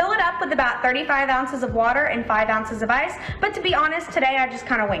 Fill it up with about 35 ounces of water and 5 ounces of ice. But to be honest, today I just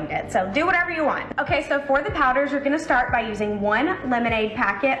kind of winged it. So do whatever you want. Okay, so for the powders, you're going to start by using 1 lemonade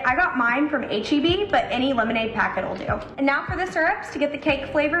packet. I got mine from H-E-B, but any lemonade packet will do. And now for the syrups, to get the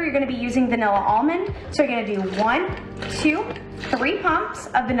cake flavor, you're going to be using vanilla almond. So you're going to do 1, 2, 3 pumps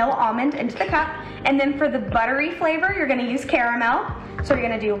of vanilla almond into the cup. And then for the buttery flavor, you're going to use caramel. So you're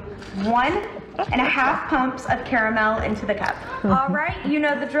going to do 1.5 pumps of caramel into the cup. All right, you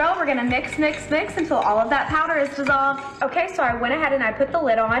know the drill. We're going to mix until all of that powder is dissolved. Okay, so I went ahead and I put the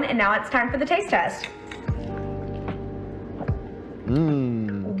lid on, and now it's time for the taste test.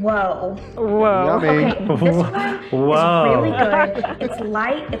 Whoa. Whoa. Okay, this one is really good. It's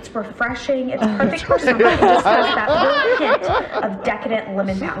light, it's refreshing, it's perfect for summer. It just has that little hint of decadent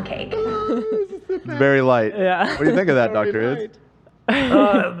lemon pound cake. Very light. Yeah. What do you think of that, Dr.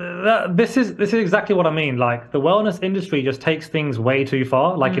 Ids? This is exactly what I mean. Like the wellness industry just takes things way too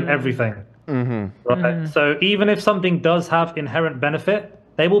far, like in everything. Right? So even if something does have inherent benefit,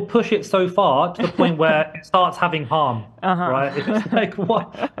 they will push it so far to the point where it starts having harm. Right? It's like,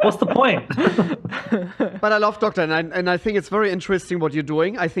 what's the point? But I love Doctor, and I think it's very interesting what you're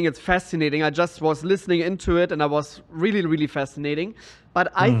doing. I think it's fascinating. I just was listening into it, and I was really, really fascinating. But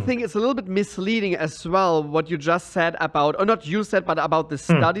I think it's a little bit misleading as well, what you just said about, or not you said, but about the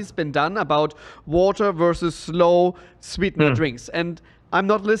studies been done about water versus slow sweetener drinks. And I'm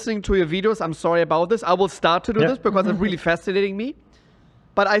not listening to your videos. I'm sorry about this. I will start to do this because it's really fascinating me.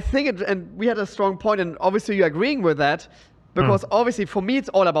 But I think, and we had a strong point, and obviously you're agreeing with that, because obviously for me it's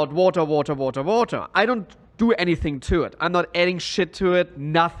all about water, water, water, water. I don't do anything to it. I'm not adding shit to it,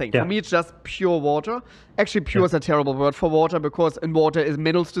 nothing. For me it's just pure water. Actually, pure is a terrible word for water, because in water is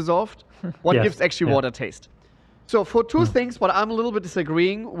minerals dissolved. What gives actually water taste? So for two things, what I'm a little bit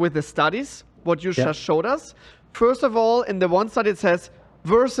disagreeing with the studies, what you just showed us. First of all, in the one study it says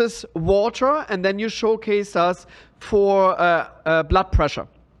versus water, and then you showcased us for blood pressure.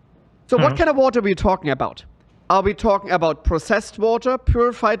 So what kind of water are we talking about? Are we talking about processed water,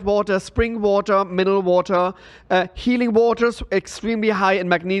 purified water, spring water, mineral water, healing waters, extremely high in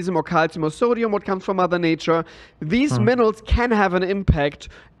magnesium or calcium or sodium, what comes from Mother Nature? These minerals can have an impact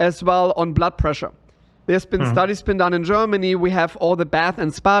as well on blood pressure. There's been studies been done in Germany. We have all the bath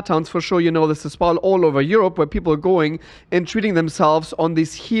and spa towns, for sure you know this as well, all over Europe, where people are going and treating themselves on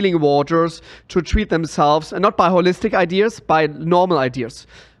these healing waters to treat themselves, and not by holistic ideas, by normal ideas.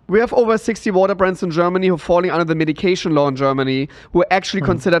 We have over 60 water brands in Germany who are falling under the medication law in Germany, who are actually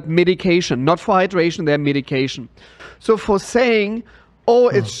considered medication, not for hydration, they're medication. So for saying, oh,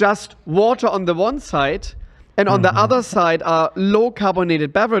 it's just water on the one side, and on the other side are low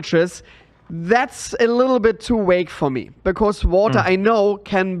carbonated beverages, that's a little bit too vague for me. Because water, I know,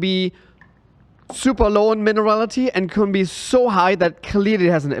 can be super low in minerality and can be so high that clearly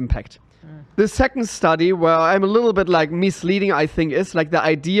it has an impact. The second study, where I'm a little bit like misleading, I think, is like the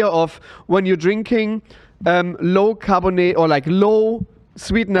idea of when you're drinking low carbonate or like low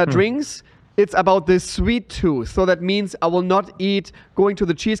sweetener drinks, it's about the sweet tooth. So that means I will not eat going to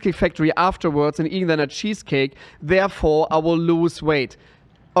the Cheesecake Factory afterwards and eating then a cheesecake. Therefore, I will lose weight.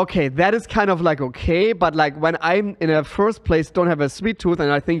 Okay, that is kind of like okay, but like when I'm in a first place don't have a sweet tooth,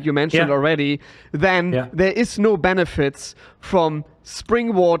 and I think you mentioned already, then there is no benefits from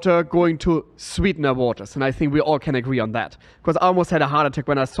spring water going to sweetener waters. And I think we all can agree on that. Because I almost had a heart attack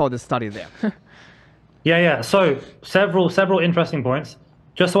when I saw this study there. Yeah. So several interesting points.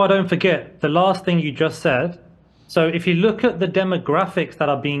 Just so I don't forget, the last thing you just said. So if you look at the demographics that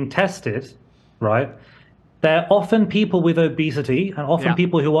are being tested, right? They're often people with obesity and often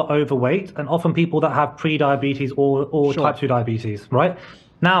people who are overweight and often people that have pre-diabetes or type 2 diabetes, right?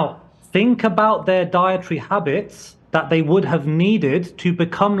 Now, think about their dietary habits that they would have needed to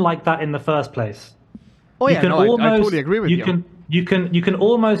become like that in the first place. Oh yeah, I totally agree with you. You can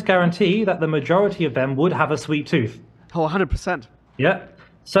almost guarantee that the majority of them would have a sweet tooth. Oh, 100%. Yeah.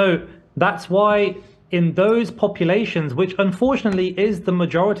 So that's why in those populations, which unfortunately is the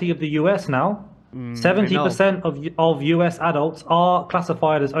majority of the US now, 70% of US adults are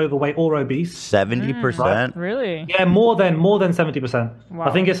classified as overweight or obese. 70%? Really? Yeah, more than 70%. Wow.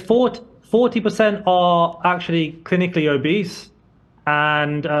 I think it's 40% are actually clinically obese,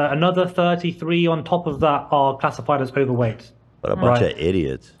 and another 33 on top of that are classified as overweight. What a bunch of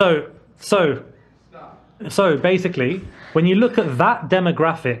idiots. So basically, when you look at that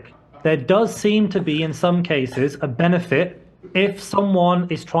demographic, there does seem to be in some cases a benefit if someone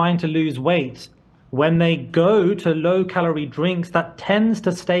is trying to lose weight. When they go to low-calorie drinks, that tends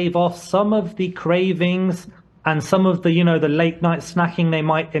to stave off some of the cravings and some of the, the late-night snacking they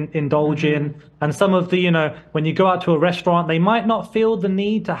might indulge in, and some of the, when you go out to a restaurant, they might not feel the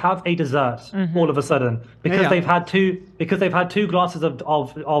need to have a dessert all of a sudden because they've had two glasses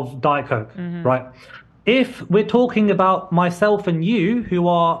of Diet Coke, right? If we're talking about myself and you, who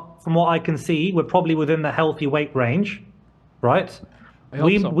are, from what I can see, we're probably within the healthy weight range, right?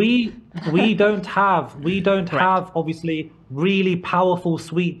 We don't have obviously really powerful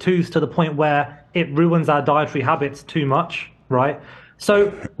sweet tooths to the point where it ruins our dietary habits too much, right?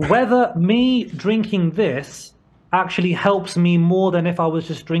 So whether me drinking this actually helps me more than if I was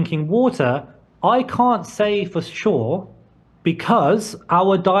just drinking water, I can't say for sure, because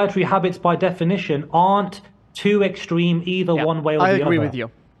our dietary habits by definition aren't too extreme either one way or the other. I agree with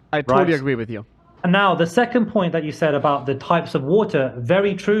you. I totally agree with you. And now, the second point that you said about the types of water,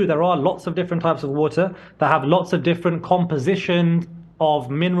 very true. There are lots of different types of water that have lots of different compositions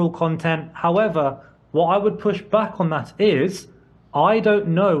of mineral content. However, what I would push back on that is, I don't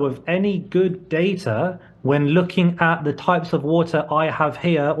know of any good data when looking at the types of water I have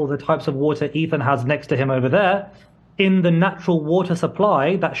here or the types of water Ethan has next to him over there in the natural water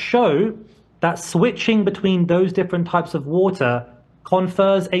supply that show that switching between those different types of water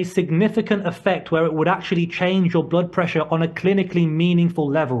confers a significant effect where it would actually change your blood pressure on a clinically meaningful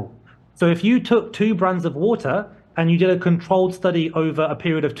level. So if you took 2 brands of water and you did a controlled study over a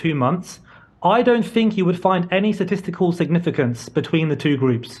period of 2 months, I don't think you would find any statistical significance between the 2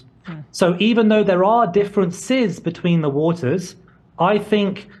 groups. So even though there are differences between the waters, I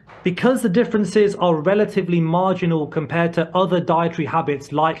think because the differences are relatively marginal compared to other dietary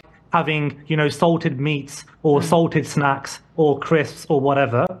habits like having, salted meats or salted snacks or crisps or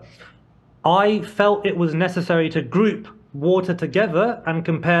whatever, I felt it was necessary to group water together and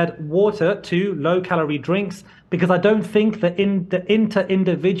compared water to low-calorie drinks because I don't think that the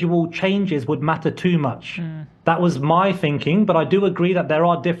inter-individual changes would matter too much. That was my thinking, but I do agree that there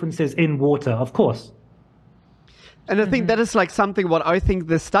are differences in water, of course. And I think that is like something what I think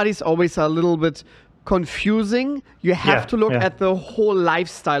the studies always are a little bit confusing. You have to look at the whole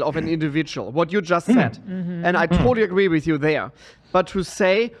lifestyle of an individual, what you just said. And I totally agree with you there. But to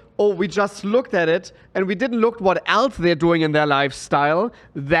say, oh, we just looked at it and we didn't look what else they're doing in their lifestyle,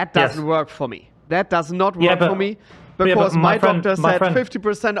 that doesn't work for me. That does not work for me because my doctor said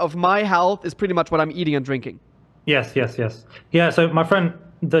 50% of my health is pretty much what I'm eating and drinking. Yes. Yeah, so my friend,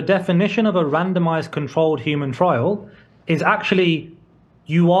 the definition of a randomized controlled human trial is actually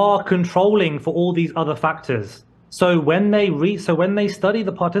you are controlling for all these other factors. So when they study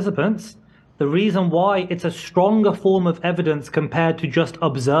the participants, the reason why it's a stronger form of evidence compared to just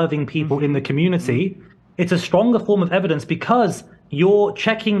observing people in the community, it's a stronger form of evidence because you're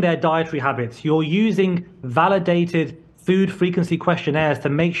checking their dietary habits. You're using validated food frequency questionnaires to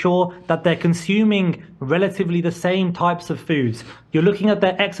make sure that they're consuming relatively the same types of foods. You're looking at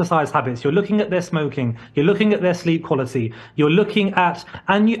their exercise habits. You're looking at their smoking. You're looking at their sleep quality. You're looking at,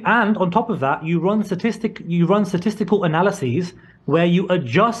 and on top of that, you run statistical analyses where you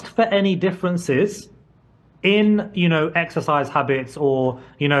adjust for any differences in, exercise habits or,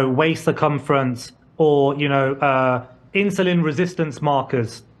 waist circumference or, insulin resistance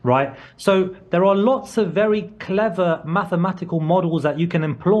markers. Right. So there are lots of very clever mathematical models that you can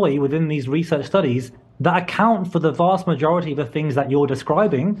employ within these research studies that account for the vast majority of the things that you're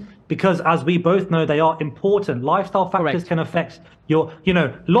describing, because as we both know, they are important. Lifestyle factors can affect your,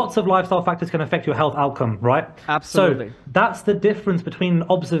 lots of lifestyle factors can affect your health outcome, right? Absolutely. So that's the difference between an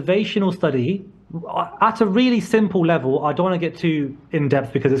observational study at a really simple level. I don't want to get too in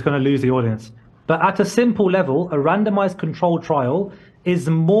depth because it's going to lose the audience. But at a simple level, a randomized controlled trial is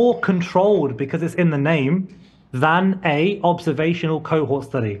more controlled because it's in the name than a observational cohort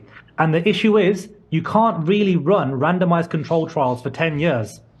study. And the issue is you can't really run randomized controlled trials for 10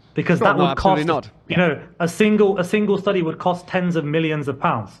 years because that would cost, a single study would cost tens of millions of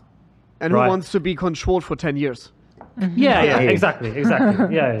pounds. And who wants to be controlled for 10 years? Yeah, exactly.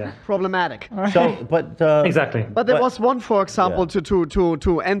 Yeah. Problematic. Exactly. But there was one, for example,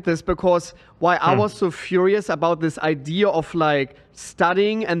 to end this, because why I was so furious about this idea of like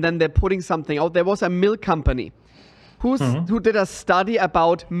studying and then they're putting something out. There was a milk company who did a study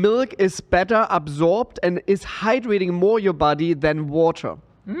about milk is better absorbed and is hydrating more your body than water.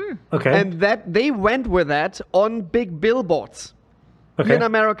 Okay. And that they went with that on big billboards in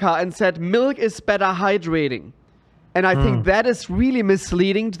America and said milk is better hydrating. And I think that is really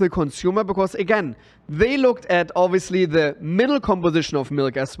misleading to the consumer because, again, they looked at, obviously, the mineral composition of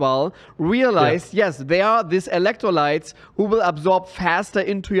milk as well, realized, yes, there are these electrolytes who will absorb faster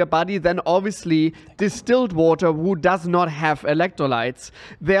into your body than, obviously, distilled water who does not have electrolytes.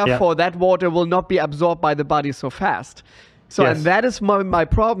 Therefore, that water will not be absorbed by the body so fast. So, and that is my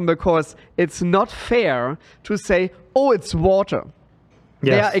problem, because it's not fair to say, oh, it's water.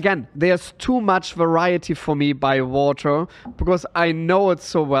 Again, there's too much variety for me by water because I know it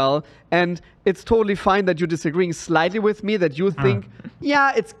so well. And it's totally fine that you're disagreeing slightly with me, that you think,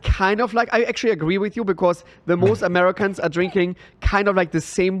 yeah, it's kind of like, I actually agree with you because the most Americans are drinking kind of like the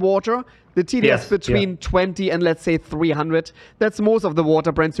same water. The TDS between 20 and let's say 300. That's most of the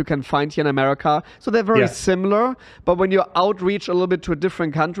water brands you can find here in America. So they're very similar. But when you outreach a little bit to a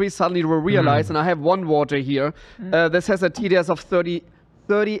different country, suddenly you will realize, and I have one water here, this has a TDS of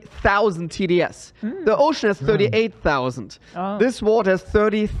 30,000 TDS. The ocean has 38,000. This water has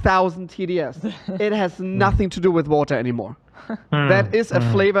 30,000 TDS. It has nothing to do with water anymore. That is a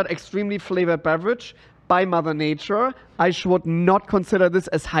extremely flavored beverage by Mother Nature. I should not consider this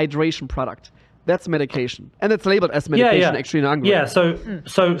as hydration product. That's medication. And it's labeled as medication actually in Hungary. Yeah, so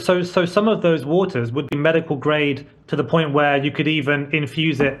some of those waters would be medical grade to the point where you could even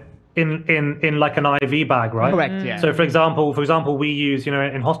infuse it in like an IV bag, right? Correct, yeah. So for example, we use,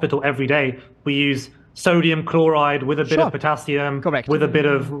 in hospital every day, we use sodium chloride with a bit of potassium, with a bit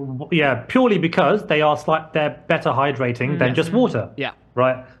of, purely because they're better hydrating than just water. Yeah.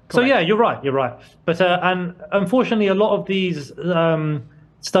 Right. Correct. So yeah, you're right. But, and unfortunately a lot of these,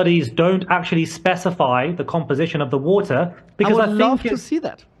 studies don't actually specify the composition of the water because I would love to see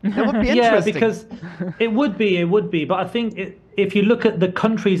that. That would be interesting. Yeah, because it would be. But I think if you look at the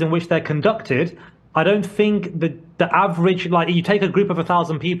countries in which they're conducted, I don't think the average, like you take a group of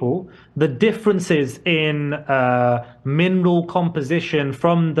 1,000 people, the differences in mineral composition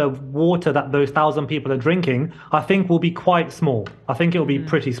from the water that those 1,000 people are drinking, I think will be quite small. I think it will be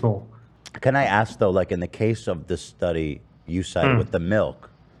pretty small. Can I ask though, like in the case of this study you cited with the milk,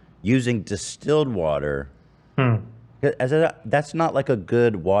 using distilled water, that's not like a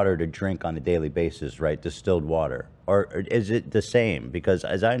good water to drink on a daily basis, right? Distilled water. Or is it the same? Because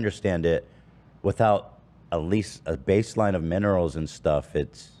as I understand it, without at least a baseline of minerals and stuff,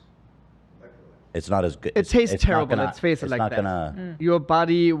 it's not as good. It tastes it's not terrible. gonna- Let's face it it's like not that. gonna. Your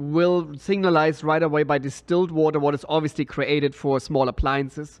body will signalize right away by distilled water what is obviously created for small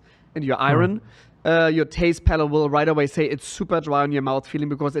appliances and your iron. Your taste palate will right away say it's super dry on your mouth feeling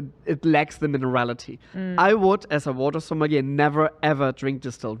because it lacks the minerality. I would, as a water sommelier, never ever drink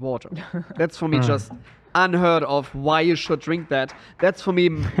distilled water. That's for me just unheard of why you should drink that. That's for me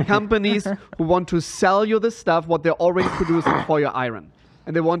companies who want to sell you this stuff, what they're already producing for your iron.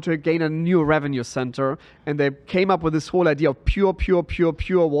 And they want to gain a new revenue center. And they came up with this whole idea of pure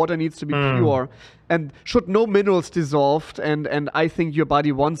water needs to be pure. And should no minerals dissolved. And I think your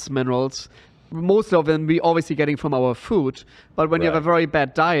body wants minerals. Most of them we obviously getting from our food. But when you have a very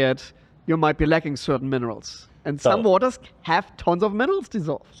bad diet, you might be lacking certain minerals. And some waters have tons of minerals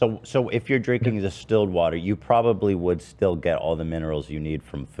dissolved. So if you're drinking distilled water, you probably would still get all the minerals you need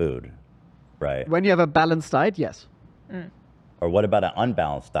from food, right? When you have a balanced diet, yes. Or what about an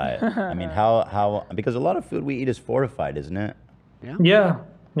unbalanced diet? I mean, how because a lot of food we eat is fortified, isn't it? Yeah.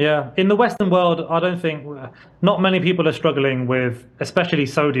 In the Western world, I don't think not many people are struggling with, especially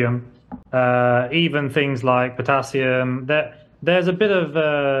sodium, even things like potassium. There's a bit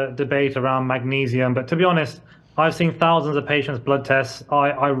of debate around magnesium, but to be honest, I've seen thousands of patients' blood tests.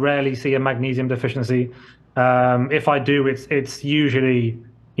 I rarely see a magnesium deficiency. If I do, it's usually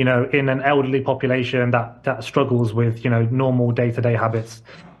in an elderly population that struggles with normal day-to-day habits.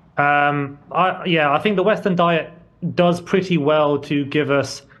 I think the Western diet does pretty well to give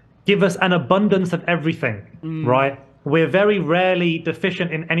us an abundance of everything, right? We're very rarely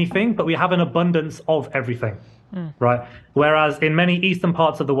deficient in anything, but we have an abundance of everything, right? Whereas in many eastern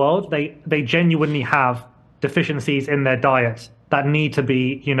parts of the world, they genuinely have deficiencies in their diet that need to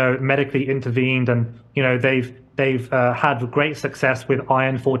be medically intervened, and they've had great success with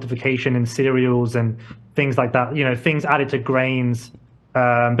iron fortification in cereals and things like that. Things added to grains.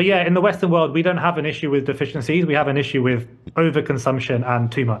 But yeah, in the Western world, we don't have an issue with deficiencies. We have an issue with overconsumption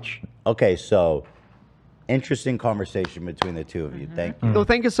and too much. Okay, so interesting conversation between the two of you. Thank you. No,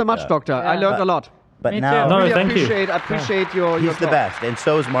 thank you so much, Doctor. I learned a lot. But Me now, too. No, Really thank you. appreciate your he's the talk. best, and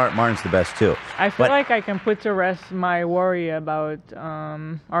so is Martin's the best too. I feel But- like I can put to rest my worry about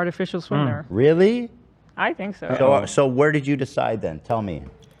artificial sweetener. Really? I think so. So where did you decide then? Tell me.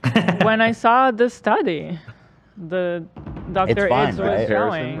 When I saw the study, the Dr. fine, Ids right? was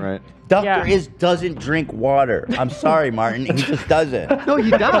showing. Right. Dr. Is doesn't drink water. I'm sorry, Martin. He just doesn't. No, he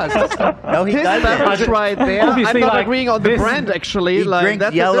does. No, he His doesn't. beverage right there. I'm Obviously, not like, agreeing on the this- brand actually. He Like drinks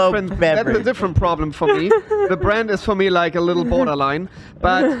that's yellow a different beverage. That's a different problem for me. The brand is for me like a little borderline.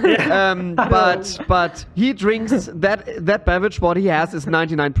 But he drinks that beverage. What he has is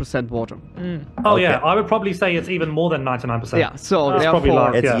 99% water. Oh yeah, I would probably say it's even more than 99%. Yeah, so it's probably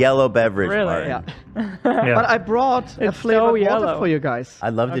therefore- like It's yellow beverage, Really? Martin. Yeah. But I brought a It's flavored so water yellow. for you guys.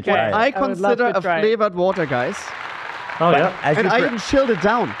 I'd love to Okay. try it. I would love consider to a try it. flavored water, guys. Oh yeah. As And you I per- even chilled it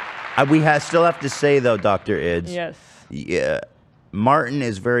down. we still have to say though, Dr. Ids. Yes. Yeah, Martin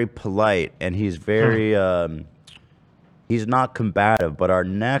is very polite and he's very he's not combative. But our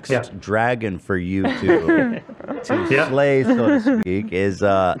next dragon for you to slay, so to speak, is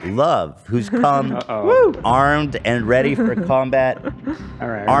Love, who's come armed and ready for combat,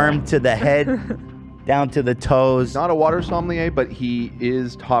 armed to the head, down to the toes. Not a water sommelier, but he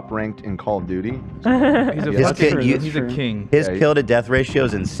is top ranked in Call of Duty. He's a His veteran. kid- He's a king. His kill to death ratio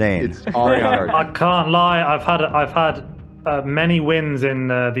is insane. It's on I can't lie. I've had many wins in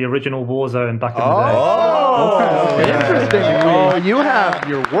the original Warzone back in the day. Oh, interesting. Oh, you have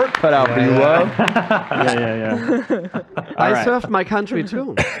your work cut out for you, Love. I served my country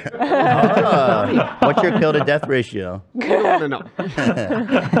too. What's your kill to death ratio? No.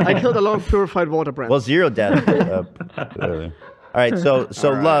 I killed a lot of purified water brands. Well, 0 death. All right, so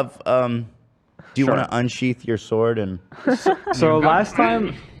Love, do you want to unsheath your sword and? So last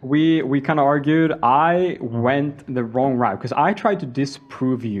time we kind of argued, I went the wrong route because I tried to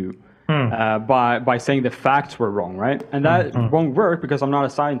disprove you by saying the facts were wrong, right? And that won't work because I'm not a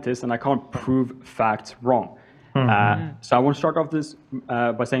scientist and I can't prove facts wrong. So I want to start off this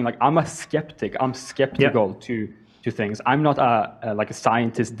by saying like I'm a skeptic. I'm skeptical to things. I'm not a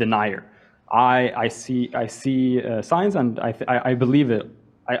scientist denier. I see science and I believe it.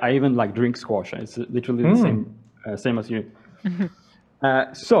 I even like drink squash. It's literally the same as you.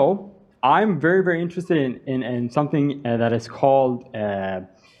 So I'm very, very interested in something that is called,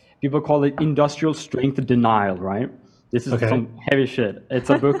 people call it industrial strength denial, right? This is some heavy shit. It's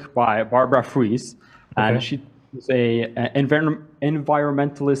a book by Barbara Fries, and she is an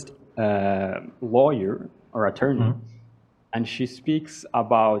environmentalist lawyer or attorney. and she speaks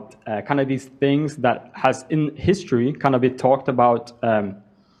about kind of these things that has in history kind of been talked about, kind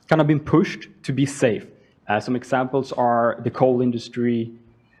of been pushed to be safe. Some examples are the coal industry,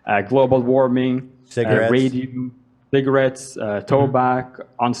 global warming, Cigarettes. radium, cigarettes, tobacco,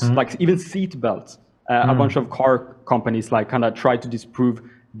 like even seat belts. A bunch of car companies like kind of try to disprove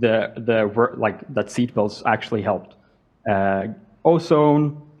like that seat belts actually helped.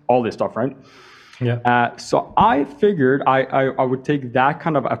 Ozone, all this stuff, right? Yeah. So I figured I would take that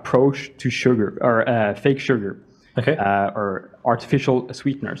kind of approach to sugar or fake sugar, or artificial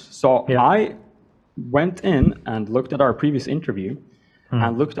sweeteners. So I went in and looked at our previous interview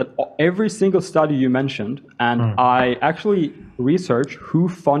and looked at every single study you mentioned, and I actually researched who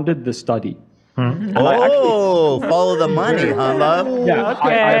funded the study. And follow the money, huh, love? Yeah,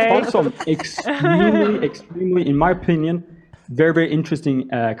 I found some extremely, in my opinion, very interesting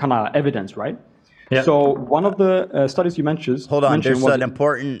kind of evidence, right? Yeah. So one of the studies you mentioned. Hold on, there's an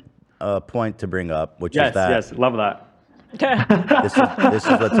important point to bring up, which is that. Yes, love that. This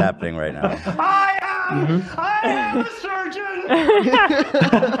is what's happening right now. I am a surgeon.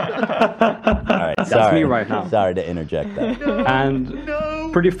 All right, That's me right now. Sorry to interject that. And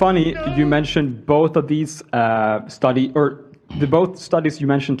pretty funny, you mentioned both of these both studies you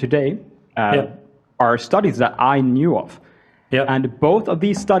mentioned today are studies that I knew of. Yeah. And both of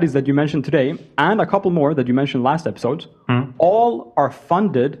these studies that you mentioned today, and a couple more that you mentioned last episode, all are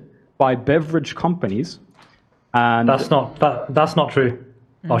funded by beverage companies. And that's not true.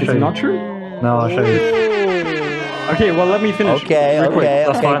 I'll show you. Not true? No, I'll show you. Okay, well, let me finish. Okay.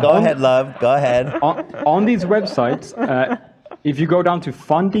 Go ahead, love. Go ahead. On these websites, if you go down to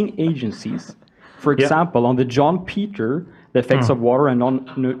funding agencies, for example, on the John Peter, the effects of water and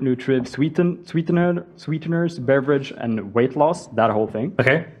non-nutritive sweeteners, beverage, and weight loss, that whole thing.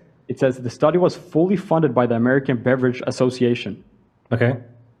 Okay. It says the study was fully funded by the American Beverage Association. Okay.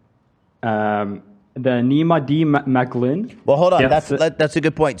 The Nima D. McGlynn. Well, hold on. That's a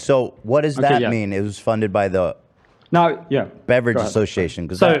good point. So what does that mean? It was funded by the Beverage Association.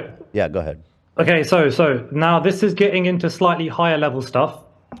 Go ahead. Okay, so now this is getting into slightly higher level stuff.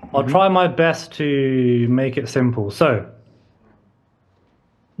 I'll try my best to make it simple. So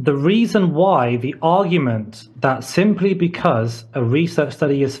the reason why the argument that simply because a research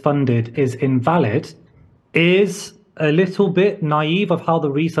study is funded is invalid is a little bit naive of how the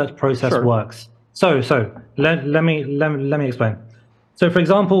research process works. So let me explain. So for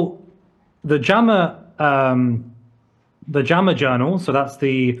example, the JAMA journal, so that's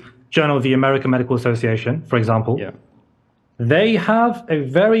the Journal of the American Medical Association, for example. Yeah. They have a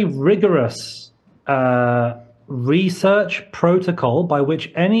very rigorous research protocol by which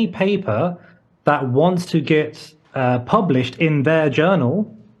any paper that wants to get published in their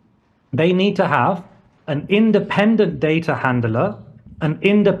journal, they need to have an independent data handler, an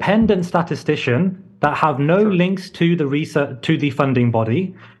independent statistician that have no links to the research, to the funding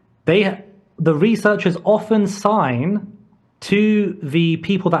body. The researchers often sign to the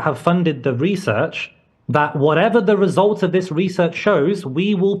people that have funded the research that whatever the results of this research shows,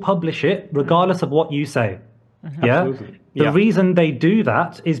 we will publish it regardless of what you say. Absolutely. The reason they do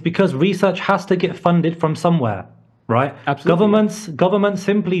that is because research has to get funded from somewhere, right? Absolutely. Governments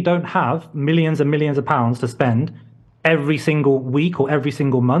simply don't have millions and millions of pounds to spend every single week or every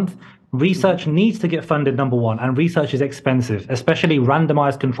single month. Research needs to get funded, number one, and research is expensive, especially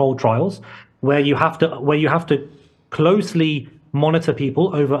randomized controlled trials where you have to closely monitor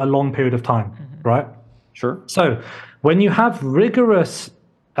people over a long period of time, right? Sure. So when you have rigorous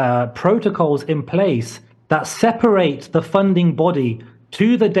protocols in place that separate the funding body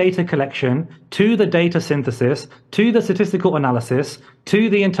to the data collection, to the data synthesis, to the statistical analysis, to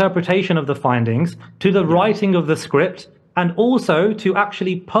the interpretation of the findings, to the writing of the script, and also to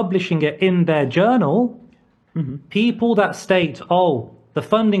actually publishing it in their journal, people that state, the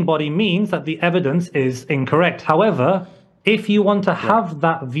funding body means that the evidence is incorrect. However, if you want to have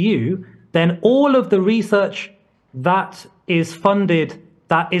that view, then all of the research that is funded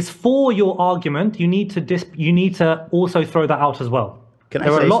that is for your argument, you need to also throw that out as well. Can I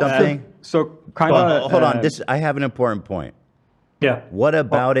say something? Hold on. I have an important point. Yeah. What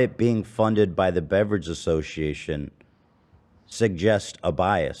about it being funded by the Beverage Association suggests a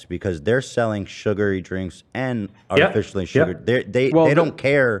bias because they're selling sugary drinks and artificially sugared. They don't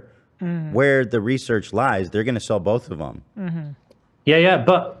care where the research lies. They're going to sell both of them.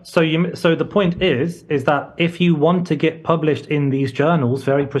 But so the point is that if you want to get published in these journals,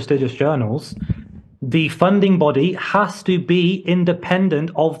 very prestigious journals, the funding body has to be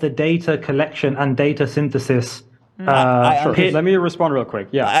independent of the data collection and data synthesis. Let me respond real quick.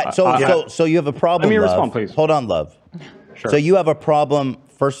 So you have a problem. Let me Love. respond, please. Hold on, love. So you have a problem.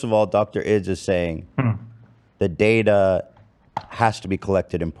 First of all, Dr. Ids is saying the data has to be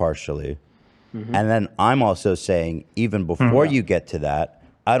collected impartially. And then I'm also saying, even before you get to that,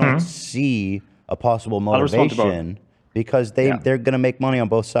 I don't see a possible motivation because they're going to make money on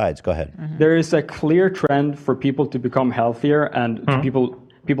both sides. Go ahead. There is a clear trend for people to become healthier, and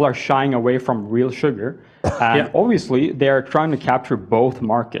people are shying away from real sugar. And obviously, they are trying to capture both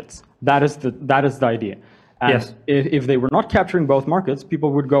markets. That is the idea. And if they were not capturing both markets,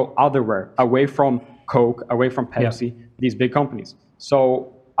 people would go otherwhere, away from Coke, away from Pepsi, these big companies.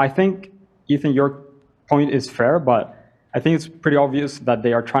 So I think, Ethan, your point is fair, but I think it's pretty obvious that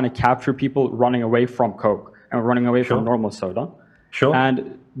they are trying to capture people running away from Coke and running away from normal soda. Sure.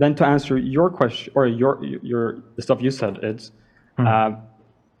 And then to answer your question, or the stuff you said, it's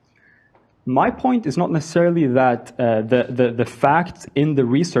my point is not necessarily that the facts in the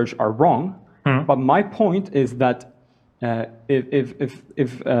research are wrong, but my point is that if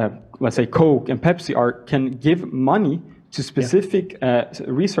let's say Coke and Pepsi can give money to specific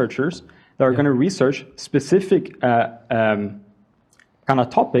researchers that are going to research specific kind of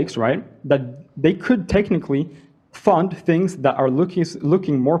topics, right? That they could technically fund things that are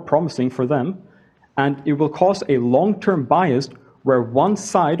looking more promising for them, and it will cause a long-term bias where one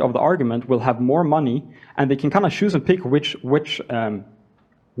side of the argument will have more money, and they can kind of choose and pick which kind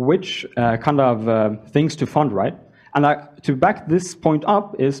of things to fund, right? And to back this point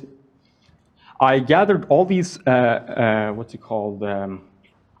up is, I gathered all these what's it called,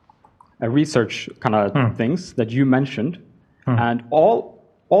 research kind of things that you mentioned, and all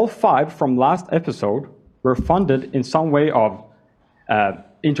 5 from last episode were funded in some way of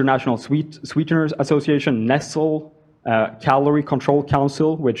International Sweeteners Association, Nestle, Calorie Control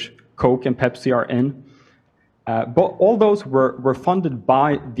Council, which Coke and Pepsi are in. But all those were funded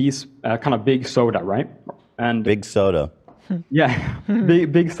by these kind of big soda, right? And big soda. Yeah,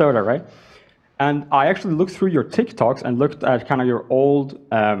 big soda, right? And I actually looked through your TikToks and looked at kind of your old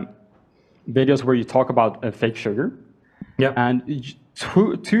videos where you talk about fake sugar. Yeah. And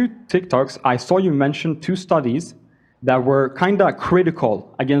two TikToks, I saw you mention 2 studies that were kind of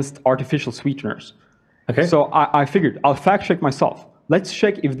critical against artificial sweeteners. Okay. So I figured I'll fact check myself. Let's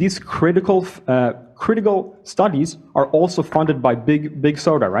check if these critical studies are also funded by big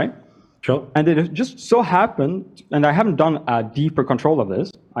soda, right? Sure. And it just so happened, and I haven't done a deeper control of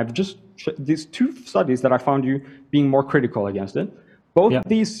this. I've just these 2 studies that I found you being more critical against it. Both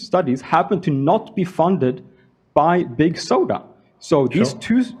these studies happen to not be funded by big soda. So these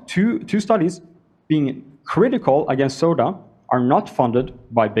two studies being critical against soda are not funded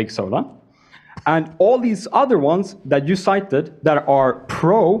by big soda. And all these other ones that you cited that are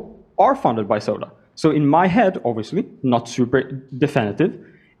pro are funded by soda. So in my head, obviously, not super definitive,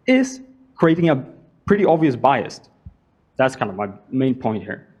 is creating a pretty obvious bias. That's kind of my main point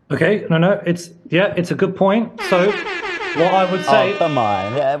here. Okay, no, it's a good point. So what I would say... Oh, come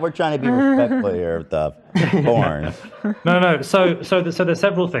on. Yeah, we're trying to be respectful here with the porn. No. So there's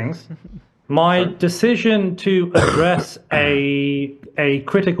several things. My decision to address a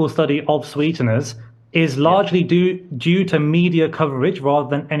critical study of sweeteners is largely due to media coverage rather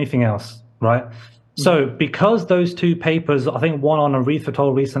than anything else, right? So because those 2 papers, I think one on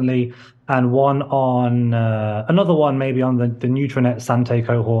erythritol recently and one on another one maybe on the Nutrinet Santé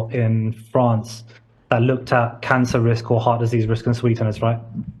cohort in France that looked at cancer risk or heart disease risk and sweeteners, right?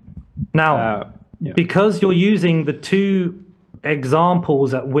 Now, because you're using the 2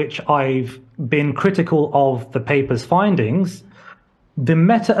 examples at which I've been critical of the paper's findings, the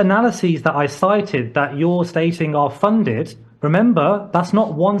meta-analyses that I cited that you're stating are funded, remember, that's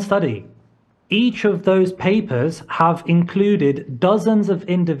not one study. Each of those papers have included dozens of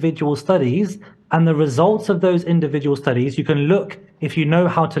individual studies, and the results of those individual studies, you can look if you know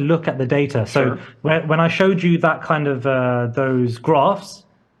how to look at the data. So when I showed you that kind of those graphs,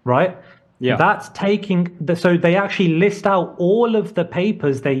 right? Yeah. That's taking so they actually list out all of the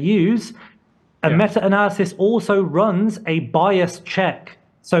papers they use. A meta-analysis also runs a bias check.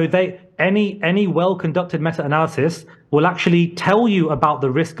 So any well-conducted meta-analysis will actually tell you about the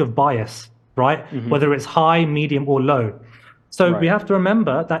risk of bias, right? Whether it's high, medium, or low. So we have to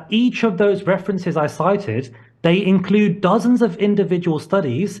remember that each of those references I cited, they include dozens of individual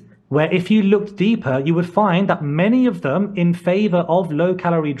studies where if you looked deeper, you would find that many of them in favor of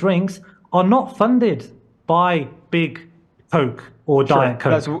low-calorie drinks are not funded by big Coke or Diet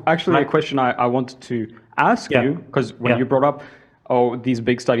Coke. That's actually a question I wanted to ask you, because when you brought up, these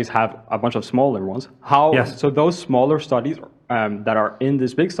big studies have a bunch of smaller ones. So those smaller studies that are in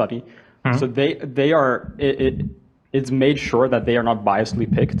this big study, so they are, it's made sure that they are not biasly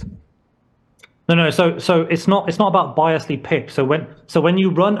picked? No. So it's not about biasly picked. So when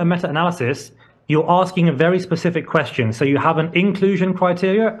you run a meta-analysis, you're asking a very specific question. So you have an inclusion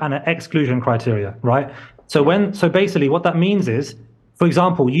criteria and an exclusion criteria, right? So basically what that means is, for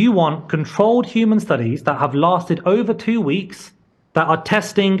example, you want controlled human studies that have lasted over 2 weeks, that are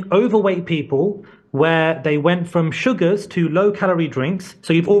testing overweight people, where they went from sugars to low-calorie drinks.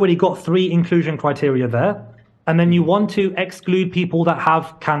 So you've already got 3 inclusion criteria there. And then you want to exclude people that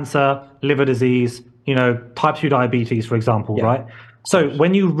have cancer, liver disease, type 2 diabetes, for example, right? So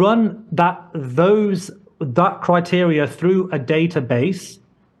when you run that criteria through a database,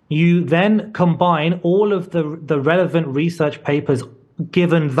 you then combine all of the relevant research papers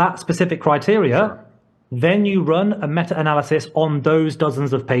given that specific criteria. Then you run a meta-analysis on those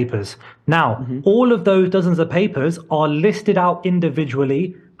dozens of papers. Now, all of those dozens of papers are listed out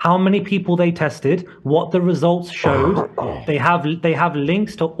individually, how many people they tested, what the results showed. They have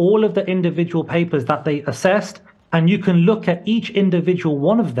links to all of the individual papers that they assessed, and you can look at each individual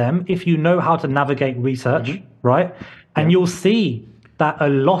one of them if you know how to navigate research, right? And you'll see that a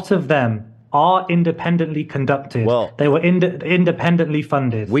lot of them are independently conducted. Well, they were independently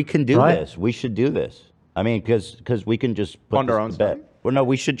funded. We can do this. We should do this. I mean, because we can just put our own bet. Well, no,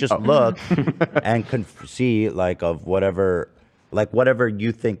 we should just look and see of whatever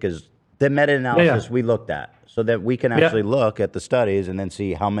you think is the meta-analysis we looked at, so that we can actually look at the studies and then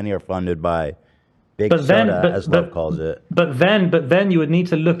see how many are funded by big soda, as Love calls it. But then you would need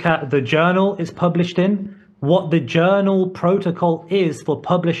to look at the journal it's published in, what the journal protocol is for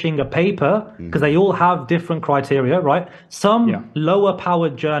publishing a paper, because they all have different criteria, right? Some lower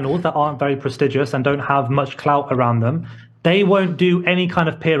powered journals that aren't very prestigious and don't have much clout around them, they won't do any kind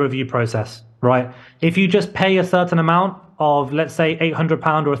of peer review process, right? If you just pay a certain amount of, let's say,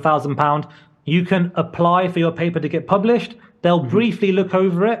 £800 or £1,000, you can apply for your paper to get published. They'll briefly look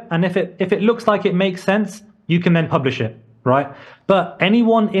over it, and if it looks like it makes sense, you can then publish it, right? But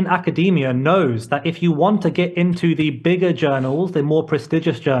anyone in academia knows that if you want to get into the bigger journals, the more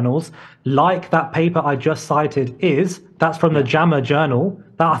prestigious journals, like that paper I just cited that's from the JAMA journal,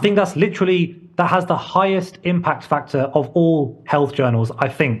 that I think that has the highest impact factor of all health journals, I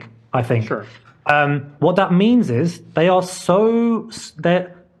think. Sure. What that means is they have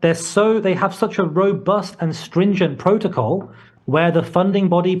such a robust and stringent protocol where the funding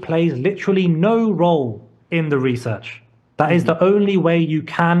body plays literally no role in the research. That is the only way you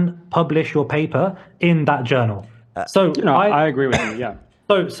can publish your paper in that journal. I agree with you. Yeah.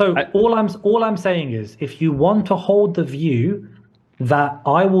 All I'm saying is, if you want to hold the view that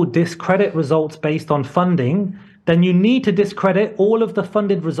I will discredit results based on funding, then you need to discredit all of the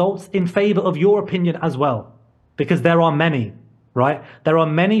funded results in favor of your opinion as well, because there are many, right? There are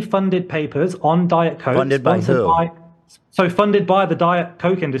many funded papers on Diet Coke. Funded by who? Funded by the Diet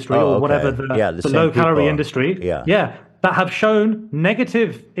Coke industry whatever the low-calorie industry. That have shown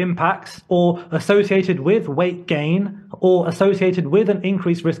negative impacts or associated with weight gain or associated with an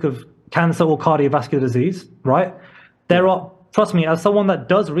increased risk of cancer or cardiovascular disease, right? Trust me, as someone that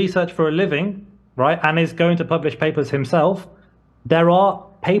does research for a living, right, and is going to publish papers himself, there are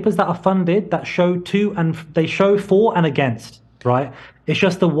papers that are funded that show for and against, right? It's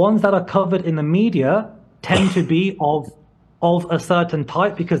just the ones that are covered in the media tend to be of a certain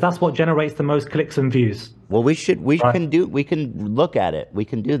type, because that's what generates the most clicks and views. Well, we can look at it. We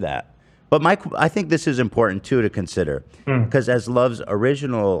can do that. But I think this is important too to consider, because as Love's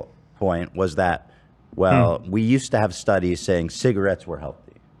original point was that, we used to have studies saying cigarettes were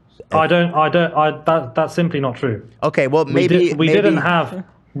healthy. That's simply not true. Okay, well, we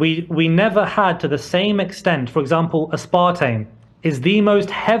never had to the same extent. For example, aspartame is the most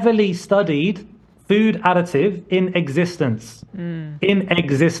heavily studied food additive in existence.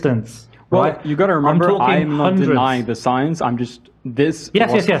 Well, right? you got to remember, I'm not denying the science. I'm just, was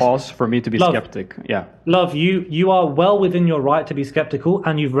cause for me to be skeptic. Yeah. Love, you are well within your right to be skeptical,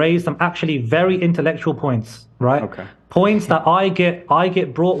 and you've raised some actually very intellectual points, right? Okay. Points that I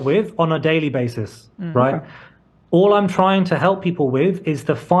get brought with on a daily basis, right? Okay. All I'm trying to help people with is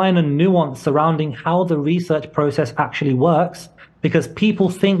the finer nuance surrounding how the research process actually works, because people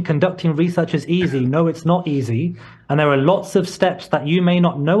think conducting research is easy. No, it's not easy. And there are lots of steps that you may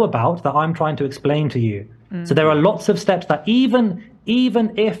not know about that I'm trying to explain to you. So there are lots of steps that even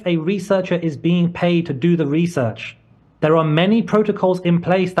if a researcher is being paid to do the research, there are many protocols in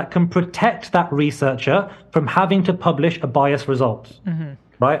place that can protect that researcher from having to publish a biased result,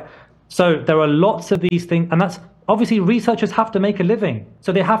 right? So there are lots of these things, and that's obviously researchers have to make a living.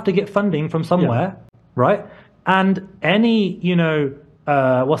 So they have to get funding from somewhere, right? And any,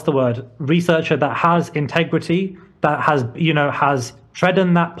 researcher that has integrity, that has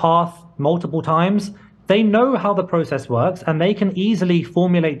trodden that path multiple times. They know how the process works, and they can easily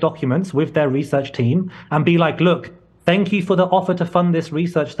formulate documents with their research team and be like, look, thank you for the offer to fund this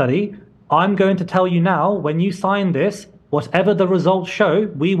research study. I'm going to tell you now, when you sign this, whatever the results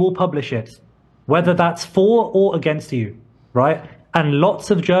show, we will publish it, whether that's for or against you, right? And lots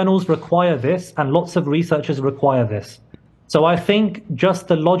of journals require this, and lots of researchers require this. So I think just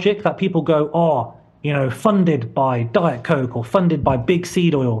the logic that people go, oh, you know, funded by Diet Coke, or funded by big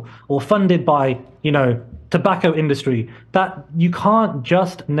seed oil, or funded by, you know, tobacco industry, that you can't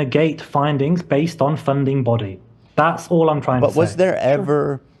just negate findings based on funding body. That's all I'm trying to say. But was there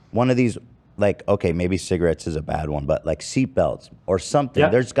ever one of these, like, okay, maybe cigarettes is a bad one, but like seatbelts or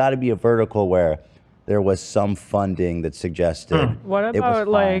something? There's got to be a vertical where there was some funding that suggested What it was about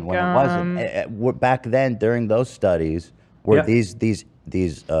fine when it wasn't. Back then, during those studies, were these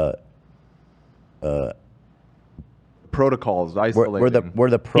protocols isolating? Were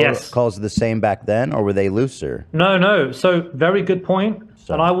the protocols the same back then, or were they looser? No. So very good point.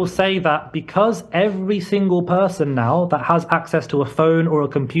 And I will say that because every single person now that has access to a phone or a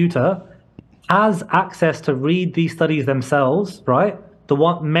computer has access to read these studies themselves, right?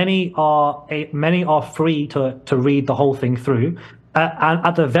 Many are free to read the whole thing through, and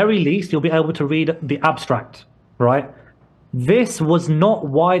at the very least, you'll be able to read the abstract, right? This was not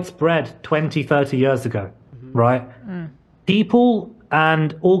widespread 20, 30 years ago, right? People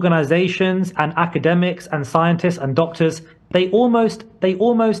and organizations and academics and scientists and doctors, they almost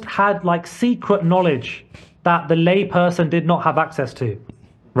had like secret knowledge that the lay person did not have access to,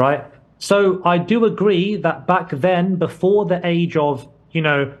 right? So I do agree that back then, before the age of, you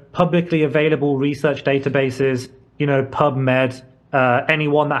know, publicly available research databases, you know, PubMed,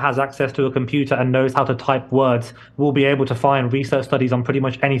 anyone that has access to a computer and knows how to type words will be able to find research studies on pretty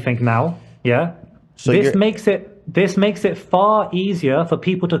much anything now. Yeah. So this makes it far easier for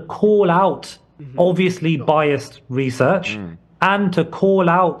people to call out obviously biased research and to call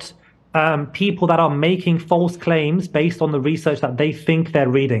out people that are making false claims based on the research that they think they're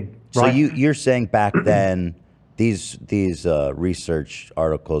reading. So right? you're saying back then these research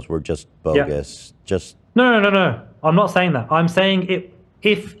articles were just bogus? Just No. I'm not saying that. I'm saying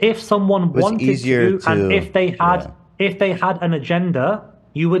if someone wanted to, and if they had an agenda,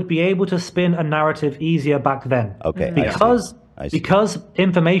 you would be able to spin a narrative easier back then. Okay. Because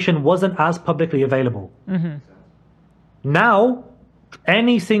information wasn't as publicly available. Now,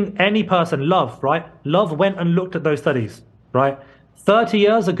 any person, Love went and looked at those studies, right? 30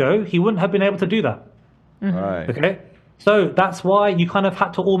 years ago, he wouldn't have been able to do that. Right. Okay. So that's why you kind of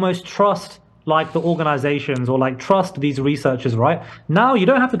had to almost trust like the organizations or like trust these researchers, right? Now you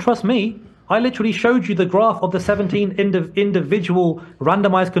don't have to trust me. I literally showed you the graph of the 17 individual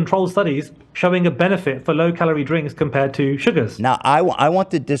randomized control studies showing a benefit for low calorie drinks compared to sugars. Now I want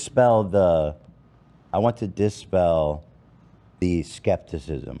to dispel the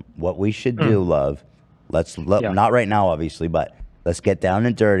skepticism. What we should do, Love, not right now obviously, but let's get down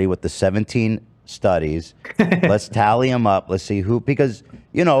and dirty with the 17 studies. Let's tally them up. Let's see who, because,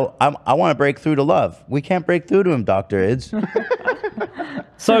 you know, I want to break through to Love. We can't break through to him, Dr. Ids.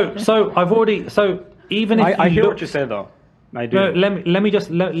 So even if I hear what you say though. I do. No, let me just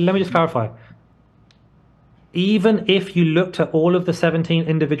clarify. Even if you looked at all of the 17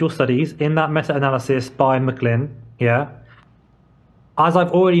 individual studies in that meta-analysis by McLean, as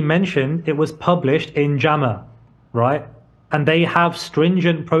I've already mentioned, it was published in JAMA, right? And they have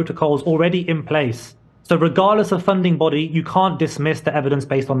stringent protocols already in place. So regardless of funding body, you can't dismiss the evidence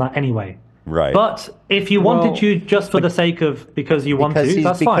based on that anyway. Right. But if you wanted to, just for the sake of because you want to,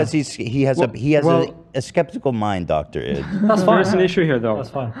 that's fine. Because he has a skeptical mind, Dr. Id. That's fine. There's an issue here, though. That's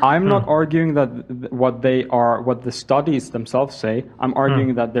fine. I'm not arguing that what the studies themselves say. I'm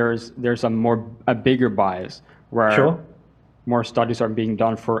arguing that there's a bigger bias where more studies are being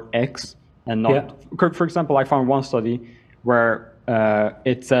done for X and not. For example, I found one study where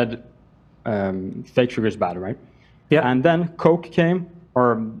it said fake sugar is bad, right? Yeah. And then Coke came,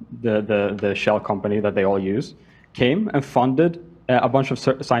 or the shell company that they all use, came and funded a bunch of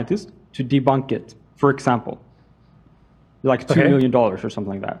scientists to debunk it. For example, like $2 million or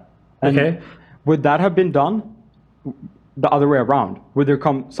something like that. And would that have been done the other way around? Would there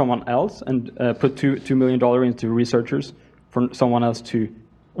come someone else and put $2 million into researchers for someone else to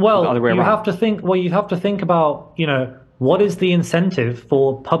the other way around? You have to think about, you know, what is the incentive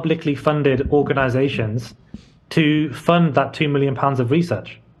for publicly funded organizations to fund that £2 million of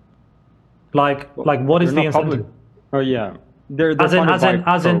research? Like what is the incentive? Oh yeah,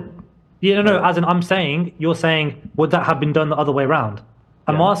 I'm saying, you're saying, would that have been done the other way around?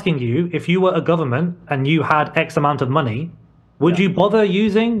 I'm asking you, if you were a government and you had X amount of money, Would you bother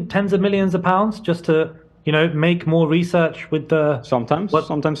using tens of millions of pounds just to, make more research with the... Sometimes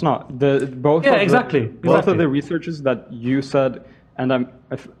not. Both of the researches that you said, and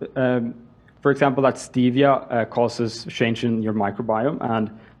for example, that stevia causes change in your microbiome,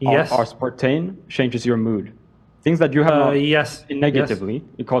 and aspartame changes your mood. Things that you have not seen negatively,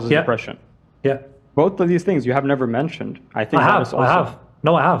 it causes depression. Yeah. Both of these things you have never mentioned. I think I have.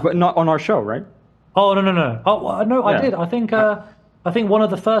 No, I have. But not on our show, right? Oh, no. Oh, well, no, I did. I think one of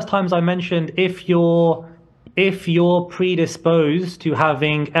the first times I mentioned if you're predisposed to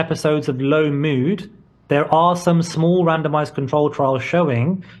having episodes of low mood, there are some small randomized control trials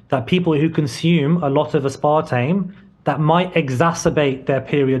showing that people who consume a lot of aspartame, that might exacerbate their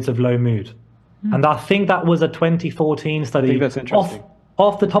periods of low mood. And I think that was a 2014 study. I think that's interesting.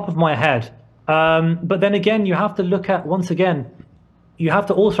 Off the top of my head. But then again, you have to look at, once again, you have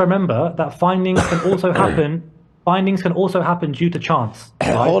to also remember that findings can also happen due to chance.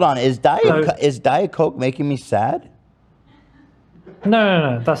 Right? Hold on, is Diet Coke making me sad?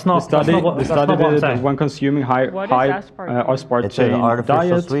 No, that's not. That's not what I'm saying. When consuming high aspartame, it's an artificial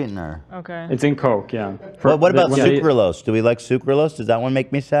diet, sweetener. Okay. It's in Coke, yeah. What about sucralose? Do we like sucralose? Does that one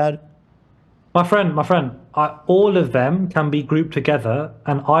make me sad? My friend, all of them can be grouped together,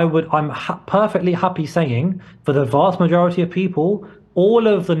 and I'm perfectly happy saying, for the vast majority of people, all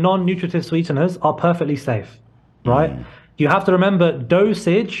of the non-nutritive sweeteners are perfectly safe, right? You have to remember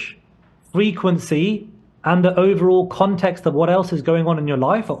dosage, frequency, and the overall context of what else is going on in your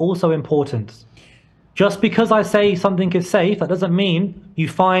life are also important. Just because I say something is safe, that doesn't mean you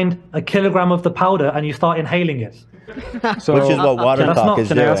find a kilogram of the powder and you start inhaling it. So, which is what water talk is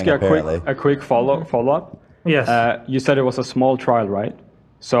doing, Can I ask you apparently. a quick follow-up? Yes. You said it was a small trial, right?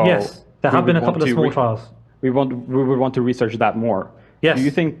 So yes, there have been a couple of small trials. We would want to research that more. Yes. Do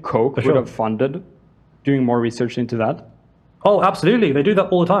you think Coke would have funded doing more research into that? Oh, absolutely. They do that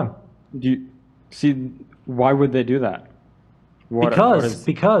all the time. Do you see why would they do that?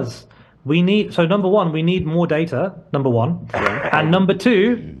 Because we need, so number one, we need more data, number one. Yeah. And number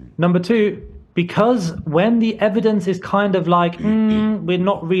two, because when the evidence is kind of like, we're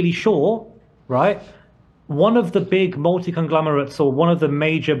not really sure, right? One of the big multi-conglomerates or one of the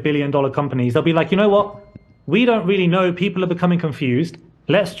major billion-dollar companies, they'll be like, you know what? We don't really know. People are becoming confused.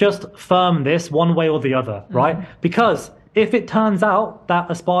 Let's just firm this one way or the other, right? Because if it turns out that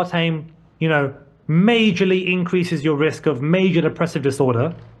aspartame, majorly increases your risk of major depressive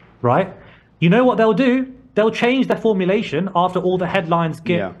disorder, right? You know what they'll do? They'll change their formulation after all the headlines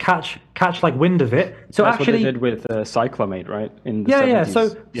catch like wind of it. So that's actually, what they did with cyclamate, right? In the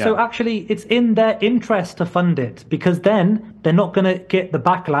 70s. So actually, it's in their interest to fund it because then they're not going to get the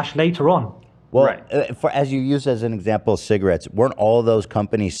backlash later on. Well, as you use as an example, cigarettes, weren't all those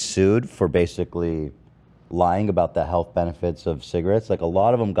companies sued for basically lying about the health benefits of cigarettes? Like a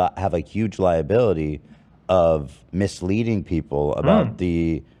lot of them have a huge liability of misleading people about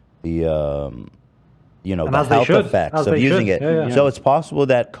the health effects of using it. Yeah. So it's possible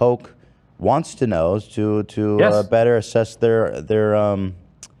that Coke wants to know to better assess their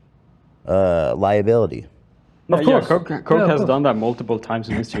liability. Of course. Coke has done that multiple times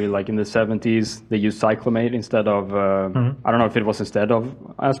in history. Like in the 70s, they used cyclamate instead of, I don't know if it was instead of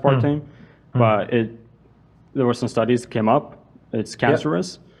aspartame, but there were some studies that came up. It's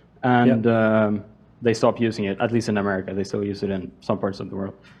cancerous, and they stopped using it, at least in America. They still use it in some parts of the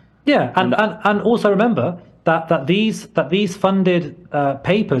world. Yeah, and also remember that these funded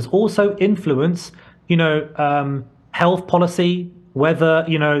papers also influence, health policy, whether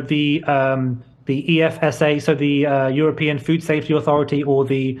the EFSA, so the European Food Safety Authority, or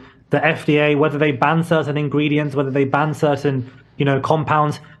the FDA, whether they ban certain ingredients, whether they ban certain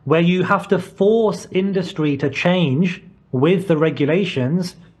compounds, where you have to force industry to change with the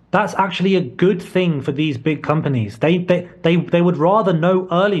regulations. That's actually a good thing for these big companies. They would rather know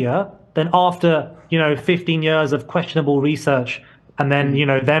earlier than after 15 years of questionable research, and then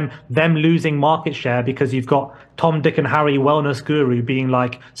them losing market share because you've got Tom, Dick, and Harry wellness guru being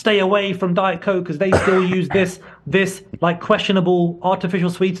like, stay away from Diet Coke because they still use this like questionable artificial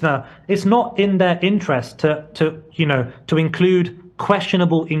sweetener. It's not in their interest to include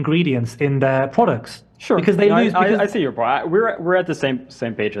questionable ingredients in their products. Sure, because they lose. I see your point. We're at the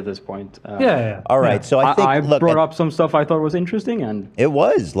same page at this point. Yeah. All right. So I think I brought up some stuff I thought was interesting, and it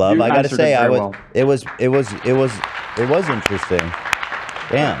was, love. I got to say, it was interesting.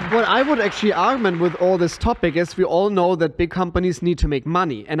 Damn. What I would actually argue with all this topic is we all know that big companies need to make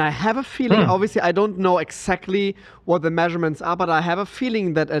money. And I have a feeling, obviously, I don't know exactly what the measurements are, but I have a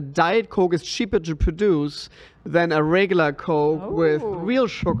feeling that a Diet Coke is cheaper to produce than a regular Coke with real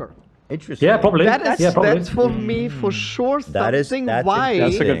sugar. Interesting. Yeah, probably. That's for me for sure something why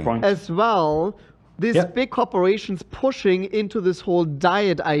that's a good point. as well these big corporations pushing into this whole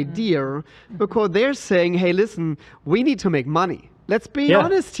diet idea because they're saying, hey, listen, we need to make money. Let's be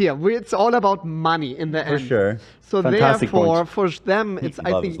honest here. It's all about money in the end. For sure. So Fantastic therefore, point. for them, it's I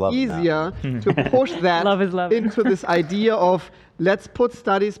Love think is love easier now. to push that Love is love. into this idea of let's put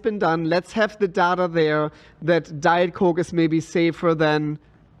studies been done. Let's have the data there that Diet Coke is maybe safer than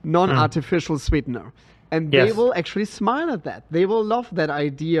non-artificial sweetener, and they will actually smile at that. They will love that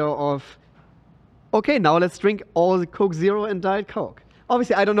idea of, okay, now let's drink all the Coke Zero and Diet Coke.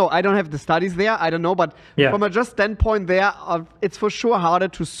 Obviously, I don't know. I don't have the studies there. I don't know. But from a just standpoint there, it's for sure harder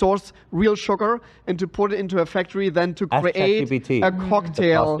to source real sugar and to put it into a factory than to create a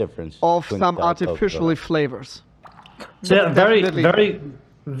cocktail of some artificially flavors. So yeah,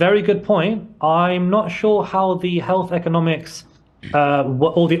 very good point. I'm not sure how the health economics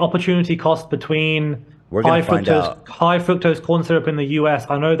or the opportunity cost between high fructose corn syrup in the US.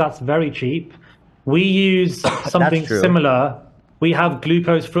 I know that's very cheap. We use something similar. We have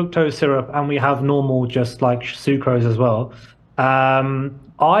glucose fructose syrup and we have normal just like sucrose as well.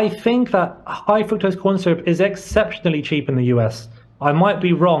 I think that high fructose corn syrup is exceptionally cheap in the US. I might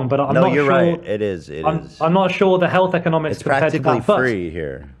be wrong, but I'm not sure. No, you're right. It is. I'm not sure the health economics it's compared to that. It's practically free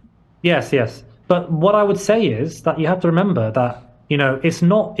here. Yes. But what I would say is that you have to remember that, you know, it's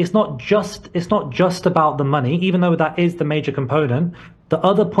not just about the money, even though that is the major component. The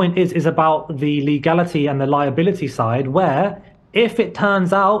other point is about the legality and the liability side, where if it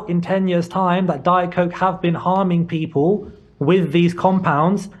turns out in 10 years' time that Diet Coke have been harming people with these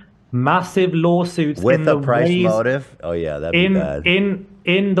compounds, massive lawsuits with a price motive. Oh yeah, that'd be bad.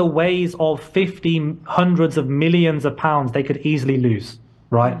 In the ways of hundreds of millions of pounds they could easily lose,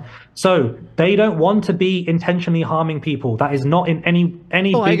 right? So they don't want to be intentionally harming people. That is not in any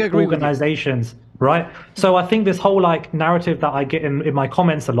big organizations, right? So I think this whole like narrative that I get in my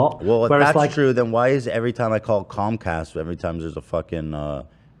comments a lot. Well, if where that's it's like, true, then why is every time I call Comcast, every time there's a fucking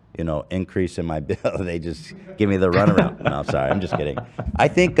increase in my bill, they just give me the runaround? No, sorry, I'm just kidding. I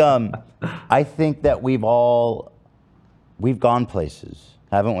think that we've gone places,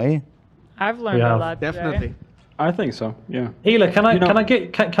 haven't we? I've learned a lot today. Definitely. I think so. Yeah. Hila,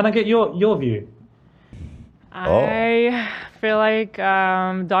 can I get your view? I feel like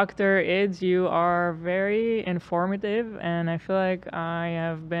Dr. Ids, you are very informative, and I feel like I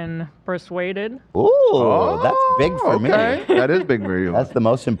have been persuaded. Ooh, that's big for me. That is big for you. That's the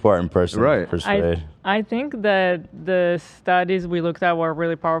most important person to persuade. I think that the studies we looked at were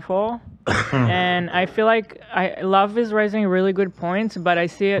really powerful, and I feel like Love is raising really good points, but I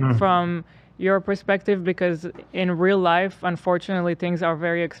see it from your perspective because in real life, unfortunately, things are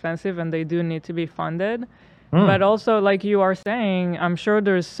very expensive and they do need to be funded. But also, like you are saying, I'm sure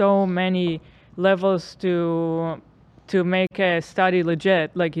there's so many levels to make a study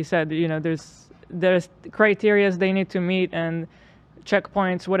legit. Like you said, you know, there's criteria they need to meet and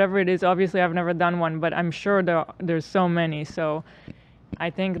checkpoints, whatever it is. Obviously, I've never done one, but I'm sure there's so many. So I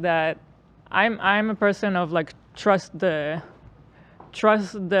think that I'm a person of like trust the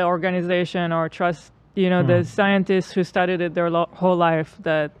organization or trust, you know, the scientists who studied it their whole life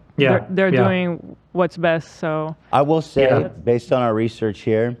that they're doing what's best. So I will say, based on our research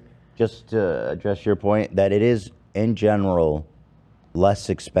here, just to address your point, that it is in general less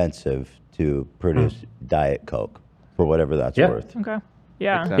expensive to produce Diet Coke for whatever that's worth. Okay.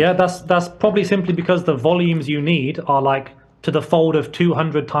 Yeah. Yeah, that's probably simply because the volumes you need are like to the fold of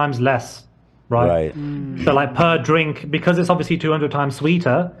 200 times less, right? So like per drink, because it's obviously 200 times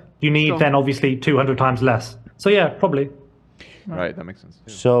sweeter, you need then obviously 200 times less. So yeah, probably. Right, that makes sense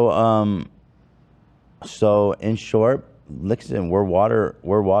too. So in short, listen, we're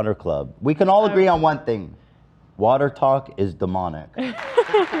water club. We can all agree on one thing. Water talk is demonic. We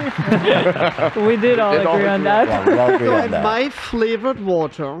did all agree on that. Yeah, we all agree on that. My flavored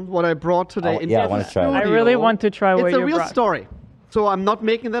water, what I brought today. I want to try it. I really want to try what you brought. It's a real story. So I'm not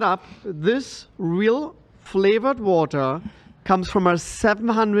making that up. This real flavored water comes from a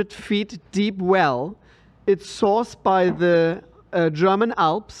 700 feet deep well. It's sourced by the German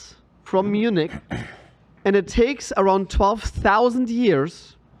Alps from Munich, and it takes around 12,000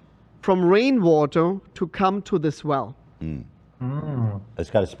 years from rainwater to come to this well. It's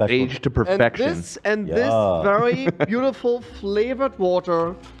got a special age to perfection. And this very beautiful flavored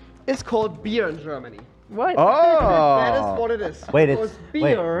water is called beer in Germany. What? Oh. That is what it is. Wait, Because wait,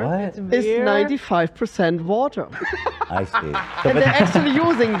 beer what? is 95% water. I see. And they're actually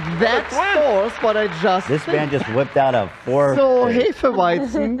using that source, what I just This said. man just whipped out a 4. So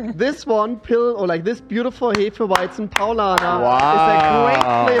Hefeweizen, this one pill, or like this beautiful Hefeweizen Paulaner is a great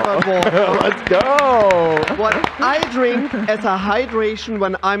flavored water. Let's go. What I drink as a hydration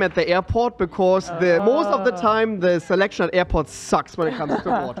when I'm at the airport, because most of the time the selection at airports sucks when it comes to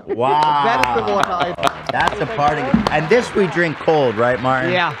water. Wow. That is the water I drink. That's a party. And this we drink cold, right,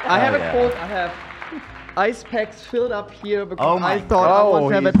 Martin? Yeah, I have Oh, it cold. I have ice packs filled up here because Oh my I thought I want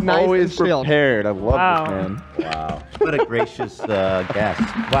to have it nice always and chilled. prepared. I love this man. Wow. What a gracious guest.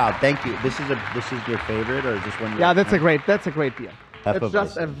 Wow, thank you. This is your favorite, or is this one? Yeah, that's a great beer. Hefeweizen. It's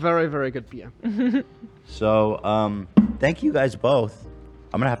just a very, very good beer. So, thank you guys both.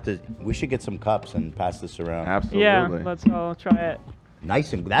 We should get some cups and pass this around. Absolutely. Yeah, let's all try it.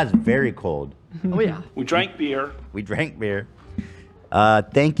 Nice and that's very cold. Oh yeah. We drank beer. We drank beer.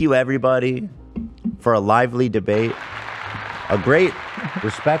 Thank you everybody for a lively debate. A great,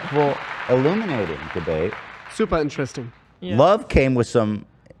 respectful, illuminating debate. Super interesting. Yeah. Love came with some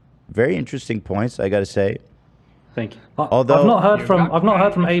very interesting points, I gotta say. Thank you. Although I've not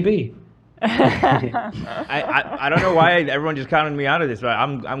heard from AB. I don't know why everyone just counted me out of this, but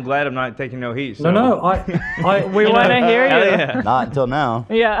I'm glad I'm not taking no heat. So. No, We want to hear you. Yeah. Not until now.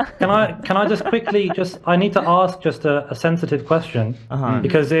 Yeah. Can I just quickly I need to ask just a sensitive question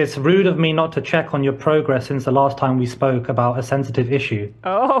because it's rude of me not to check on your progress since the last time we spoke about a sensitive issue.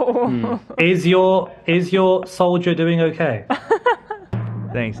 Oh. Is your soldier doing okay?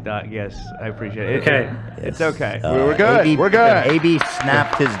 Thanks, Doc. Yes, I appreciate it. Okay. It's okay. We're good. AB, We're good. AB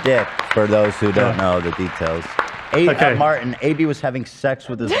snapped his dick, for those who don't know the details. Okay. Martin, AB was having sex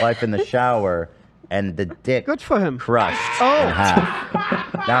with his wife in the shower, and the dick Good for him. crushed Oh. in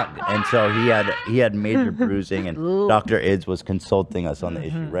half. And so he had major bruising, and Dr. Ids was consulting us on the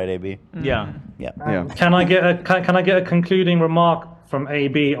issue, right, AB? Yeah. Yeah. Yeah. Can I get a concluding remark from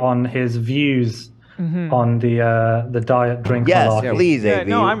AB on his views on the diet drink? Yes, malarkey? please, Yeah, AB.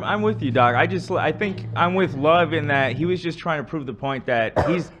 no, I'm with you, Doc. I think I'm with Love in that he was just trying to prove the point that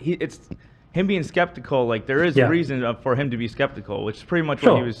it's him being skeptical. Like there is reason for him to be skeptical, which is pretty much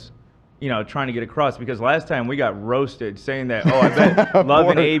what he was, trying to get across. Because last time we got roasted saying that, I bet Love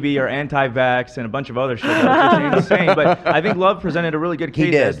and AB are anti-vax and a bunch of other shit. That was just insane. But I think Love presented a really good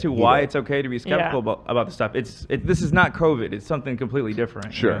case as to why it's okay to be skeptical about the stuff. This is not COVID. It's something completely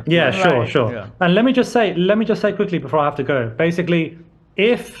different. Sure. Yeah, sure. Yeah. And let me just say quickly before I have to go. Basically,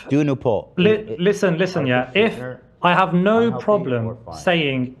 if do a new poll. Listen, yeah. If I have no problem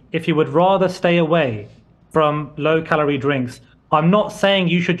saying if you would rather stay away from low-calorie drinks, I'm not saying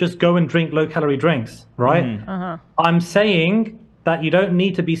you should just go and drink low-calorie drinks, right? I'm saying that you don't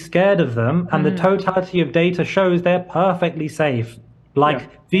need to be scared of them, and the totality of data shows they're perfectly safe.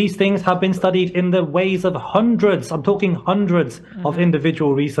 These things have been studied in the ways of hundreds, I'm talking hundreds of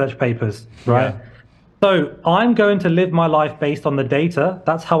individual research papers, right? Yeah. So I'm going to live my life based on the data.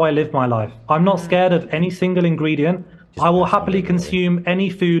 That's how I live my life. I'm not scared of any single ingredient. I will happily consume any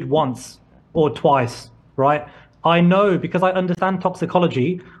food once or twice, right? I know, because I understand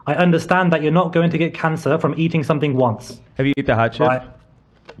toxicology, I understand that you're not going to get cancer from eating something once. Have you eaten the hot chip? Right.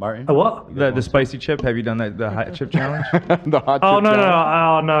 Martin? What? The spicy chip? Have you done the hot chip challenge? The hot chip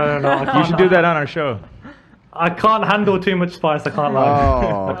no. No. You should do that on our show. I can't handle too much spice. I can't lie.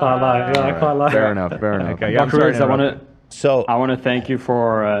 I can't lie. Yeah, I can't lie. Fair enough. Okay, Dr. Ritz, I want to thank you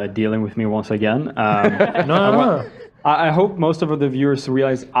for dealing with me once again. No. I hope most of the viewers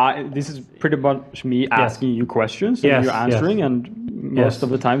realize this is pretty much me asking you questions and you're answering, and most of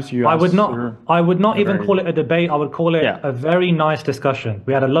the times you. I would not even call it a debate. I would call it a very nice discussion.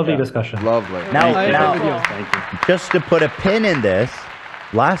 We had a lovely discussion. Lovely. Now, thank you. Just to put a pin in this,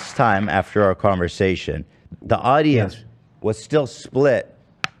 last time after our conversation, the audience was still split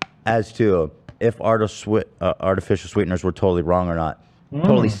as to if artificial sweeteners were totally wrong or not,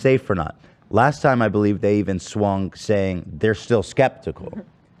 totally safe or not. Last time, I believe they even swung saying they're still skeptical.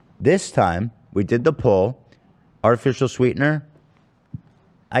 This time, we did the poll. Artificial sweetener.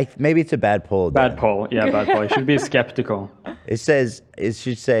 Maybe it's a bad poll. Bad poll. Yeah, bad poll. It should be skeptical. It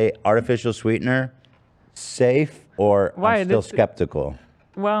should say artificial sweetener, safe, or I'm still skeptical.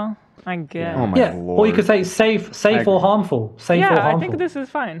 Well, I guess. Oh my Lord. Or you could say safe or harmful. Safe or harmful. I think this is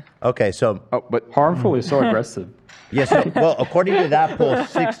fine. Okay, so. But harmful is so aggressive. Yes, well, according to that poll,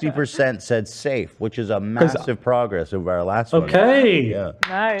 60% said safe, which is a massive progress over our last one. Okay. Yeah.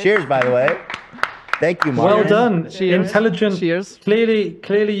 Nice. Cheers, by the way. Thank you, Well Martin. done. Cheers. Intelligent. Cheers.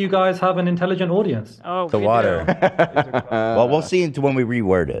 Clearly, you guys have an intelligent audience. Oh, The we water. do. Well, we'll see into when we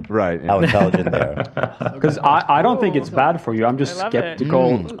reword it. Right. How intelligent they are. Because I don't think it's bad for you. I'm just I love it.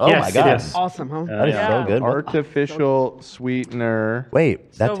 skeptical. Oh Yes, my it god. is. Awesome, huh? That is so Yeah. good. Artificial sweetener.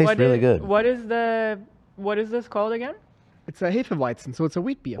 Wait, that So tastes what really is- good. What is this called again? It's a Hefeweizen, so it's a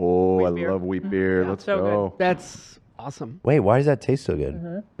wheat beer. Oh, I Wheat beer. love wheat beer. Let's so go. That's awesome Wait, why does that taste so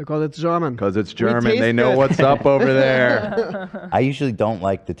good? because it's German. Because it's We German. They taste know good. what's up over there. I usually don't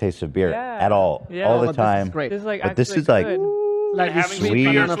like the taste of beer Yeah. at all. Yeah. All Oh, the but this is time. great. This is like But this actually is like good. Like the Having sweet sweet.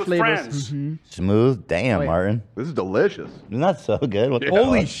 banana beers with flavors. friends. Mhm. smooth. Damn, Oh, yeah. Martin. This is delicious. Isn't that so good? What the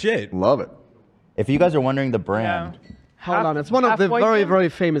Holy fuck? shit. Love it. If you guys are wondering the brand, Hold on, it's one of the very, Halfway very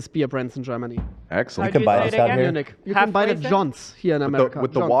famous beer brands in Germany. Excellent. you can buy this out here. Munich. You can buy it at Halfway John's here in America.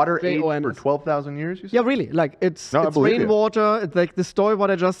 With the John's, water aged J-O-N-S. for 12,000 years, you said? Yeah, really. Like it's No, I believe you. rainwater. It's like the story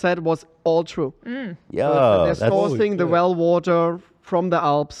what I just said was all true. Mm. Yo, They're that's sourcing the well water from the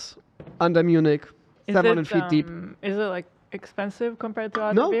Alps under Munich, Is 700 it, feet deep. Is it like expensive compared to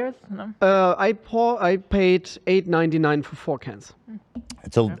other No. beers? No. I paid $8.99 for 4 cans.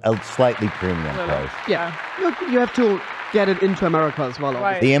 it's a slightly premium price. Yeah, you have to get it into America as well.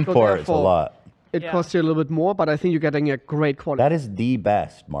 Right. obviously. The So import is a therefore, lot. It Yeah. costs you a little bit more, but I think you're getting a great quality. That is the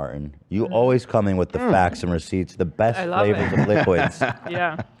best, Martin. You always come in with the facts and receipts, the best I love flavors it. of liquids.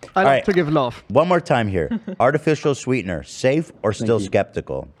 Yeah. I like right. to give love. One more time here. Artificial sweetener, safe or still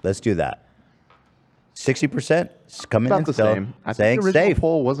skeptical? Let's do that. 60% coming in About the still same. I think saying the original safe.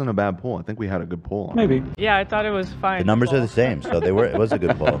 poll wasn't a bad poll. I think we had a good poll on it. Maybe. Yeah, I thought it was fine. The numbers are the same, so it was a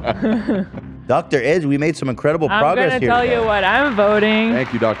good poll. Dr. Idz, we made some incredible I'm progress gonna here. tell today. you what I'm voting.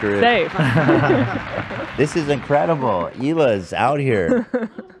 Thank you, Dr. Idz. Safe. This is incredible. Ela's out here.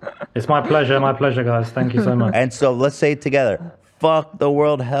 It's my pleasure, guys. Thank you so much. And so let's say it together. Fuck the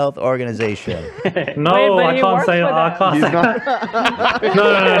World Health Organization. No, Wait, but I he can't works say. for I them. can't He's say. not.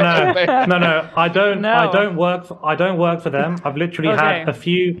 No. I don't. No. I don't work. I don't work for them. I've literally had Okay. a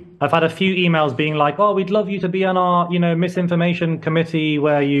few. I've had a few emails being like, "Oh, we'd love you to be on our, misinformation committee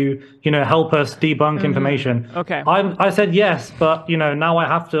where you, help us debunk information." Okay. I said yes, but now I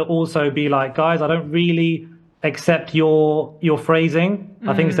have to also be like, guys, I don't really accept your phrasing.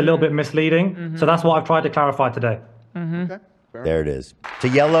 I think it's a little bit misleading. So that's what I've tried to clarify today. Okay. Fair There it is. To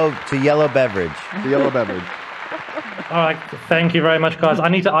yellow beverage. enough. The yellow beverage. All right, thank you very much, guys. I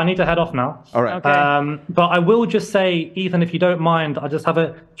need to head off now. All right. Okay. But I will just say, Ethan, if you don't mind, I just have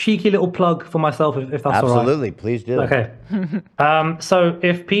a cheeky little plug for myself, if that's all right. Absolutely, please do. Okay. So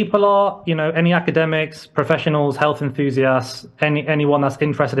if people are, any academics, professionals, health enthusiasts, anyone that's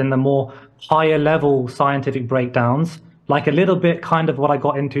interested in the more higher level scientific breakdowns, like a little bit kind of what I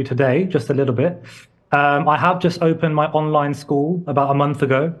got into today, just a little bit. I have just opened my online school about a month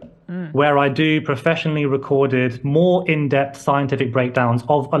ago, where I do professionally recorded, more in-depth scientific breakdowns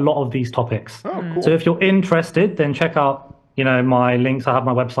of a lot of these topics. Oh, cool. So if you're interested, then check out, my links. I have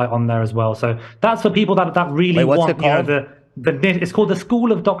my website on there as well. So that's for people that really Wait, what's want, it called? it's called the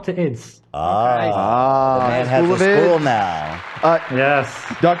School of Dr. Idz. The man has School a of school Idz. now. Yes.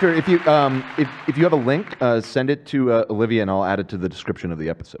 Doctor, if you have a link, send it to Olivia, and I'll add it to the description of the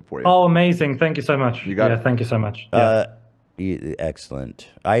episode for you. Oh, amazing. Thank you so much. You got it. Thank you so much. Yeah. Excellent.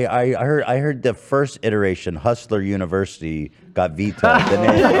 I heard the first iteration, Hustler University, got vetoed.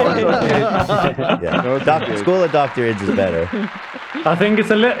 didn't it? Yeah. School of Dr. Idz is better. I think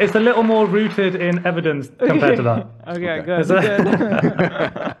it's a little more rooted in evidence compared to that. Okay, good. Is it-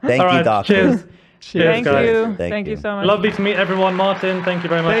 Thank All you, right, doctor. Cheers. Thank guys. you. Thank Thank you you. so much. Lovely to meet everyone. Martin, thank you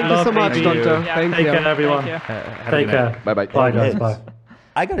very much. Thank you so Lovely much, to meet you. Doctor. Yeah. Thank Take you. care, everyone. Thank you. Take care. Bye-bye. Bye, guys. Idz. Bye.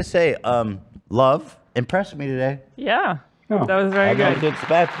 I gotta say, Love impressed me today. Yeah. Oh. That was very I didn't good.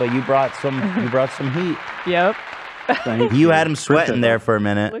 expect, but you brought some heat. Yep. You had him sweating there for a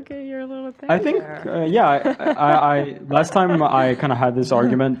minute. Look at your little thing. I think, I last time I kind of had this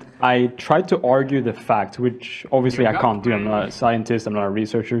argument, I tried to argue the fact, which obviously I can't do. I'm not a scientist, I'm not a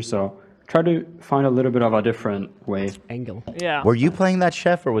researcher, so try to find a little bit of a different way. Angle. Yeah. Were you playing that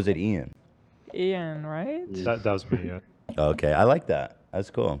chef or was it Ian? Ian, right? That was me, yeah. Okay, I like that. That's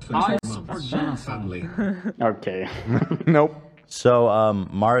cool. I support Jenna family. Okay. Nope. So,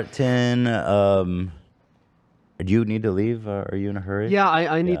 Martin, do you need to leave? Are you in a hurry? Yeah,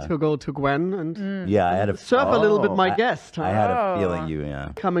 I need to go to Gwen and Yeah, I had a serve a little bit my I- guest. I had a feeling you,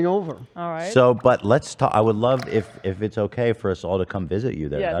 coming over. All right. So, but let's talk. I would love if it's okay for us all to come visit you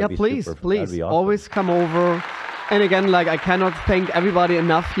there. Yeah. That'd Yeah, be please, super, please. That'd be awesome. Always come over. And again, like I cannot thank everybody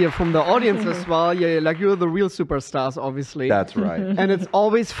enough here from the audience as well. Yeah, like you're the real superstars, obviously. That's right. And it's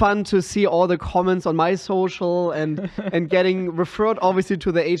always fun to see all the comments on my social and getting referred obviously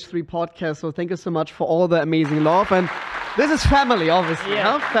to the H3 podcast. So thank you so much for all the amazing love. And this is family, obviously.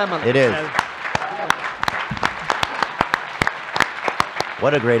 Yeah. Huh? Family. It is.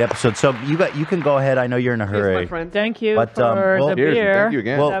 What a great episode. So you can go ahead. I know you're in a hurry. Cheers, my friend. Thank you But, for the beer. Thank you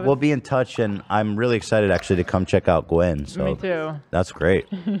again. We'll be in touch, and I'm really excited actually to come check out Gwen. So Me too. That's great.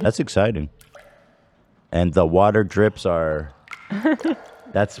 That's exciting. And the water drips are.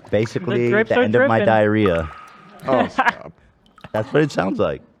 That's basically drips the are end of my dripping. diarrhea. Oh, stop. That's what it sounds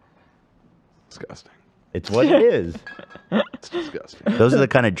like. Disgusting. It's what it is. It's disgusting. Those are the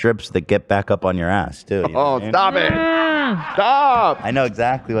kind of drips that get back up on your ass too. You know Oh, what I mean? stop it. Stop. I know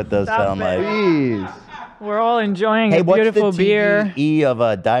exactly what those Stop sound it. like. Please. We're all enjoying Hey, a what's beautiful the beer. TDE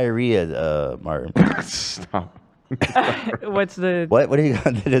of diarrhea, Martin? Stop. What's the What do you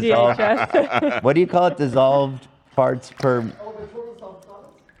call the dissolved? DHS? What do you call it? Dissolved parts per.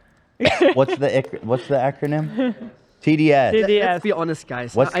 What's the acronym? TDS. Let's be honest,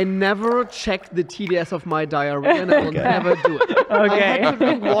 guys. What's- I never checked the TDS of my diarrhea, and I will Okay. never do it. I had to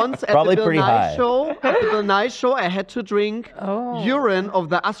drink once at Probably the Bill pretty Nye high. show. At the Bill Nye show, I had to drink urine of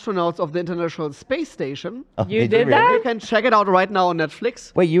the astronauts of the International Space Station. Oh, You did You that? can check it out right now on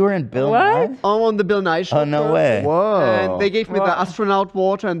Netflix. Wait, you were in Bill What? Nye? On the Bill Nye show. Oh, no way. Whoa. And they gave me the astronaut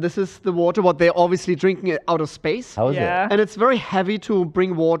water, and this is the water what they're obviously drinking it out of space. How is Yeah. it? And it's very heavy to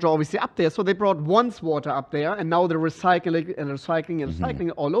bring water obviously up there. So they brought once water up there, and now they're recycling and recycling and recycling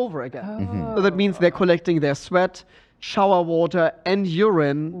it all over again. So that means they're collecting their sweat, shower water, and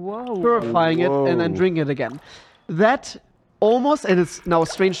urine, purifying it, and then drinking it again. That almost, and it's now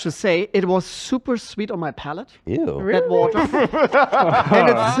strange to say, it was super sweet on my palate. Ew. That water. And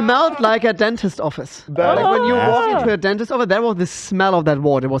it smelled like a dentist office. Like when you walk into a dentist office, that was the smell of that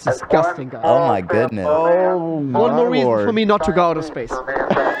water. It was disgusting, guys. Oh my goodness. Oh, my One more reason Lord. for me not to go out of space.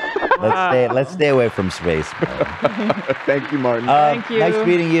 Let's stay away from space. Thank you, Martin. Thank you. Nice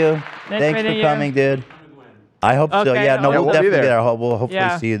meeting you. Nice Thanks for meeting you. coming, dude. I hope so. Okay, Yeah, no, yeah, we'll we'll be definitely be there. there. We'll hopefully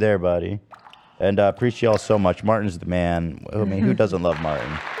Yeah. see you there, buddy. And appreciate y'all so much. Martin's the man. I mean, who doesn't love Martin?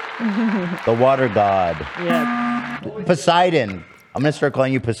 The water god. Yeah. Poseidon. I'm going to start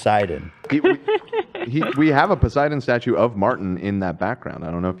calling you Poseidon. We have a Poseidon statue of Martin in that background.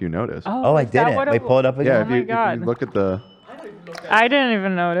 I don't know if you noticed. Oh, I is that didn't. what it Wait, pull it up Yeah, again. if my you, if God. you look at the I didn't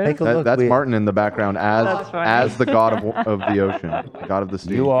even notice. Take a look. that's We- Martin in the background That's funny. as the god of the ocean, god of the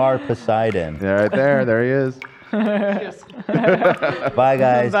sea. You are Poseidon. Yeah, right there he is. Bye,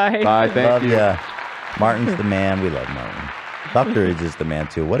 guys. Bye. Bye, thank Love you. ya. Martin's the man. We love Martin. Dr. Is is the man,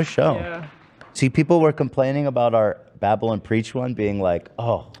 too. What a show. Yeah. See, people were complaining about our Babble and Preach one being like,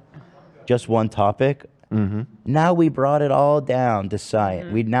 oh, just one topic. Mm-hmm. Now we brought it all down to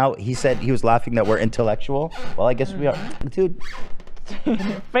science. He said he was laughing that we're intellectual. Well, I guess we are. Dude,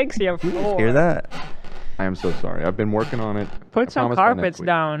 Fix your floor. hear that? I am so sorry. I've been working on it. I Put some promise by next carpets week.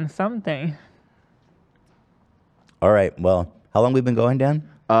 down. Something. All right. Well, how long we been going, Dan?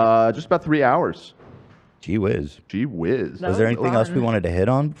 Just about 3 hours. Gee whiz. Gee whiz. That Was there was anything else we fun. wanted to hit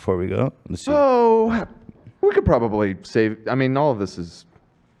on before we go? Let's see. So we could probably save. I mean, all of this is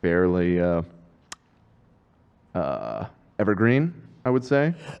fairly evergreen, I would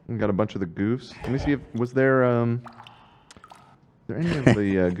say. We got a bunch of the goofs. Let me see if was there any of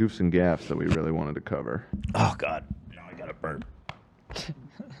the goofs and gaffs that we really wanted to cover. Oh God, now I got a burp.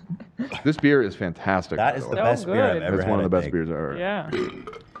 This beer is fantastic. That by is the the way. best beer I've good. ever It's had. one of the I best think. beers I've ever. Yeah.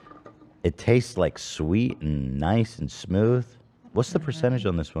 It tastes like sweet and nice and smooth. What's the percentage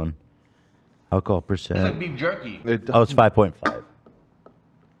on this one? Alcohol percent. beef jerky. Oh, it's 5.5.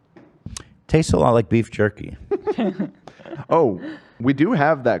 Tastes a lot like beef jerky. Oh, we do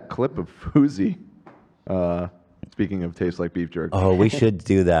have that clip of Fuzi. Speaking of tastes like beef jerky. Oh, we should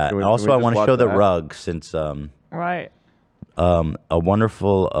do that. Can we- Also, can we I just want to watch show the that? rug since Right. a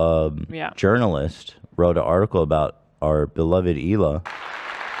wonderful Yeah. journalist wrote an article about our beloved Ela.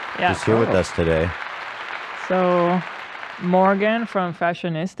 Yeah. Who's here with us today. So, Morgan from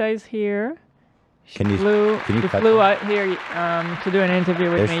Fashionista is here. Can you Flew, can you she cut flew that? out here to do an interview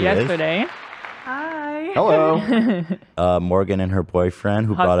with There me she is. yesterday. Hi. Hello. Morgan and her boyfriend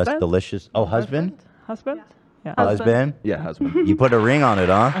who brought us Husband? delicious. Oh, husband? Husband? Yeah. Husband? Yeah, husband. You put a ring on it,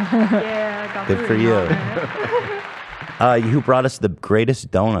 huh? Yeah, I got Good the for ring you. on it. You brought us the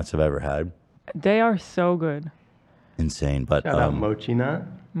greatest donuts I've ever had. They are so good. Insane, but Shout out Mochi Nut.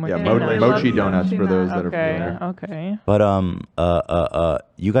 Yeah, Mochi mochi donuts. donuts for those that are Okay, familiar. okay. but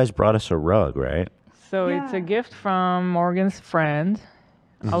you guys brought us a rug, right? So it's a gift from Morgan's friend.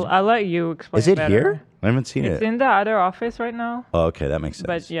 I'll let you explain Is it better. here? I haven't seen It's it. in the other office right now. Oh, okay, that makes sense.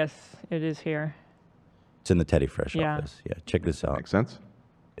 But yes, it is here. It's in the Teddy Fresh Yeah. office. Yeah, check this out. Makes sense.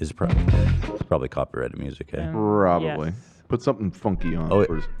 It's probably copyrighted music, eh? Probably. Put something funky on. Oh,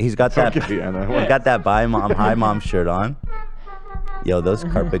 first. he's got that. Funky, I know. He got that "Bye Mom, Hi Mom" shirt on. Yo, those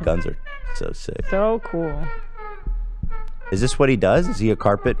carpet guns are so sick. So cool. Is this what he does? Is he a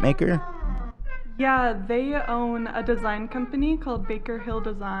carpet maker? Yeah, they own a design company called Baker Hill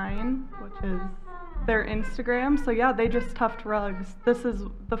Design, which is their Instagram. So yeah, they just tuft rugs. This is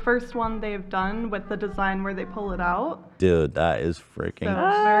the first one they've done with the design where they pull it out. Dude, that is freaking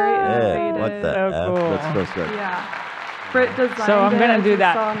So very innovative. What the So F? cool. That's so sick. Yeah. Britt designed So I'm gonna it, do as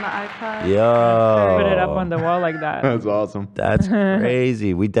that. you saw on the iPad. Yo. Put it up on the wall like that. That's awesome. That's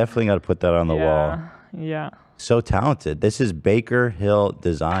crazy. We definitely got to put that on the wall. Yeah. So talented. This is Baker Hill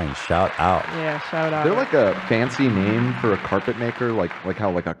Design. Shout out. Yeah, shout out. They're like a fancy name for a carpet maker, like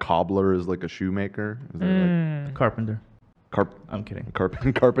how like a cobbler is like a shoemaker. Is there like Carpenter. I'm kidding.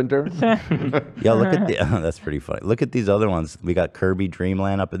 Carpenter. Yo, look at the. That's pretty funny. Look at these other ones. We got Kirby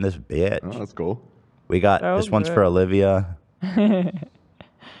Dreamland up in this bitch. Oh, that's cool. We got So this one's good. for Olivia. She's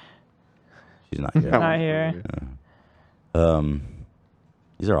not here. Not here.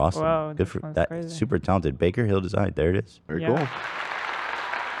 These are awesome. Wow, Good this for one's that. crazy. Super talented Baker Hill Design. There it is. Very Yeah.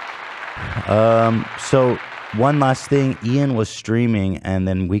 cool. So one last thing. Ian was streaming, and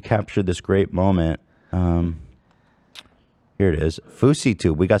then we captured this great moment. Here it is. Fousey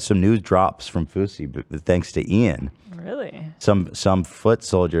Tube. We got some news drops from Fousey, thanks to Ian. Really? Some foot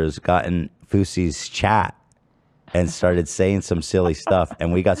soldiers got in Fousey's chat and started saying some silly stuff,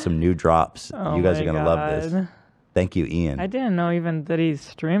 and we got some new drops. Oh You guys my are gonna love this. God. Thank you, Ian. I didn't know even that he's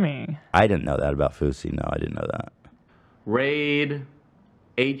streaming. I didn't know that about Fousey. No, I didn't know that. Raid,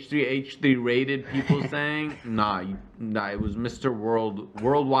 H3H3 raided, people saying? Nah, it was Mr.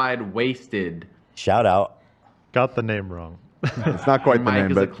 Worldwide Wasted. Shout out. Got the name wrong. It's not quite the Mike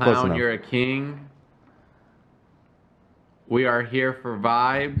name, is a but close clown, enough. you're a king. We are here for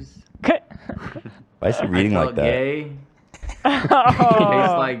vibes. Why is he reading I like felt that? gay.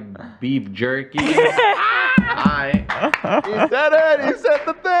 Tastes like beef jerky. I. He said it. He said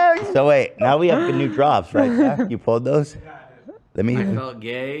the thing. So wait, now we have the new drops, right, Zach? You pulled those? Let me. I felt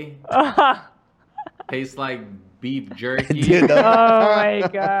gay. Tastes like beef jerky. Dude, those- Oh my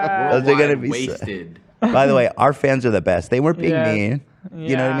God. Those are gonna be wasted. By the way, our fans are the best. They weren't being Yes. mean.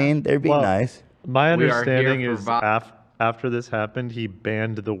 You know what I Yeah. mean? They're being Well, nice. My We are here understanding for is after this happened, he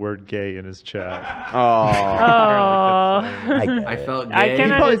banned the word gay in his chat. Oh. I felt gay. I He can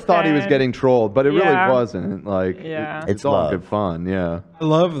probably thought he was understand. getting trolled, but it Yeah. really wasn't. Like, Yeah. it's It's all love. good fun. Yeah. I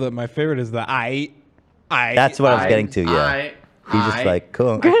love that. My favorite is the I. That's what I was getting to, yeah. He's just like,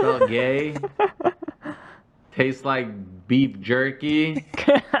 cool. I felt gay. Tastes like beef jerky.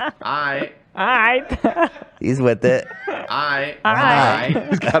 Alright. He's with it. Alright.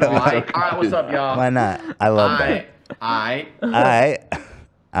 He's gotta be so Alright, what's up, y'all? Why not? I love that. I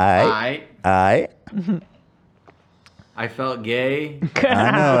felt gay.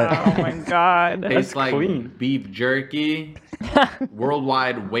 I know it. Oh my God. Tastes like clean. beef jerky.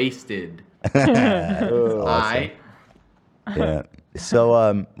 Worldwide wasted. I. Yeah. So,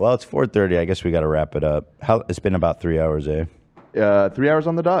 well, it's 4:30. I guess we got to wrap it up. It's been about 3 hours, eh? 3 hours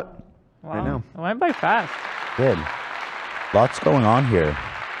on the dot. Wow. Right now. It went by fast. Good. Lots going on here.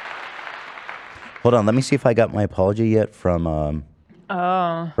 Hold on. Let me see if I got my apology yet from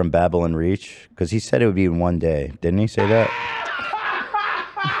Babel and Reach, because he said it would be in one day. Didn't he say that?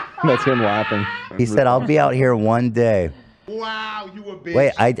 That's him laughing. He said, I'll be out here one day. Wow, you a bitch.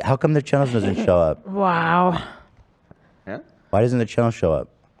 Wait, how come the channel doesn't show up? Wow. Yeah? Why doesn't the channel show up?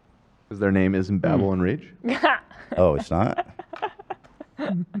 Because their name isn't Babel and Reach. Oh, it's not?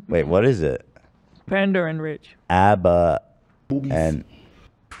 Wait, what is it? Panda and Rich. Abba and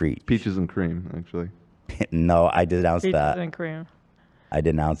Preach. Peaches and cream, actually. No, I denounced Peaches that. and cream. I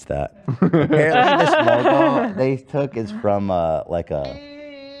denounced that. Apparently, this logo they took is from like a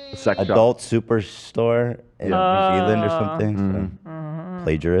sex shop. adult superstore in New Zealand or something. So,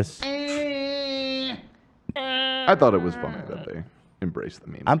 plagiarist. I thought it was funny that they embraced the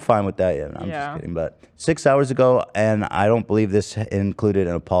meme. I'm fine with that. Yeah, I'm Yeah. just kidding. But 6 hours ago, and I don't believe this included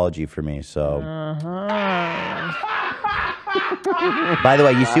an apology for me. So, by the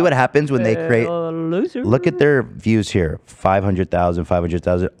way, you see what happens when they create. Loser. Look at their views here: 500,000,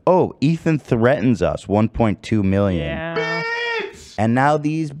 500,000. Oh, Ethan threatens us, 1.2 million. Yeah. And now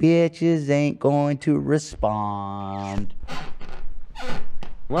these bitches ain't going to respond.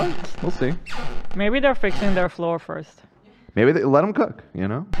 Well, we'll see. Maybe they're fixing their floor first. Maybe they let them cook, you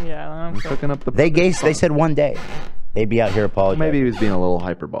know? Yeah, let 'em They're cook. cooking up the... They said one day they'd be out here apologizing. Maybe he was being a little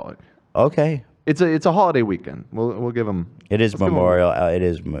hyperbolic. Okay, It's a holiday weekend. We'll give them. It is Memorial. It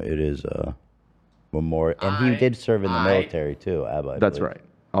is Memorial, and he did serve in the military too. Abba, That's right.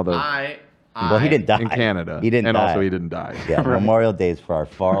 Although, well, he didn't die in Canada. He didn't and die. also he didn't die. Yeah, Right. Memorial Day is for our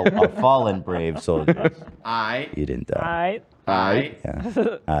fallen brave soldiers. I. You didn't die. Aye.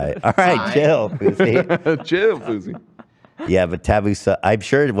 Yeah. Aye. All right, chill, Fousey. Chill, Fousey. Yeah, but taboo. I'm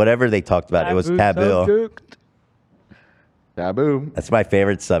sure whatever they talked about, it was taboo. Taboo. That's my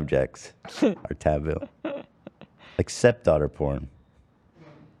favorite subjects. Are taboo. Like stepdaughter porn.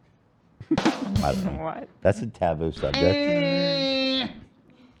 I don't know. What? That's a taboo subject.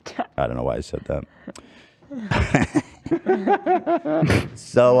 I don't know why I said that.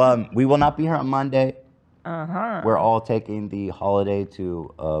 So we will not be here on Monday. We're all taking the holiday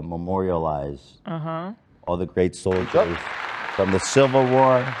to memorialize all the great soldiers from the Civil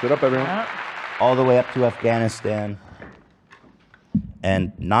War. Sit up, everyone. All the way up to Afghanistan.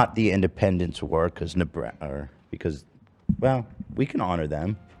 And not the Independence War, because well, we can honor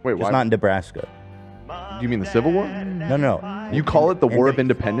them. Wait, just why? not in Nebraska. Do you mean the Civil War? No. You call it the War of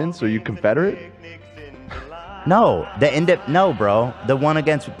Independence? Are you Confederate? No, no, bro. The one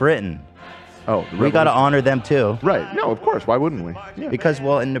against Britain. Oh, we got to honor them too. Right. No, of course. Why wouldn't we? Yeah. Because,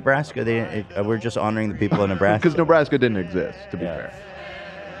 well, in Nebraska, we're just honoring the people in Nebraska. Because Nebraska didn't exist, to be fair.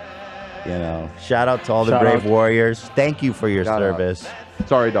 You know, shout out to all the brave warriors. Thank you for your service.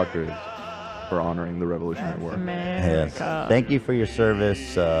 Sorry, Dr. Is, for honoring the Revolutionary War. Yes. Thank you for your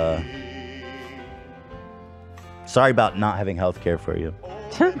service. Sorry about not having health care for you.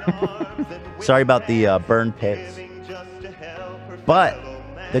 Sorry about the burn pits. But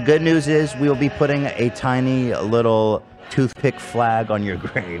the good news is we will be putting a tiny little toothpick flag on your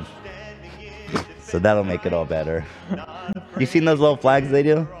grave. So that'll make it all better. You seen those little flags they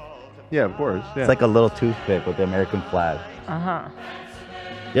do? Yeah, of course. Yeah. It's like a little toothpick with the American flag.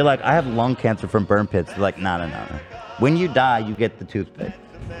 They're like, I have lung cancer from burn pits. They're like, no. When you die, you get the toothpick.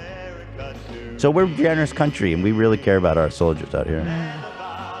 So we're a generous country, and we really care about our soldiers out here.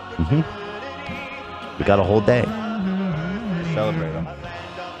 We got a whole day to celebrate them.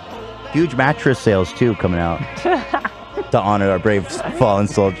 Huge mattress sales, too, coming out to honor our brave fallen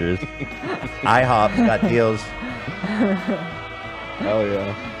soldiers. IHOP's got deals. Hell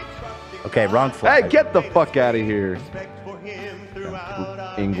yeah. Okay, wrong flag. Hey, get the fuck out of here.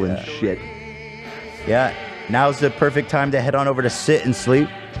 England shit. Yeah, now's the perfect time to head on over to Sit and Sleep.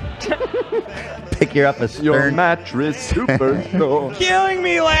 Pick you up a Stern. Your mattress superstore. Killing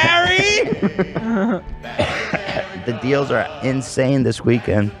me, Larry! The deals are insane this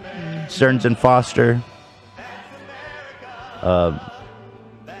weekend. Stearns and Foster. I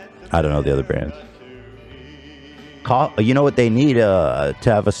don't know the other brands. You know what they need to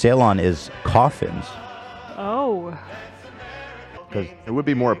have a sale on is coffins. Oh. Because it would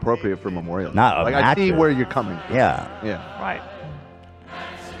be more appropriate for Memorial. Not a like I see mattress. where you're coming from. Yeah. Right.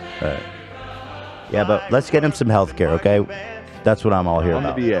 Right. Yeah, but let's get him some health care, okay? That's what I'm all here On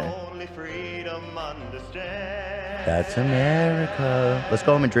about. the VA. That's America. Let's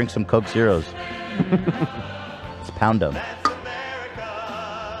go home and drink some Coke Zeros. Let's pound them.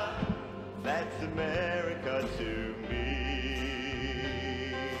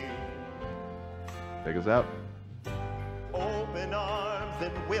 Take us out. Open arms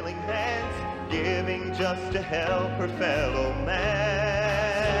and willing hands, giving just to help her fellow man.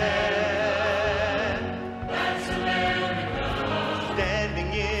 That's America.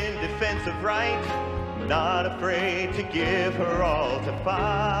 Standing in defense of right, not afraid to give her all to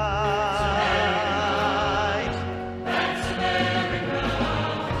fight.